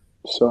earn it.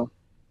 So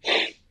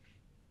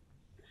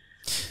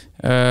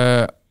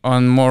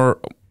on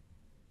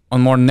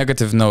more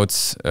negative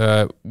notes,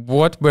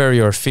 what were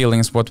your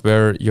feelings? What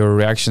were your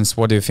reactions?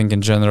 What do you think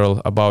in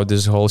general about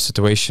this whole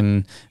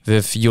situation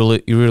with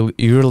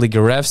EuroLeague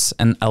refs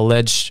and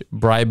alleged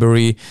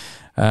bribery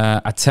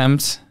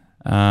attempt?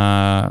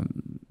 Former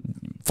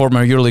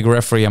EuroLeague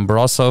referee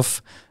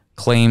Ambrosov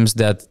claims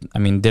that,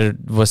 there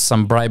was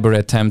some bribery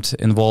attempt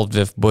involved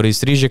with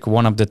Boris Rizik,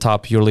 one of the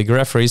top EuroLeague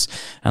referees,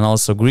 and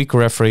also Greek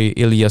referee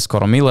Ilias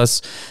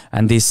Koromilas.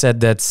 And they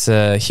said that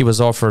he was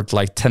offered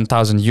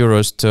 10,000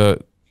 euros to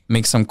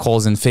make some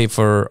calls in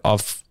favor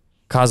of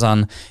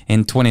Kazan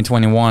in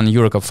 2021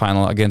 EuroCup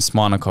final against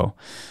Monaco.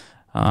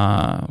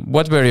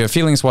 What were your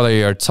feelings? What are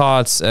your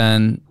thoughts?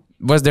 And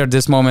was there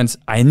this moment,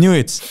 I knew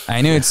it,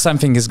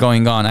 something is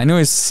going on. I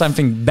knew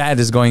something bad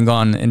is going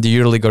on in the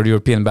EuroLeague or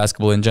European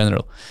basketball in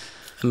general.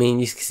 You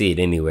can see it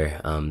anywhere.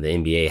 The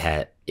NBA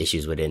had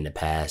issues with it in the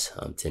past.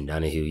 Tim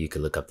Donahue, you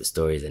could look up the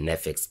stories, a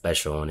Netflix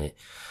special on it.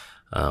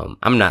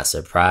 I'm not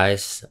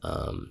surprised.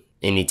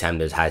 Anytime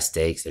there's high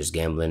stakes, there's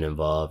gambling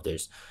involved,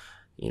 there's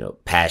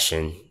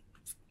passion,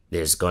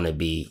 there's going to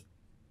be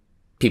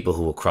people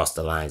who will cross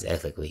the lines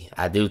ethically.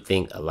 I do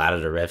think a lot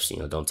of the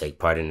refs, don't take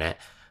part in that.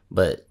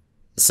 But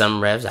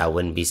some refs, I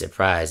wouldn't be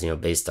surprised,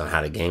 based on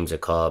how the games are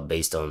called,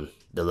 based on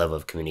the level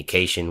of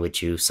communication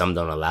with you. Some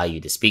don't allow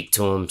you to speak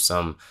to them.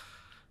 Some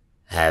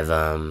have,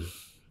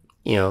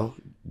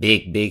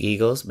 big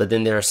egos, but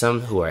then there are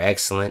some who are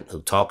excellent,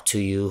 who talk to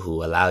you,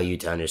 who allow you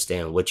to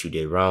understand what you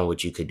did wrong,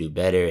 what you could do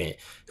better, and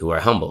who are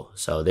humble.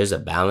 So there's a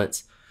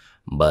balance.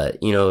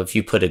 But, you know, if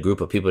you put a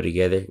group of people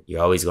together,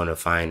 you're always going to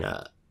find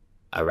a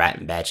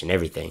rotten batch in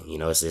everything. You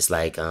know, it's just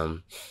like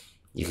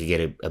you could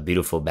get a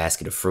beautiful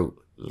basket of fruit.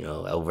 You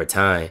know, over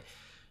time,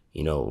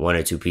 you know, one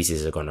or two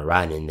pieces are going to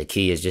rot. And the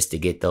key is just to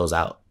get those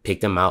out,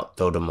 pick them out,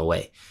 throw them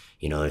away.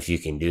 You know, if you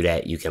can do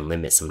that, you can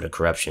limit some of the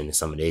corruption and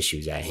some of the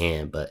issues at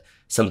hand. But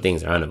some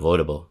things are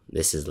unavoidable.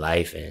 This is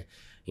life. And,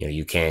 you know,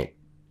 you can't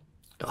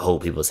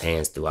hold people's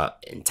hands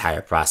throughout the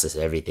entire process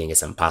of everything.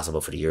 It's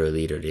impossible for the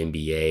EuroLeague or the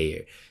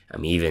NBA. Or, I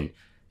mean, even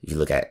if you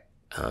look at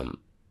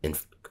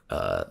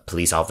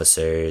police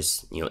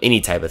officers, you know, any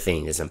type of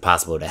thing, it's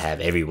impossible to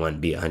have everyone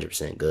be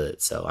 100%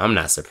 good. So I'm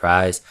not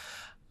surprised.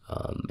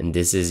 And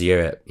this is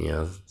Europe, you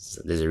know,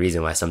 so there's a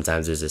reason why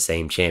sometimes there's the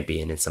same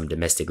champion and some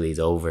domestic leagues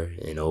over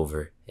and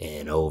over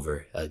and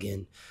over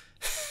again.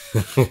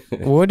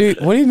 What do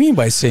you mean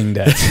by saying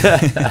that?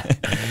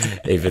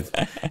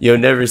 You'll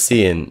never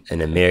see in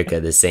America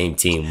the same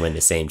team win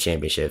the same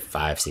championship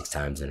 5-6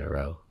 times in a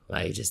row.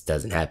 Like, it just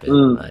doesn't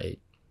happen. Like,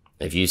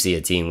 if you see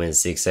a team win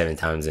 6-7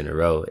 times in a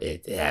row,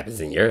 it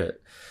happens in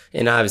Europe.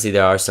 And obviously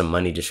there are some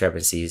money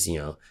discrepancies. You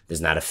know, there's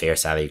not a fair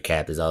salary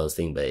cap. There's all those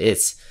things, but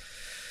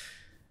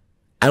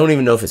I don't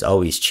even know if it's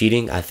always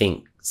cheating. I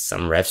think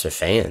some refs are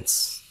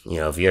fans. You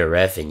know, if you're a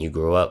ref and you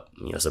grew up,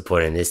 you know,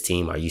 supporting this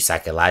team, are you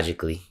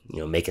psychologically, you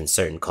know, making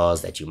certain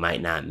calls that you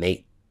might not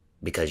make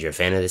because you're a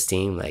fan of this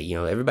team? Like, you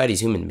know,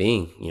 everybody's human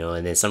being, you know,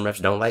 and then some refs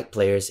don't like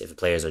players. If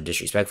players are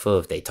disrespectful,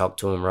 if they talk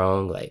to them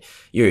wrong, like,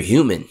 you're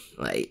human.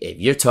 Like, if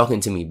you're talking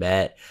to me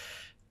bad,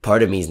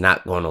 part of me is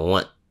not going to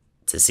want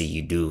to see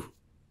you do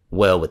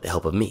well with the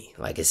help of me.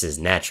 Like, it's just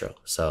natural.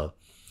 So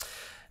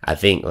I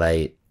think,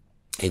 like,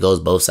 it goes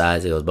both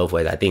sides. It goes both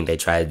ways. I think they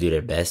try to do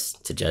their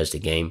best to judge the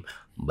game,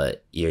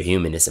 but you're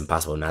human. It's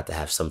impossible not to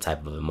have some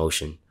type of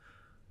emotion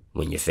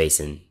when you're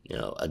facing, you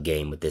know, a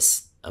game with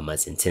this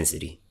much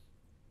intensity.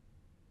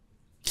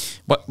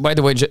 But by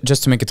the way,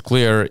 just to make it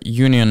clear,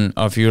 Union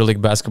of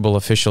EuroLeague basketball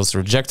officials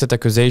rejected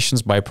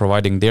accusations by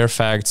providing their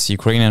facts.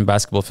 Ukrainian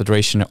Basketball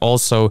Federation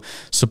also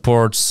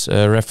supports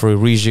referee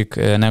Rizik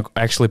and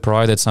actually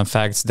provided some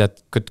facts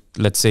that could,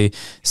 let's say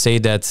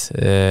that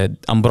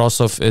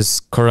Ambrosov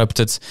is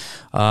corrupted.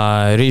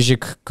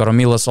 Rizik,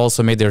 Koromilas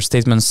also made their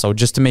statements. So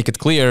just to make it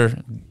clear,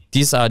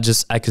 these are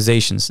just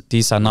accusations.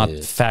 These are not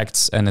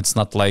facts, and it's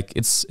not like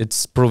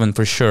it's proven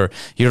for sure.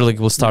 EuroLeague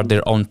will start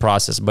their own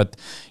process. But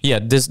yeah,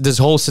 this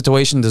whole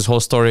situation, this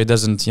whole story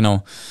doesn't, you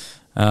know,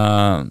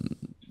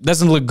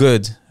 doesn't look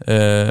good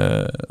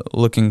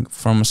looking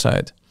from a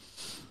side.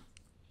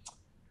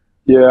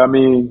 Yeah, I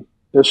mean,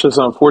 it's just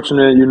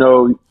unfortunate. You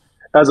know,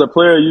 as a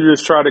player, you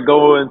just try to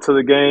go into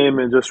the game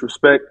and just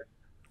respect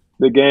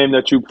the game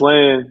that you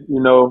playing,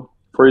 you know,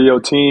 for your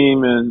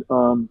team. And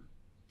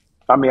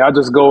I mean, I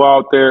just go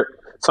out there.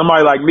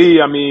 Somebody like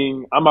me, I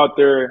mean, I'm out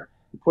there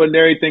putting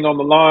everything on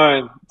the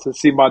line to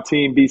see my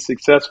team be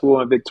successful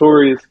and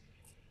victorious.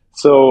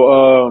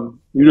 So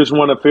you just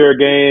want a fair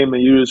game,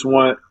 and you just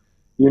want,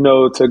 you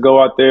know, to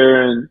go out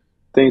there and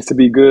things to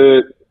be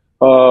good.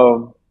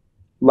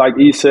 Like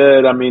he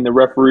said, I mean, the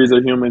referees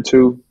are human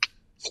too.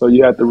 So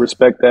you have to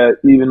respect that.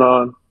 Even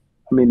on,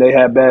 I mean, they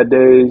had bad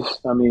days.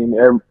 I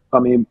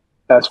mean,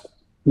 that's,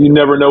 you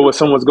never know what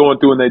someone's going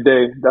through in their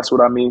day. That's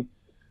what I mean.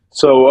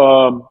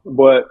 So,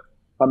 but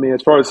I mean,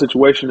 as far as the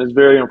situation, it's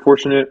very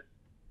unfortunate.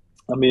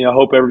 I mean, I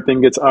hope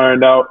everything gets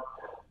ironed out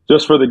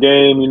just for the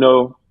game, you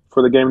know,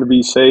 for the game to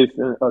be safe,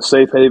 a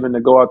safe haven to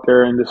go out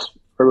there and just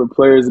for the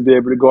players to be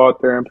able to go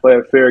out there and play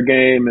a fair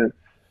game. And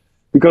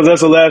because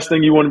that's the last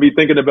thing you want to be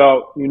thinking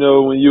about, you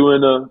know, when you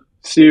in a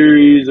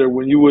series or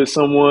when you with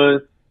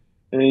someone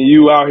and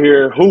you out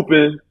here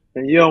hooping,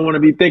 and you don't want to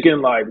be thinking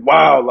like,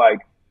 wow, like,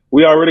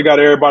 we already got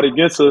everybody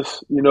against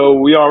us. You know,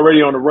 we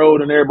already on the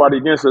road and everybody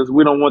against us.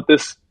 We don't want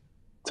this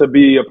to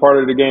be a part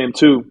of the game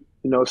too.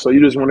 You know, so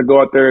you just want to go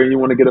out there and you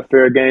want to get a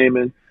fair game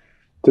and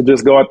to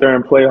just go out there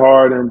and play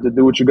hard and to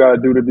do what you got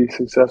to do to be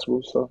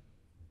successful. So,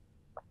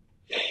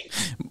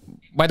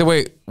 by the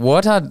way,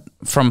 what are,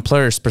 from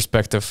players'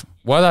 perspective,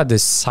 what are the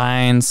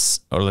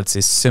signs or let's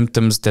say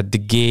symptoms that the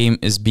game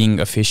is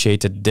being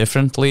officiated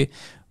differently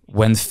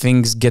when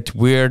things get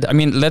weird? I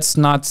mean, let's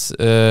not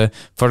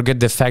forget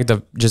the fact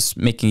of just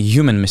making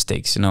human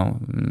mistakes. You know,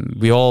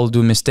 we all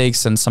do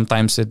mistakes, and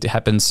sometimes it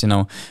happens, you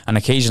know,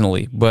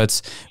 unoccasionally.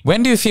 But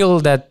when do you feel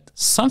that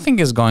something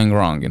is going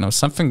wrong? You know,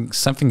 something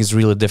is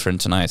really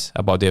different tonight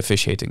about the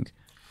officiating.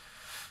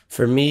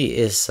 For me,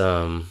 it's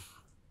the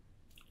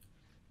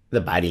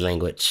body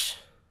language,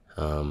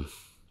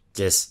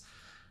 just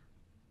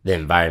the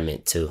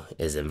environment too.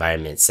 Is the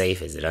environment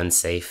safe? Is it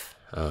unsafe?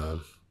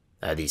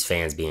 Are these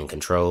fans being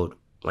controlled?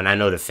 When I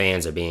know the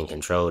fans are being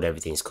controlled,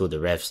 everything's cool. The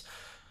refs,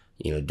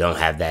 you know, don't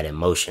have that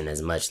emotion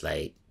as much,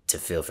 like, to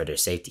feel for their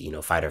safety, you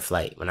know, fight or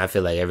flight. When I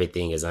feel like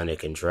everything is under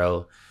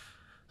control,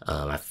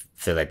 I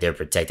feel like they're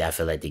protected. I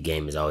feel like the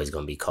game is always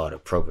going to be called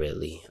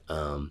appropriately.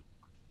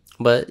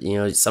 But, you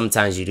know,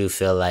 sometimes you do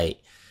feel like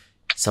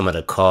some of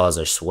the calls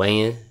are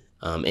swaying.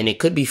 And it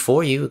could be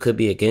for you, it could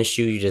be against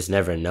you. You just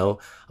never know.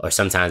 Or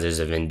sometimes there's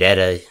a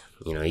vendetta.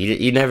 You know,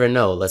 you never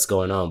know what's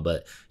going on.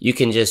 But you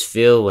can just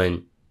feel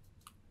when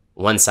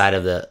one side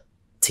of the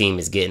team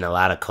is getting a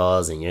lot of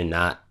calls and you're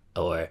not,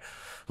 or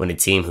when a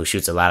team who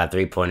shoots a lot of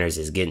 3-pointers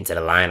is getting to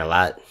the line a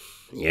lot,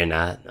 you're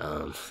not.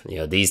 You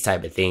know, these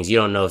type of things, you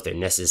don't know if they're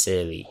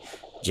necessarily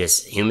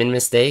just human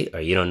mistake, or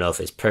you don't know if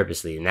it's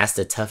purposely. And that's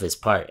the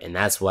toughest part. And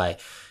that's why,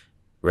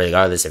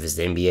 regardless if it's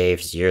the NBA, if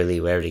it's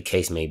EuroLeague, whatever the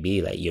case may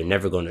be, like, you're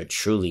never going to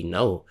truly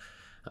know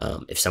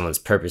if someone's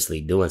purposely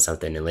doing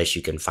something unless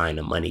you can find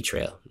a money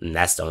trail. And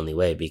that's the only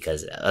way,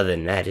 because other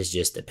than that, it's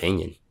just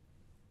opinion.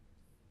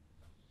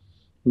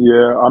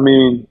 Yeah, I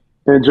mean,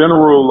 in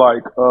general,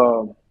 like,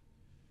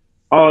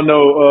 I don't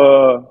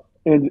know.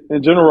 In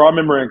general, I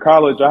remember in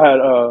college, I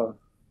had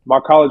my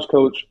college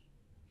coach.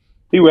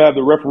 He would have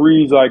the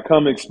referees like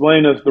come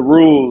explain us the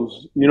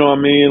rules. You know what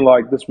I mean?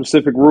 Like the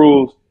specific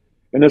rules,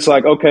 and it's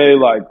like, okay,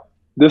 like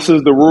this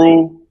is the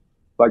rule.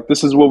 Like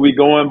this is what we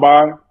going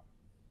by.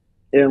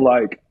 And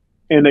like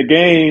in the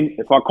game,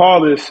 if I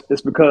call this,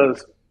 it's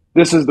because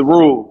this is the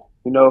rule.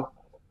 You know,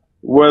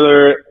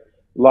 whether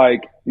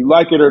like you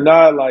like it or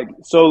not. Like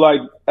so, like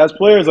as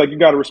players, like you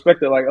got to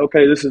respect it. Like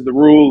okay, this is the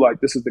rule. Like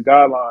this is the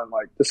guideline.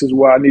 Like this is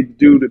what I need to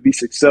do to be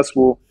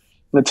successful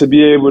and to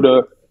be able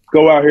to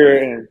go out here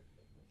and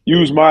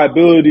use my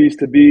abilities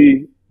to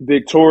be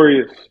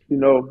victorious, you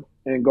know,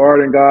 and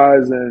guarding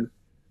guys and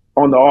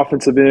on the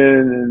offensive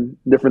end and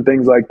different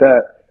things like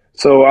that.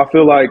 So I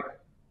feel like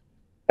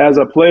as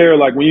a player,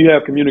 like when you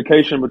have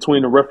communication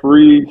between the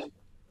referees,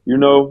 you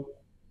know,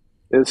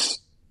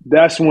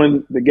 that's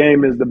when the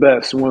game is the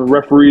best, when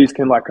referees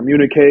can like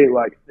communicate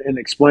like and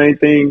explain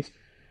things.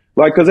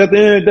 Like, because at the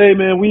end of the day,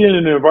 man, we in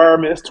an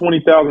environment, it's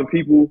 20,000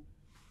 people,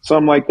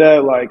 something like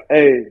that. Like,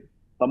 hey,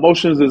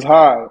 emotions is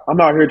high. I'm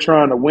out here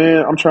trying to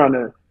win.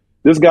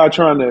 This guy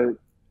trying to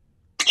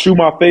chew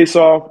my face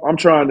off. I'm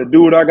trying to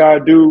do what I got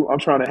to do. I'm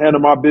trying to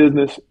handle my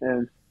business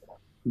and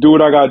do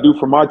what I got to do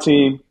for my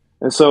team.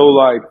 And so,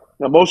 like,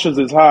 emotions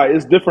is high.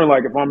 It's different,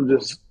 like, if I'm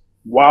just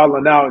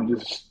wilding out and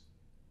just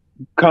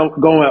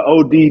going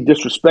OD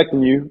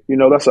disrespecting you. You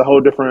know, that's a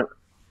whole different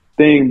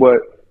thing.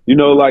 But, you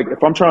know, like,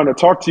 if I'm trying to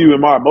talk to you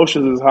and my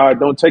emotions is high,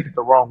 don't take it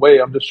the wrong way.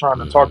 I'm just trying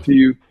to talk to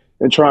you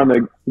and trying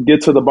to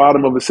get to the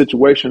bottom of a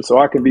situation so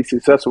I can be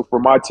successful for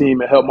my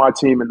team and help my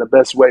team in the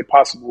best way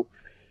possible.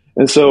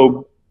 And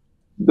so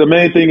the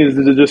main thing is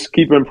to just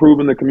keep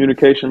improving the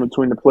communication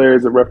between the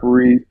players and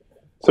referees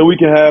so we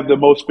can have the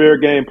most fair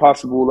game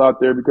possible out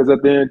there, because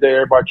at the end of the day,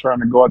 everybody trying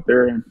to go out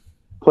there and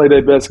play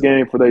their best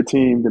game for their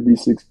team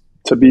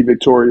to be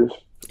victorious.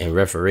 And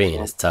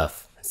refereeing is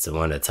tough. It's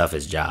one of the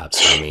toughest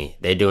jobs. I mean,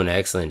 they're doing an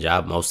excellent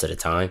job most of the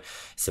time.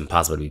 It's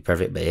impossible to be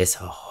perfect, but it's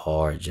a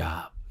hard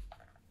job.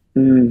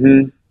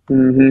 And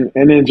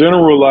in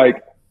general,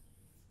 like,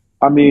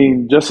 I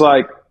mean,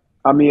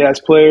 as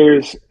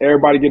players,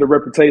 everybody get a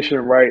reputation,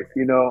 right?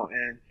 You know,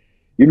 and,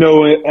 you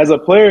know, as a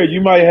player, you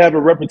might have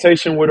a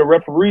reputation with a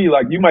referee.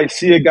 Like, you might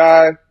see a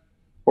guy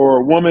or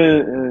a woman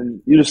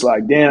and you're just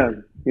like,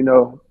 damn, you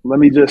know, let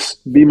me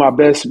just be my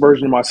best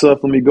version of myself.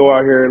 Let me go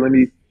out here. Let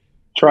me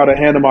try to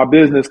handle my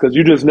business, because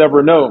you just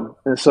never know.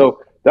 And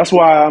so that's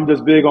why I'm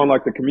just big on,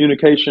 like, the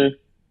communication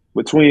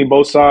between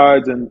both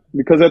sides. And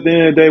because at the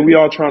end of the day, we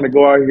all trying to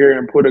go out here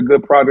and put a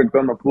good product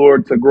on the floor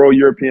to grow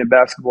European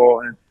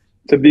basketball and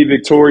to be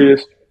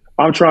victorious.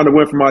 I'm trying to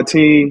win for my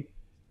team.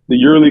 The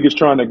EuroLeague is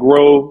trying to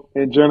grow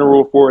in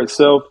general for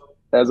itself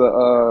as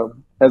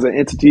an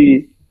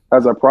entity,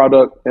 as a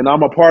product. And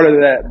I'm a part of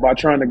that by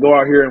trying to go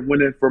out here and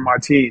win it for my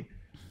team.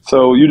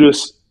 So you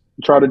just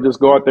try to just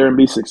go out there and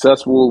be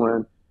successful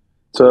and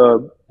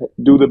to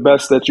do the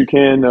best that you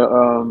can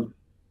to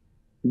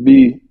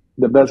be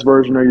the best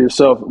version of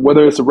yourself,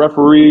 whether it's a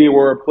referee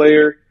or a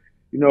player.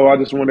 You know, I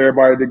just want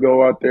everybody to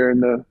go out there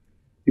and,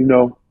 you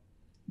know,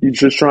 you're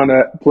just trying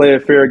to play a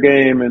fair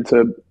game and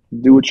to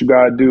do what you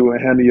got to do and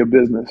handle your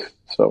business.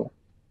 So.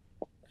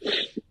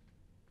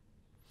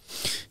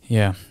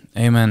 Yeah.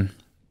 Amen.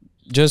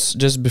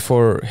 Just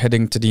before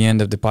heading to the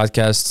end of the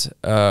podcast,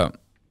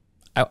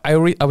 I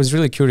was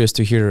really curious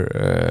to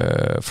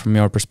hear from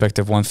your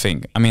perspective one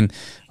thing. I mean,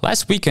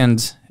 last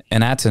weekend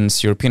in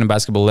Athens, European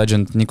basketball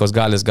legend Nikos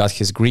Galis got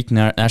his Greek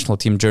national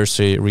team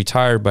jersey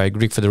retired by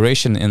Greek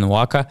Federation in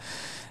Waka.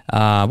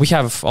 We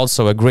have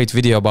also a great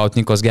video about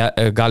Nikos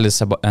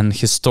Galis and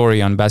his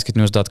story on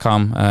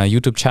BasketNews.com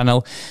YouTube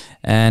channel.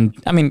 And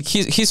I mean,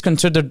 he's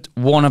considered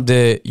one of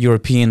the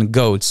European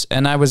GOATs.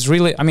 And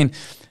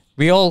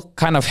we all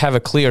kind of have a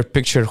clear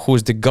picture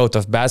who's the GOAT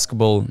of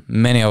basketball.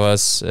 Many of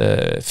us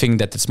think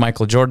that it's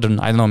Michael Jordan.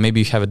 I don't know, maybe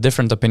you have a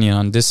different opinion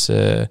on this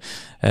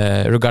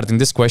regarding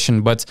this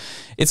question, but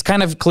it's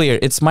kind of clear.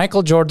 It's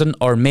Michael Jordan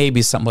or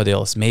maybe somebody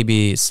else.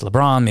 Maybe it's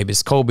LeBron, maybe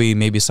it's Kobe,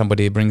 maybe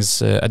somebody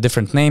brings a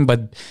different name,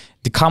 but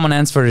the common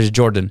answer is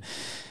Jordan.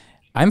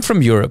 I'm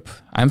from Europe.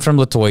 I'm from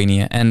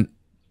Lithuania. And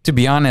to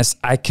be honest,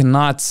 I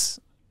cannot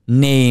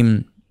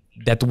name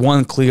that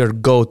one clear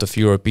GOAT of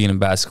European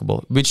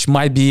basketball, which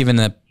might be even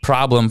a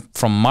problem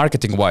from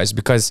marketing wise,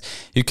 because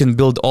you can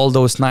build all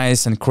those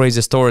nice and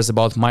crazy stories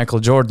about Michael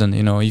Jordan.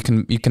 You know, you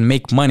can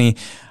make money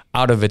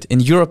out of it. In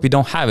Europe, we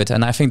don't have it,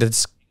 and I think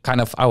that's kind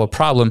of our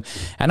problem.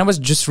 And I was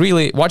just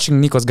really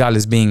watching Nikos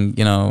Galis being,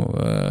 you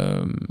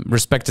know,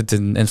 respected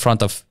in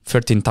front of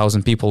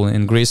 13,000 people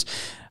in Greece.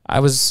 I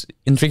was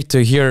intrigued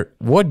to hear,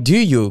 what do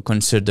you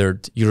consider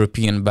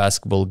European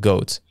basketball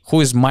GOAT? Who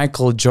is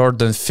Michael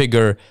Jordan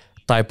figure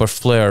type of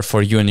player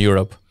for you in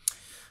Europe?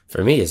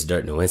 For me, it's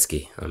Dirk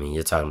Nowitzki. I mean,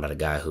 you're talking about a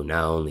guy who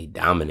not only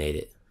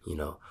dominated, you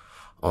know,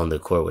 on the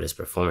court with his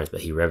performance,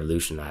 but he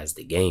revolutionized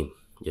the game.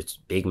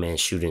 Just big man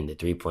shooting the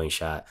three-point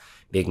shot,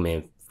 big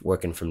man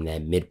working from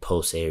that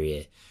mid-post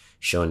area,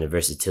 showing the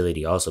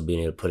versatility, also being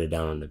able to put it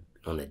down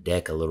on the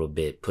deck a little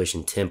bit,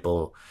 pushing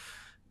tempo,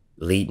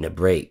 leading the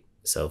break.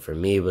 So for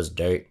me, it was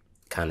Dirk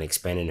kind of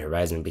expanding the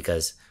horizon,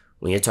 because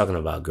when you're talking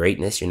about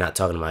greatness, you're not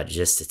talking about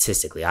just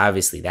statistically.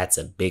 Obviously, that's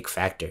a big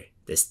factor.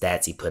 The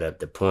stats he put up,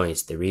 the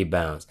points, the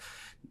rebounds.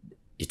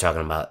 You're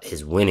talking about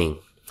his winning,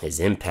 his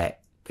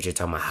impact, but you're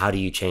talking about how do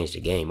you change the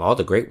game? All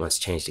the great ones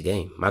changed the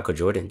game. Michael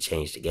Jordan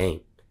changed the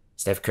game.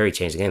 Steph Curry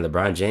changed the game.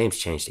 LeBron James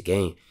changed the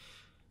game.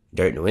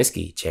 Dirk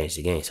Nowitzki changed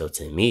the game. So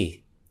to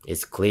me,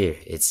 it's clear.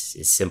 It's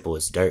as simple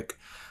as Dirk.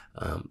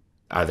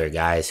 Are there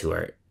guys who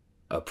are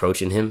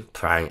approaching him,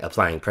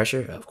 applying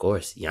pressure? Of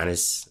course.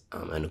 Giannis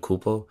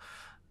Antetokounmpo,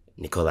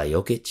 Nikola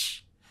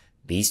Jokic.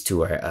 These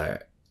two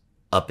are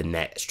up in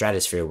that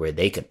stratosphere where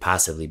they could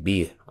possibly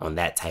be on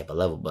that type of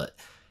level. But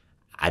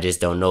I just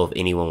don't know if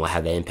anyone will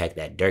have the impact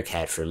that Dirk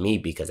had for me,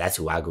 because that's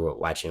who I grew up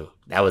watching.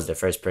 That was the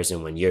first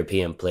person when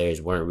European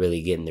players weren't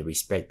really getting the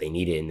respect they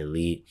needed in the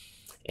league.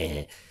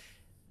 And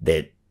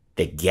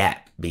the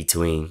gap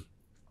between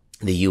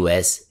the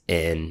U.S.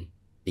 and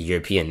the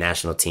European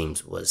national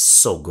teams was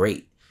so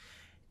great.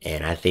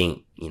 And I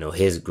think, you know,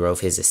 his growth,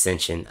 his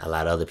ascension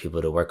allowed other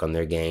people to work on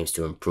their games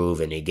to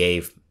improve. And it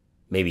gave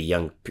maybe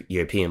young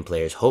European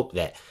players hope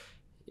that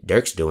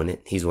Dirk's doing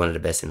it. He's one of the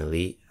best in the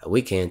league.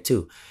 We can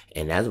too.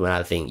 And that's when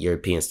I think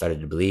Europeans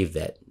started to believe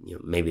that, you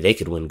know, maybe they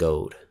could win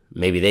gold.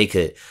 Maybe they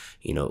could,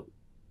 you know,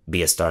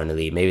 be a star in the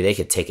league. Maybe they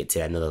could take it to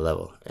another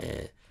level.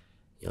 And,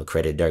 you know,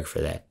 credit Dirk for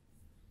that.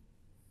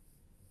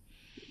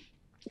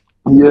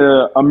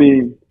 Yeah, I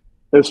mean,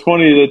 it's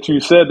funny that you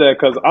said that,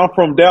 because I'm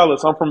from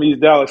Dallas. I'm from East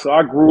Dallas. So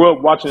I grew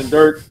up watching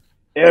Dirk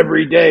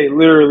every day,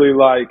 literally.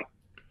 Like,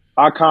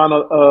 I kind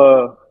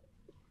of,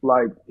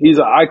 like, he's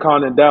an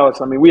icon in Dallas.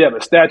 I mean, we have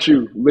a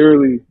statue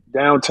literally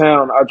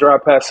downtown. I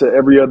drive past it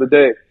every other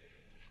day.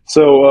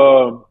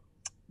 So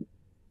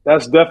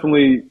that's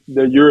definitely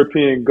the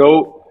European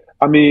GOAT.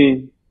 I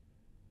mean,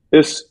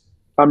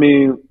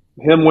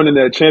 him winning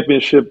that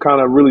championship kind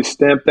of really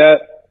stamped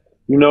that,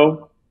 you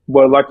know.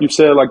 But like you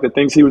said, like the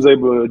things he was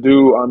able to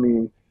do, I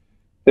mean,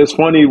 it's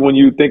funny when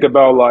you think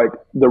about like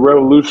the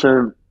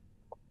revolution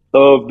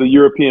of the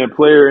European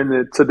player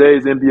in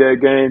today's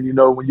NBA game. You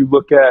know, when you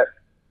look at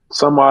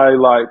somebody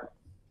like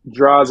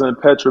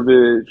Drazen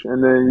Petrovic,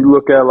 and then you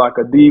look at like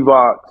a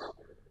Divac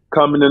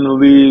coming in the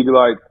league,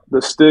 like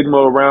the stigma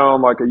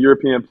around like a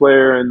European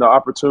player and the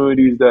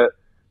opportunities that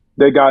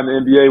they got in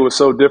the NBA was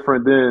so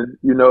different then,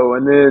 you know.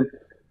 And then,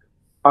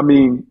 I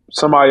mean,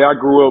 somebody I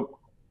grew up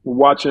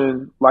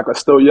watching like a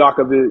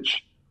Stojakovic,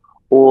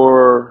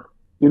 or,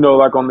 you know,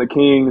 like on the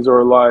Kings,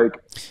 or like,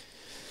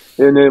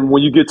 and then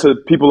when you get to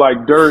people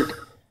like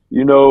Dirk,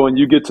 you know, and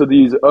you get to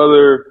these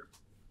other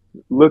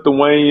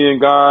Lithuanian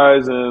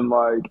guys, and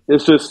like,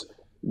 it's just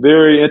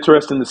very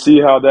interesting to see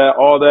how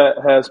all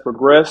that has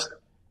progressed.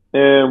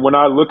 And when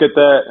I look at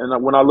that,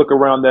 and when I look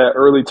around that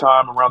early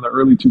time, around the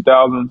early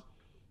 2000s,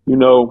 you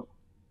know,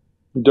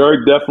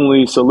 Dirk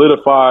definitely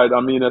solidified,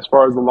 I mean, as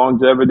far as the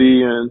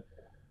longevity and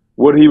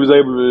what he was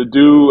able to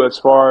do as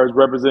far as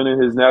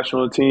representing his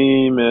national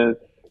team and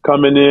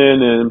coming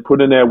in and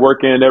putting that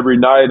work in every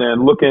night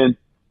and looking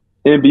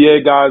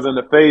NBA guys in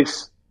the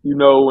face, you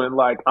know, and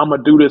like, I'm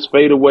going to do this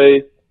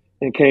fadeaway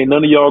and can't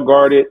none of y'all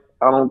guard it.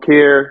 I don't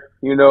care,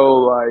 you know,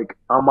 like,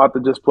 I'm about to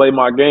just play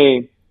my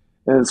game.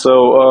 And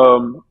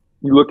so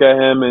you look at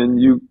him and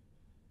you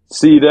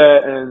see that,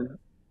 and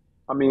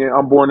I mean,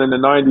 I'm born in the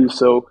 90s,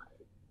 so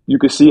you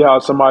could see how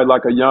somebody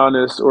like a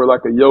Giannis or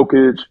like a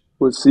Jokic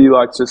would see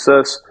like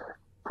success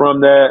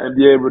from that and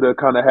be able to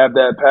kind of have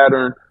that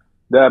pattern,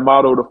 that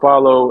model to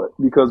follow,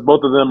 because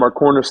both of them are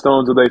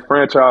cornerstones of their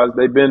franchise.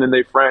 They've been in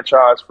their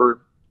franchise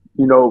for,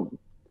 you know,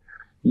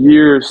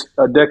 years,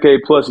 a decade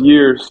plus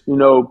years, you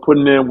know,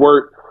 putting in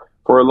work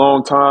for a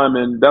long time.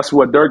 And that's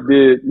what Dirk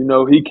did. You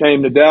know, he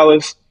came to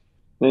Dallas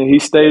and he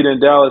stayed in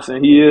Dallas,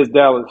 and he is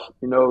Dallas.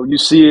 You know, you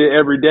see it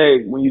every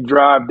day when you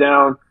drive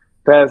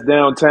past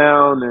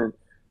downtown and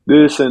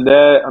this and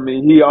that. I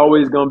mean, he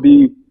always going to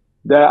be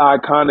that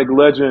iconic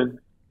legend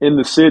in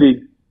the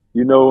city,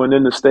 you know, and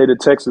in the state of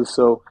Texas.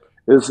 So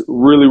it's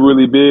really,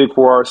 really big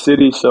for our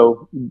city.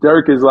 So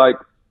Dirk is like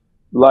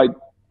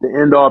the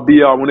end all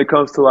be all when it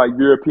comes to like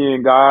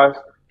European guys.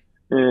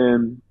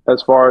 And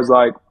as far as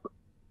like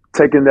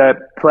taking that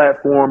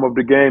platform of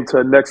the game to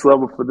the next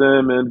level for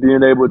them and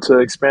being able to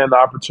expand the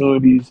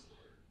opportunities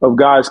of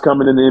guys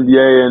coming in the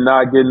NBA and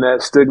not getting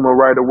that stigma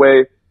right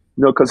away.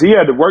 You know, because he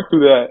had to work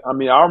through that. I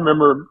mean, I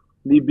remember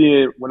me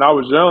being, when I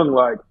was young,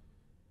 like,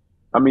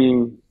 I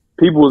mean,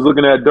 people was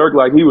looking at Dirk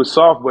like he was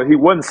soft, but he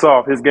wasn't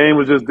soft. His game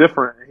was just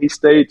different. He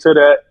stayed to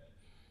that,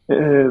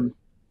 and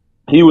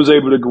he was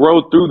able to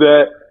grow through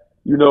that,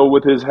 you know,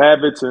 with his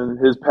habits and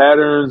his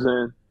patterns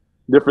and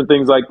different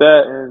things like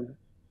that. And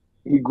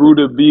he grew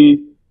to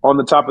be on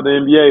the top of the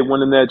NBA,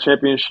 winning that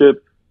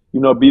championship, you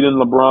know, beating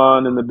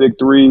LeBron in the Big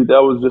Three.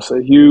 That was just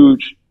a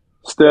huge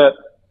step.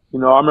 You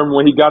know, I remember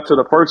when he got to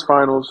the first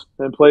finals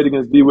and played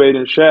against D-Wade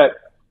and Shaq,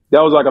 that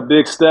was like a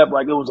big step.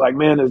 Like, it was like,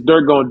 man, is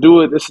Dirk going to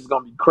do it? This is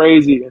going to be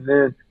crazy. And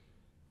then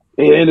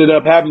it ended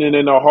up happening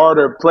in a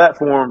harder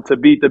platform to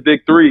beat the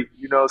Big Three,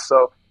 you know.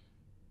 So,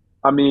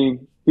 I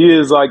mean, he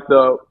is like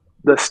the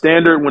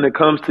standard when it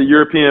comes to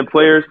European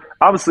players.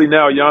 Obviously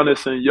now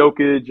Giannis and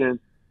Jokic and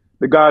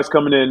the guys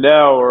coming in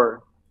now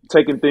are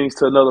taking things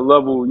to another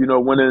level, you know,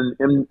 winning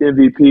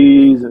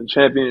MVPs and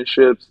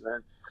championships.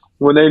 And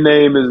when they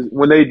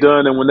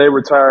done and when they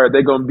retire,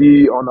 they're going to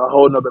be on a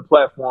whole nother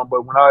platform.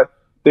 But when I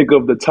think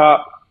of the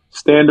top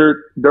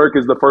standard, Dirk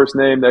is the first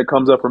name that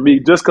comes up for me,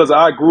 just because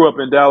I grew up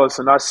in Dallas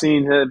and I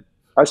seen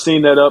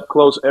that up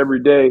close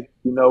every day,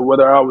 you know,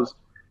 whether I was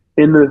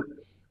in the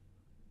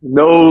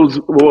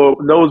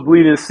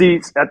nosebleeding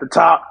seats at the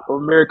top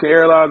of American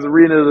Airlines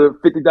Arena, the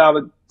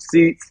 $50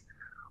 seats,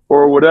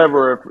 or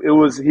whatever.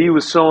 If he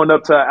was showing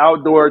up to an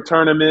outdoor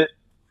tournament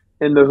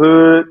in the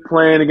hood,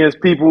 playing against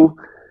people,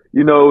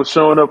 you know,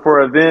 showing up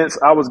for events,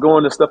 I was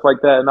going to stuff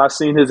like that, and I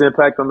seen his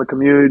impact on the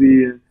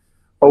community and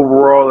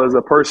overall as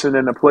a person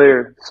and a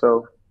player.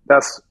 So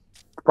that's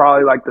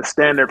probably like the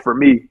standard for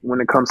me when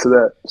it comes to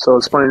that. So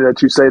it's funny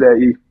that you say that,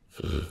 E.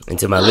 And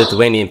to my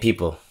Lithuanian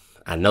people,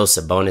 I know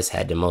Sabonis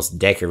had the most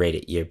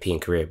decorated European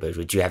career, but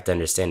what you have to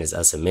understand is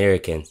us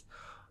Americans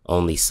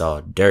only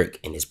saw Dirk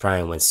in his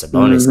prime when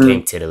Sabonis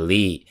came to the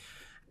league.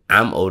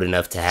 I'm old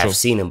enough to have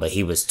seen him, but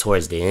he was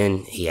towards the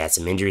end. He had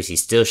some injuries. He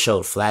still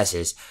showed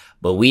flashes,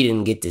 but we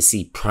didn't get to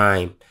see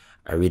prime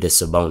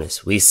Arvydas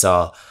Sabonis. We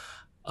saw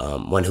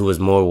one who was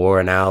more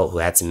worn out, who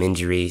had some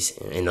injuries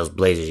in those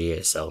Blazers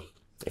years. So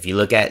if you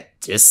look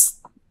at just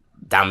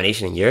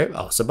domination in Europe,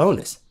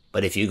 Sabonis.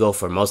 But if you go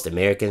for most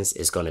Americans,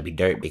 it's going to be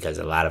Dirk because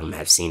a lot of them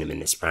have seen him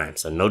in his prime.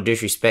 So no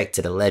disrespect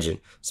to the legend.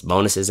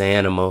 Sabonis is an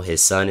animal.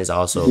 His son is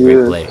also a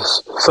great player.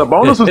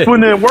 Sabonis was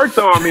putting in work,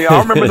 though. I mean, I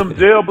remember them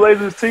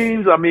Jailblazers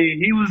teams. I mean,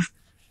 he was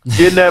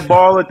getting that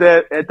ball at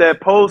that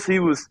post. He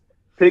was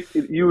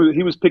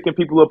picking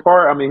people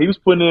apart. I mean, he was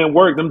putting in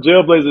work. Them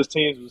Jailblazers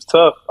teams was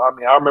tough. I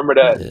mean, I remember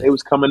that. It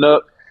was coming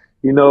up.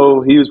 You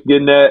know, he was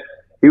getting that.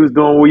 He was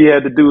doing what he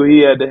had to do. He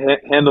had to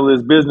handle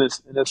his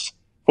business. And it's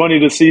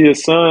funny to see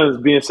his sons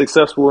being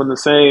successful in the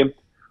same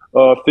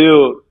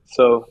field.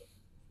 So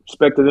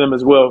respect to them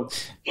as well.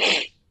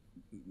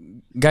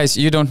 Guys,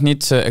 you don't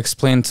need to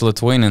explain to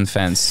Lithuanian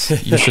fans.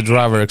 You should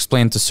rather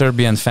explain to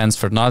Serbian fans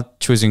for not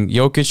choosing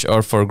Jokic,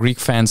 or for Greek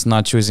fans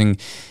not choosing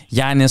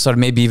Giannis, or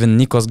maybe even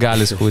Nikos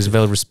Galis, who is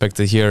well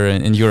respected here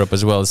in Europe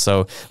as well.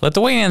 So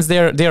Lithuanians,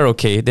 they're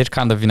okay. They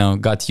kind of, you know,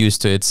 got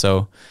used to it.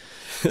 So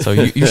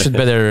you should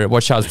better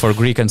watch out for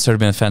Greek and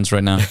Serbian fans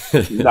right now.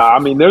 Nah, I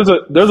mean, there's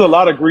a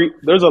lot of great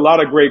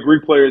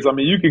Greek players. I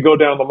mean, you could go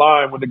down the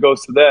line when it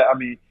goes to that. I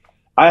mean,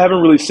 I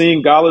haven't really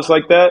seen Galis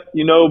like that,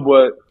 you know,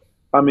 but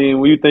I mean,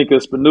 when you think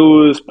of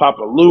Spanulis,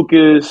 Papa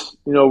Lucas,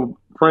 you know,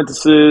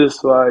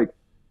 Prentices, like,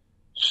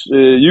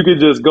 you could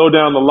just go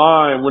down the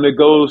line when it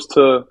goes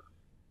to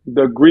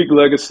the Greek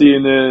legacy.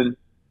 And then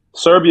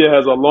Serbia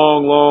has a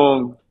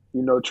long,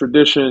 you know,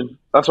 tradition.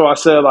 That's why I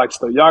said, like,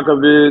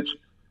 Stojakovic,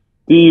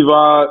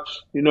 Divac,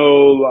 you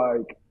know,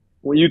 like,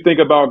 when you think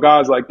about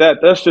guys like that,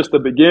 that's just the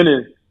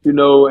beginning, you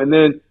know. And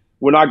then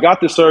when I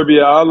got to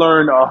Serbia, I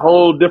learned a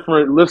whole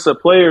different list of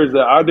players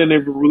that I didn't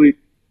even really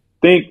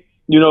think,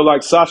 you know,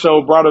 like Sasha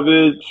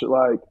Obradovic,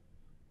 like,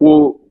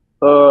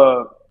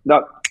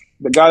 not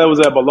the guy that was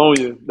at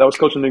Bologna that was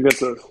coaching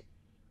against us.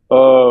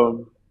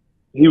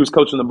 He was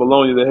coaching the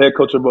Bologna, the head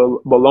coach of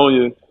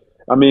Bologna.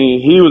 I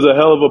mean, he was a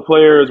hell of a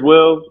player as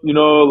well. You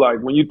know, like,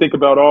 when you think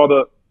about all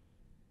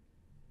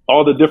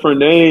the different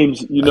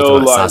names, you know,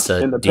 like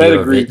Sasa, in the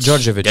pedigree.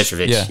 Georgievic.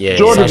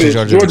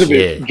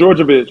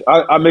 Georgievic.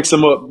 I mix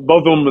them up. Both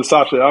of them and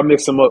Sasha. I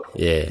mix them up.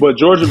 Yeah. But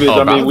Georgievic,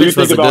 I mean, when you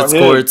think about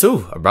him,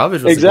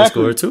 Abramovich was a good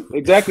scorer too.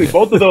 Exactly.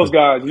 Both of those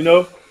guys, you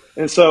know.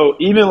 And so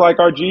even like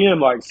our GM,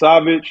 like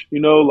Savic,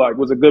 you know, like,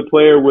 was a good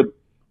player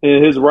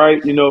in his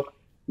right, you know.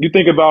 You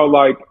think about,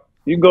 like,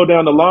 you go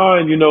down the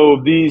line, you know,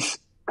 of these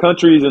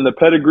countries and the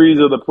pedigrees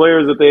of the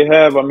players that they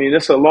have. I mean,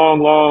 it's a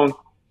long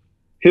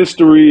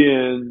history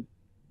and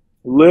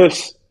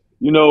lists,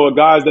 you know, of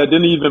guys that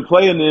didn't even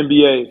play in the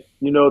NBA,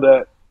 you know,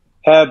 that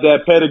have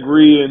that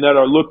pedigree and that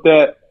are looked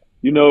at,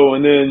 you know.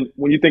 And then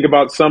when you think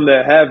about some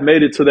that have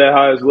made it to that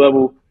highest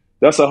level,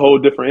 that's a whole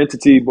different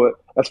entity. But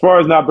as far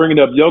as not bringing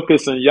up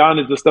Jokic and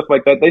Giannis and stuff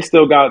like that, they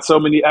still got so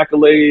many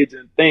accolades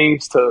and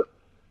things to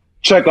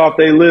check off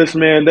their list,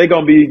 man. They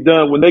gonna be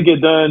done. When they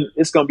get done,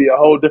 it's gonna be a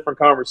whole different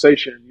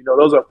conversation. You know,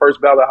 those are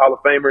first ballot Hall of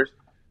Famers.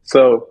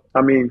 So,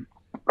 I mean,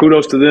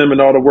 kudos to them and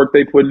all the work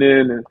they putting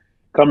in and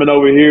coming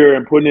over here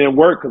and putting in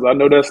work, because I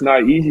know that's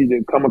not easy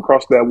to come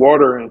across that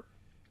water and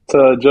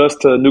to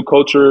adjust to a new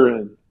culture.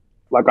 And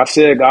like I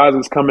said, guys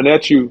is coming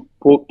at you.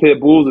 Pit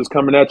Bulls is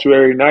coming at you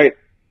every night.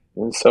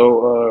 And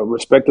so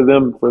respect to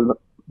them for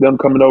them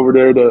coming over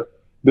there to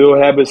build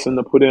habits and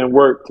to put in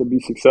work to be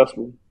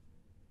successful.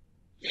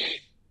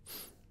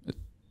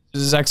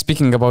 Zach,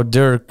 speaking about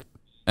Dirk,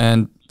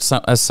 and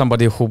as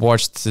somebody who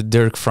watched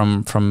Dirk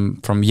from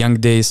young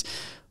days,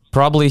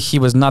 probably he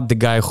was not the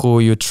guy who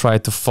you try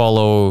to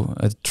follow,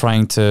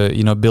 trying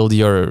to build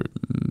your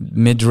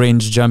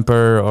mid-range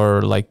jumper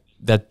or like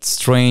that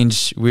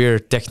strange,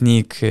 weird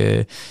technique.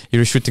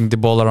 You're shooting the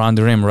ball around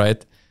the rim,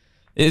 right?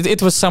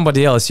 It was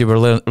somebody else you were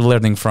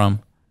learning from.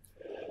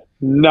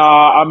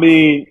 Nah, I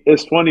mean,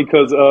 it's funny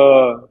because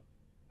Dirk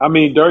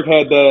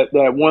had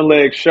that one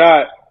leg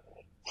shot.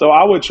 So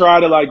I would try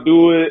to like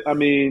do it. I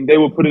mean, they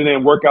would put it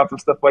in workouts and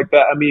stuff like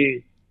that. I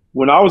mean,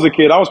 when I was a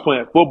kid, I was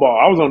playing football.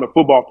 I was on the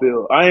football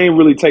field. I ain't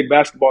really take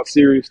basketball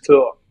serious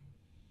till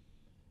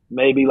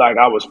maybe like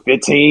I was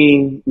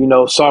 15,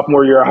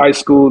 sophomore year of high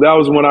school. That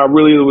was when I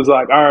really was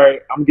like, all right,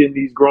 I'm getting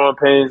these growing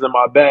pains in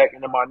my back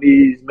and in my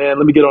knees. Man,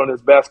 let me get on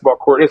this basketball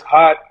court. It's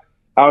hot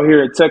out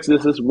here in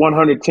Texas. It's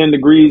 110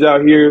 degrees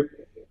out here.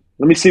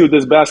 Let me see what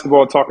this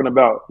basketball is talking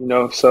about,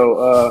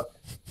 So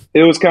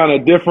it was kind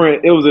of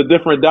different. It was a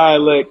different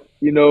dialect,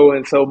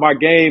 and so my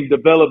game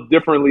developed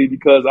differently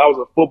because I was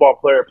a football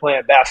player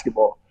playing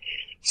basketball.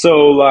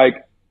 So,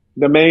 like,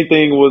 the main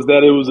thing was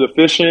that it was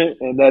efficient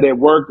and that it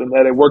worked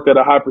at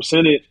a high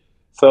percentage.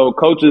 So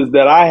coaches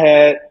that I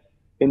had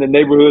in the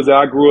neighborhoods that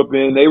I grew up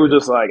in, they were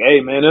just like,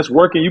 hey, man, it's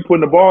working. You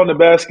putting the ball in the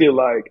basket.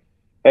 Like,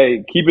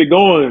 hey, keep it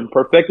going.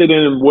 Perfect it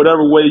in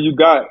whatever way you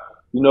got.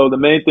 The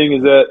main thing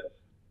is that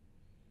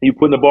you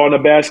putting the ball in the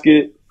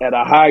basket at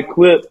a high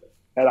clip,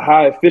 at a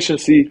high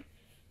efficiency,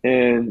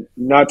 and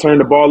not turn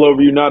the ball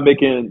over. You're not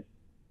making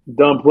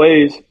dumb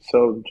plays.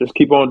 So just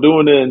keep on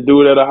doing it and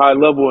do it at a high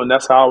level. And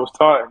that's how I was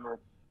taught. Man.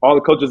 All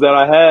the coaches that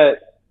I had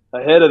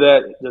ahead of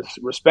that just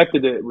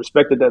respected it,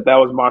 that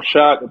was my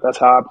shot, that's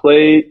how I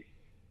played,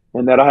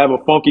 and that I have a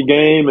funky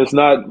game. It's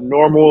not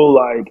normal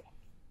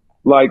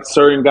like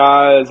certain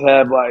guys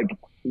have. Like,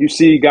 you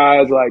see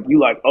guys like, you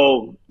like,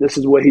 oh, this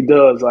is what he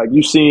does. Like,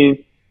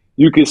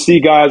 you can see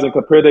guys and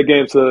compare their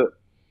game to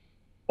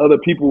other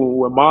people.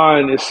 With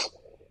mine,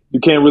 you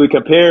can't really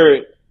compare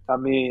it. I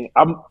mean,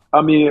 I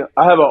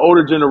have an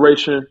older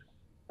generation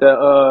that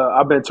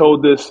I've been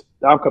told this.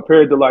 I'm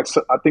compared to, like,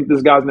 I think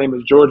this guy's name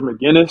is George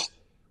McGinnis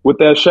with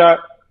that shot.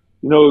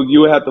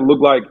 You would have to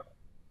look like,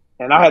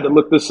 and I had to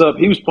look this up.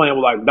 He was playing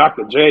with like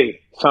Dr.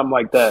 J, something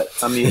like that.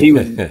 I mean, he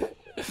was,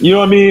 you know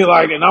what I mean?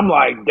 Like, and I'm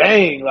like,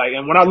 dang. Like,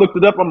 and when I looked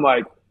it up, I'm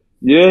like,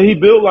 yeah, he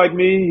built like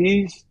me.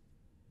 He's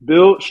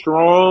built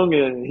strong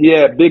and he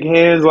had big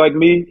hands like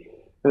me.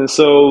 And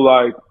so,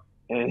 like,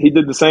 and he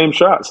did the same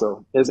shot.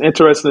 So it's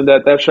interesting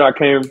that shot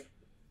can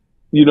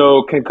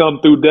come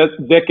through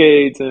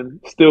decades and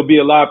still be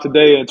alive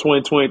today in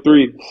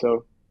 2023.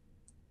 So,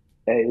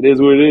 hey, it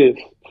is what it is.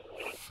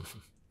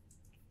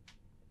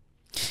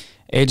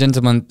 Hey,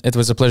 gentlemen, it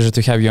was a pleasure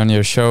to have you on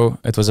your show.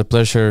 It was a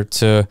pleasure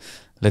to,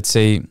 let's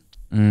say,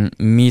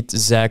 meet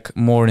Zach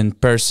more in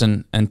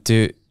person and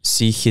to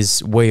see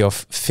his way of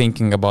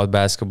thinking about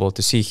basketball,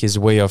 to see his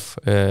way of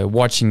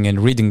watching and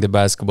reading the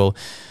basketball.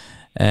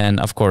 And,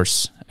 of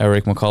course,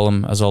 Errick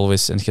McCollum, as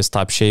always, in his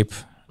top shape.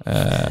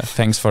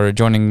 Thanks for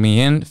joining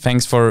me in.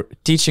 Thanks for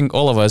teaching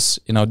all of us,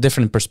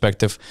 different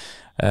perspective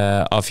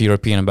of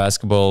European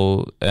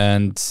basketball.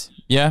 And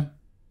yeah,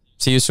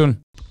 see you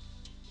soon.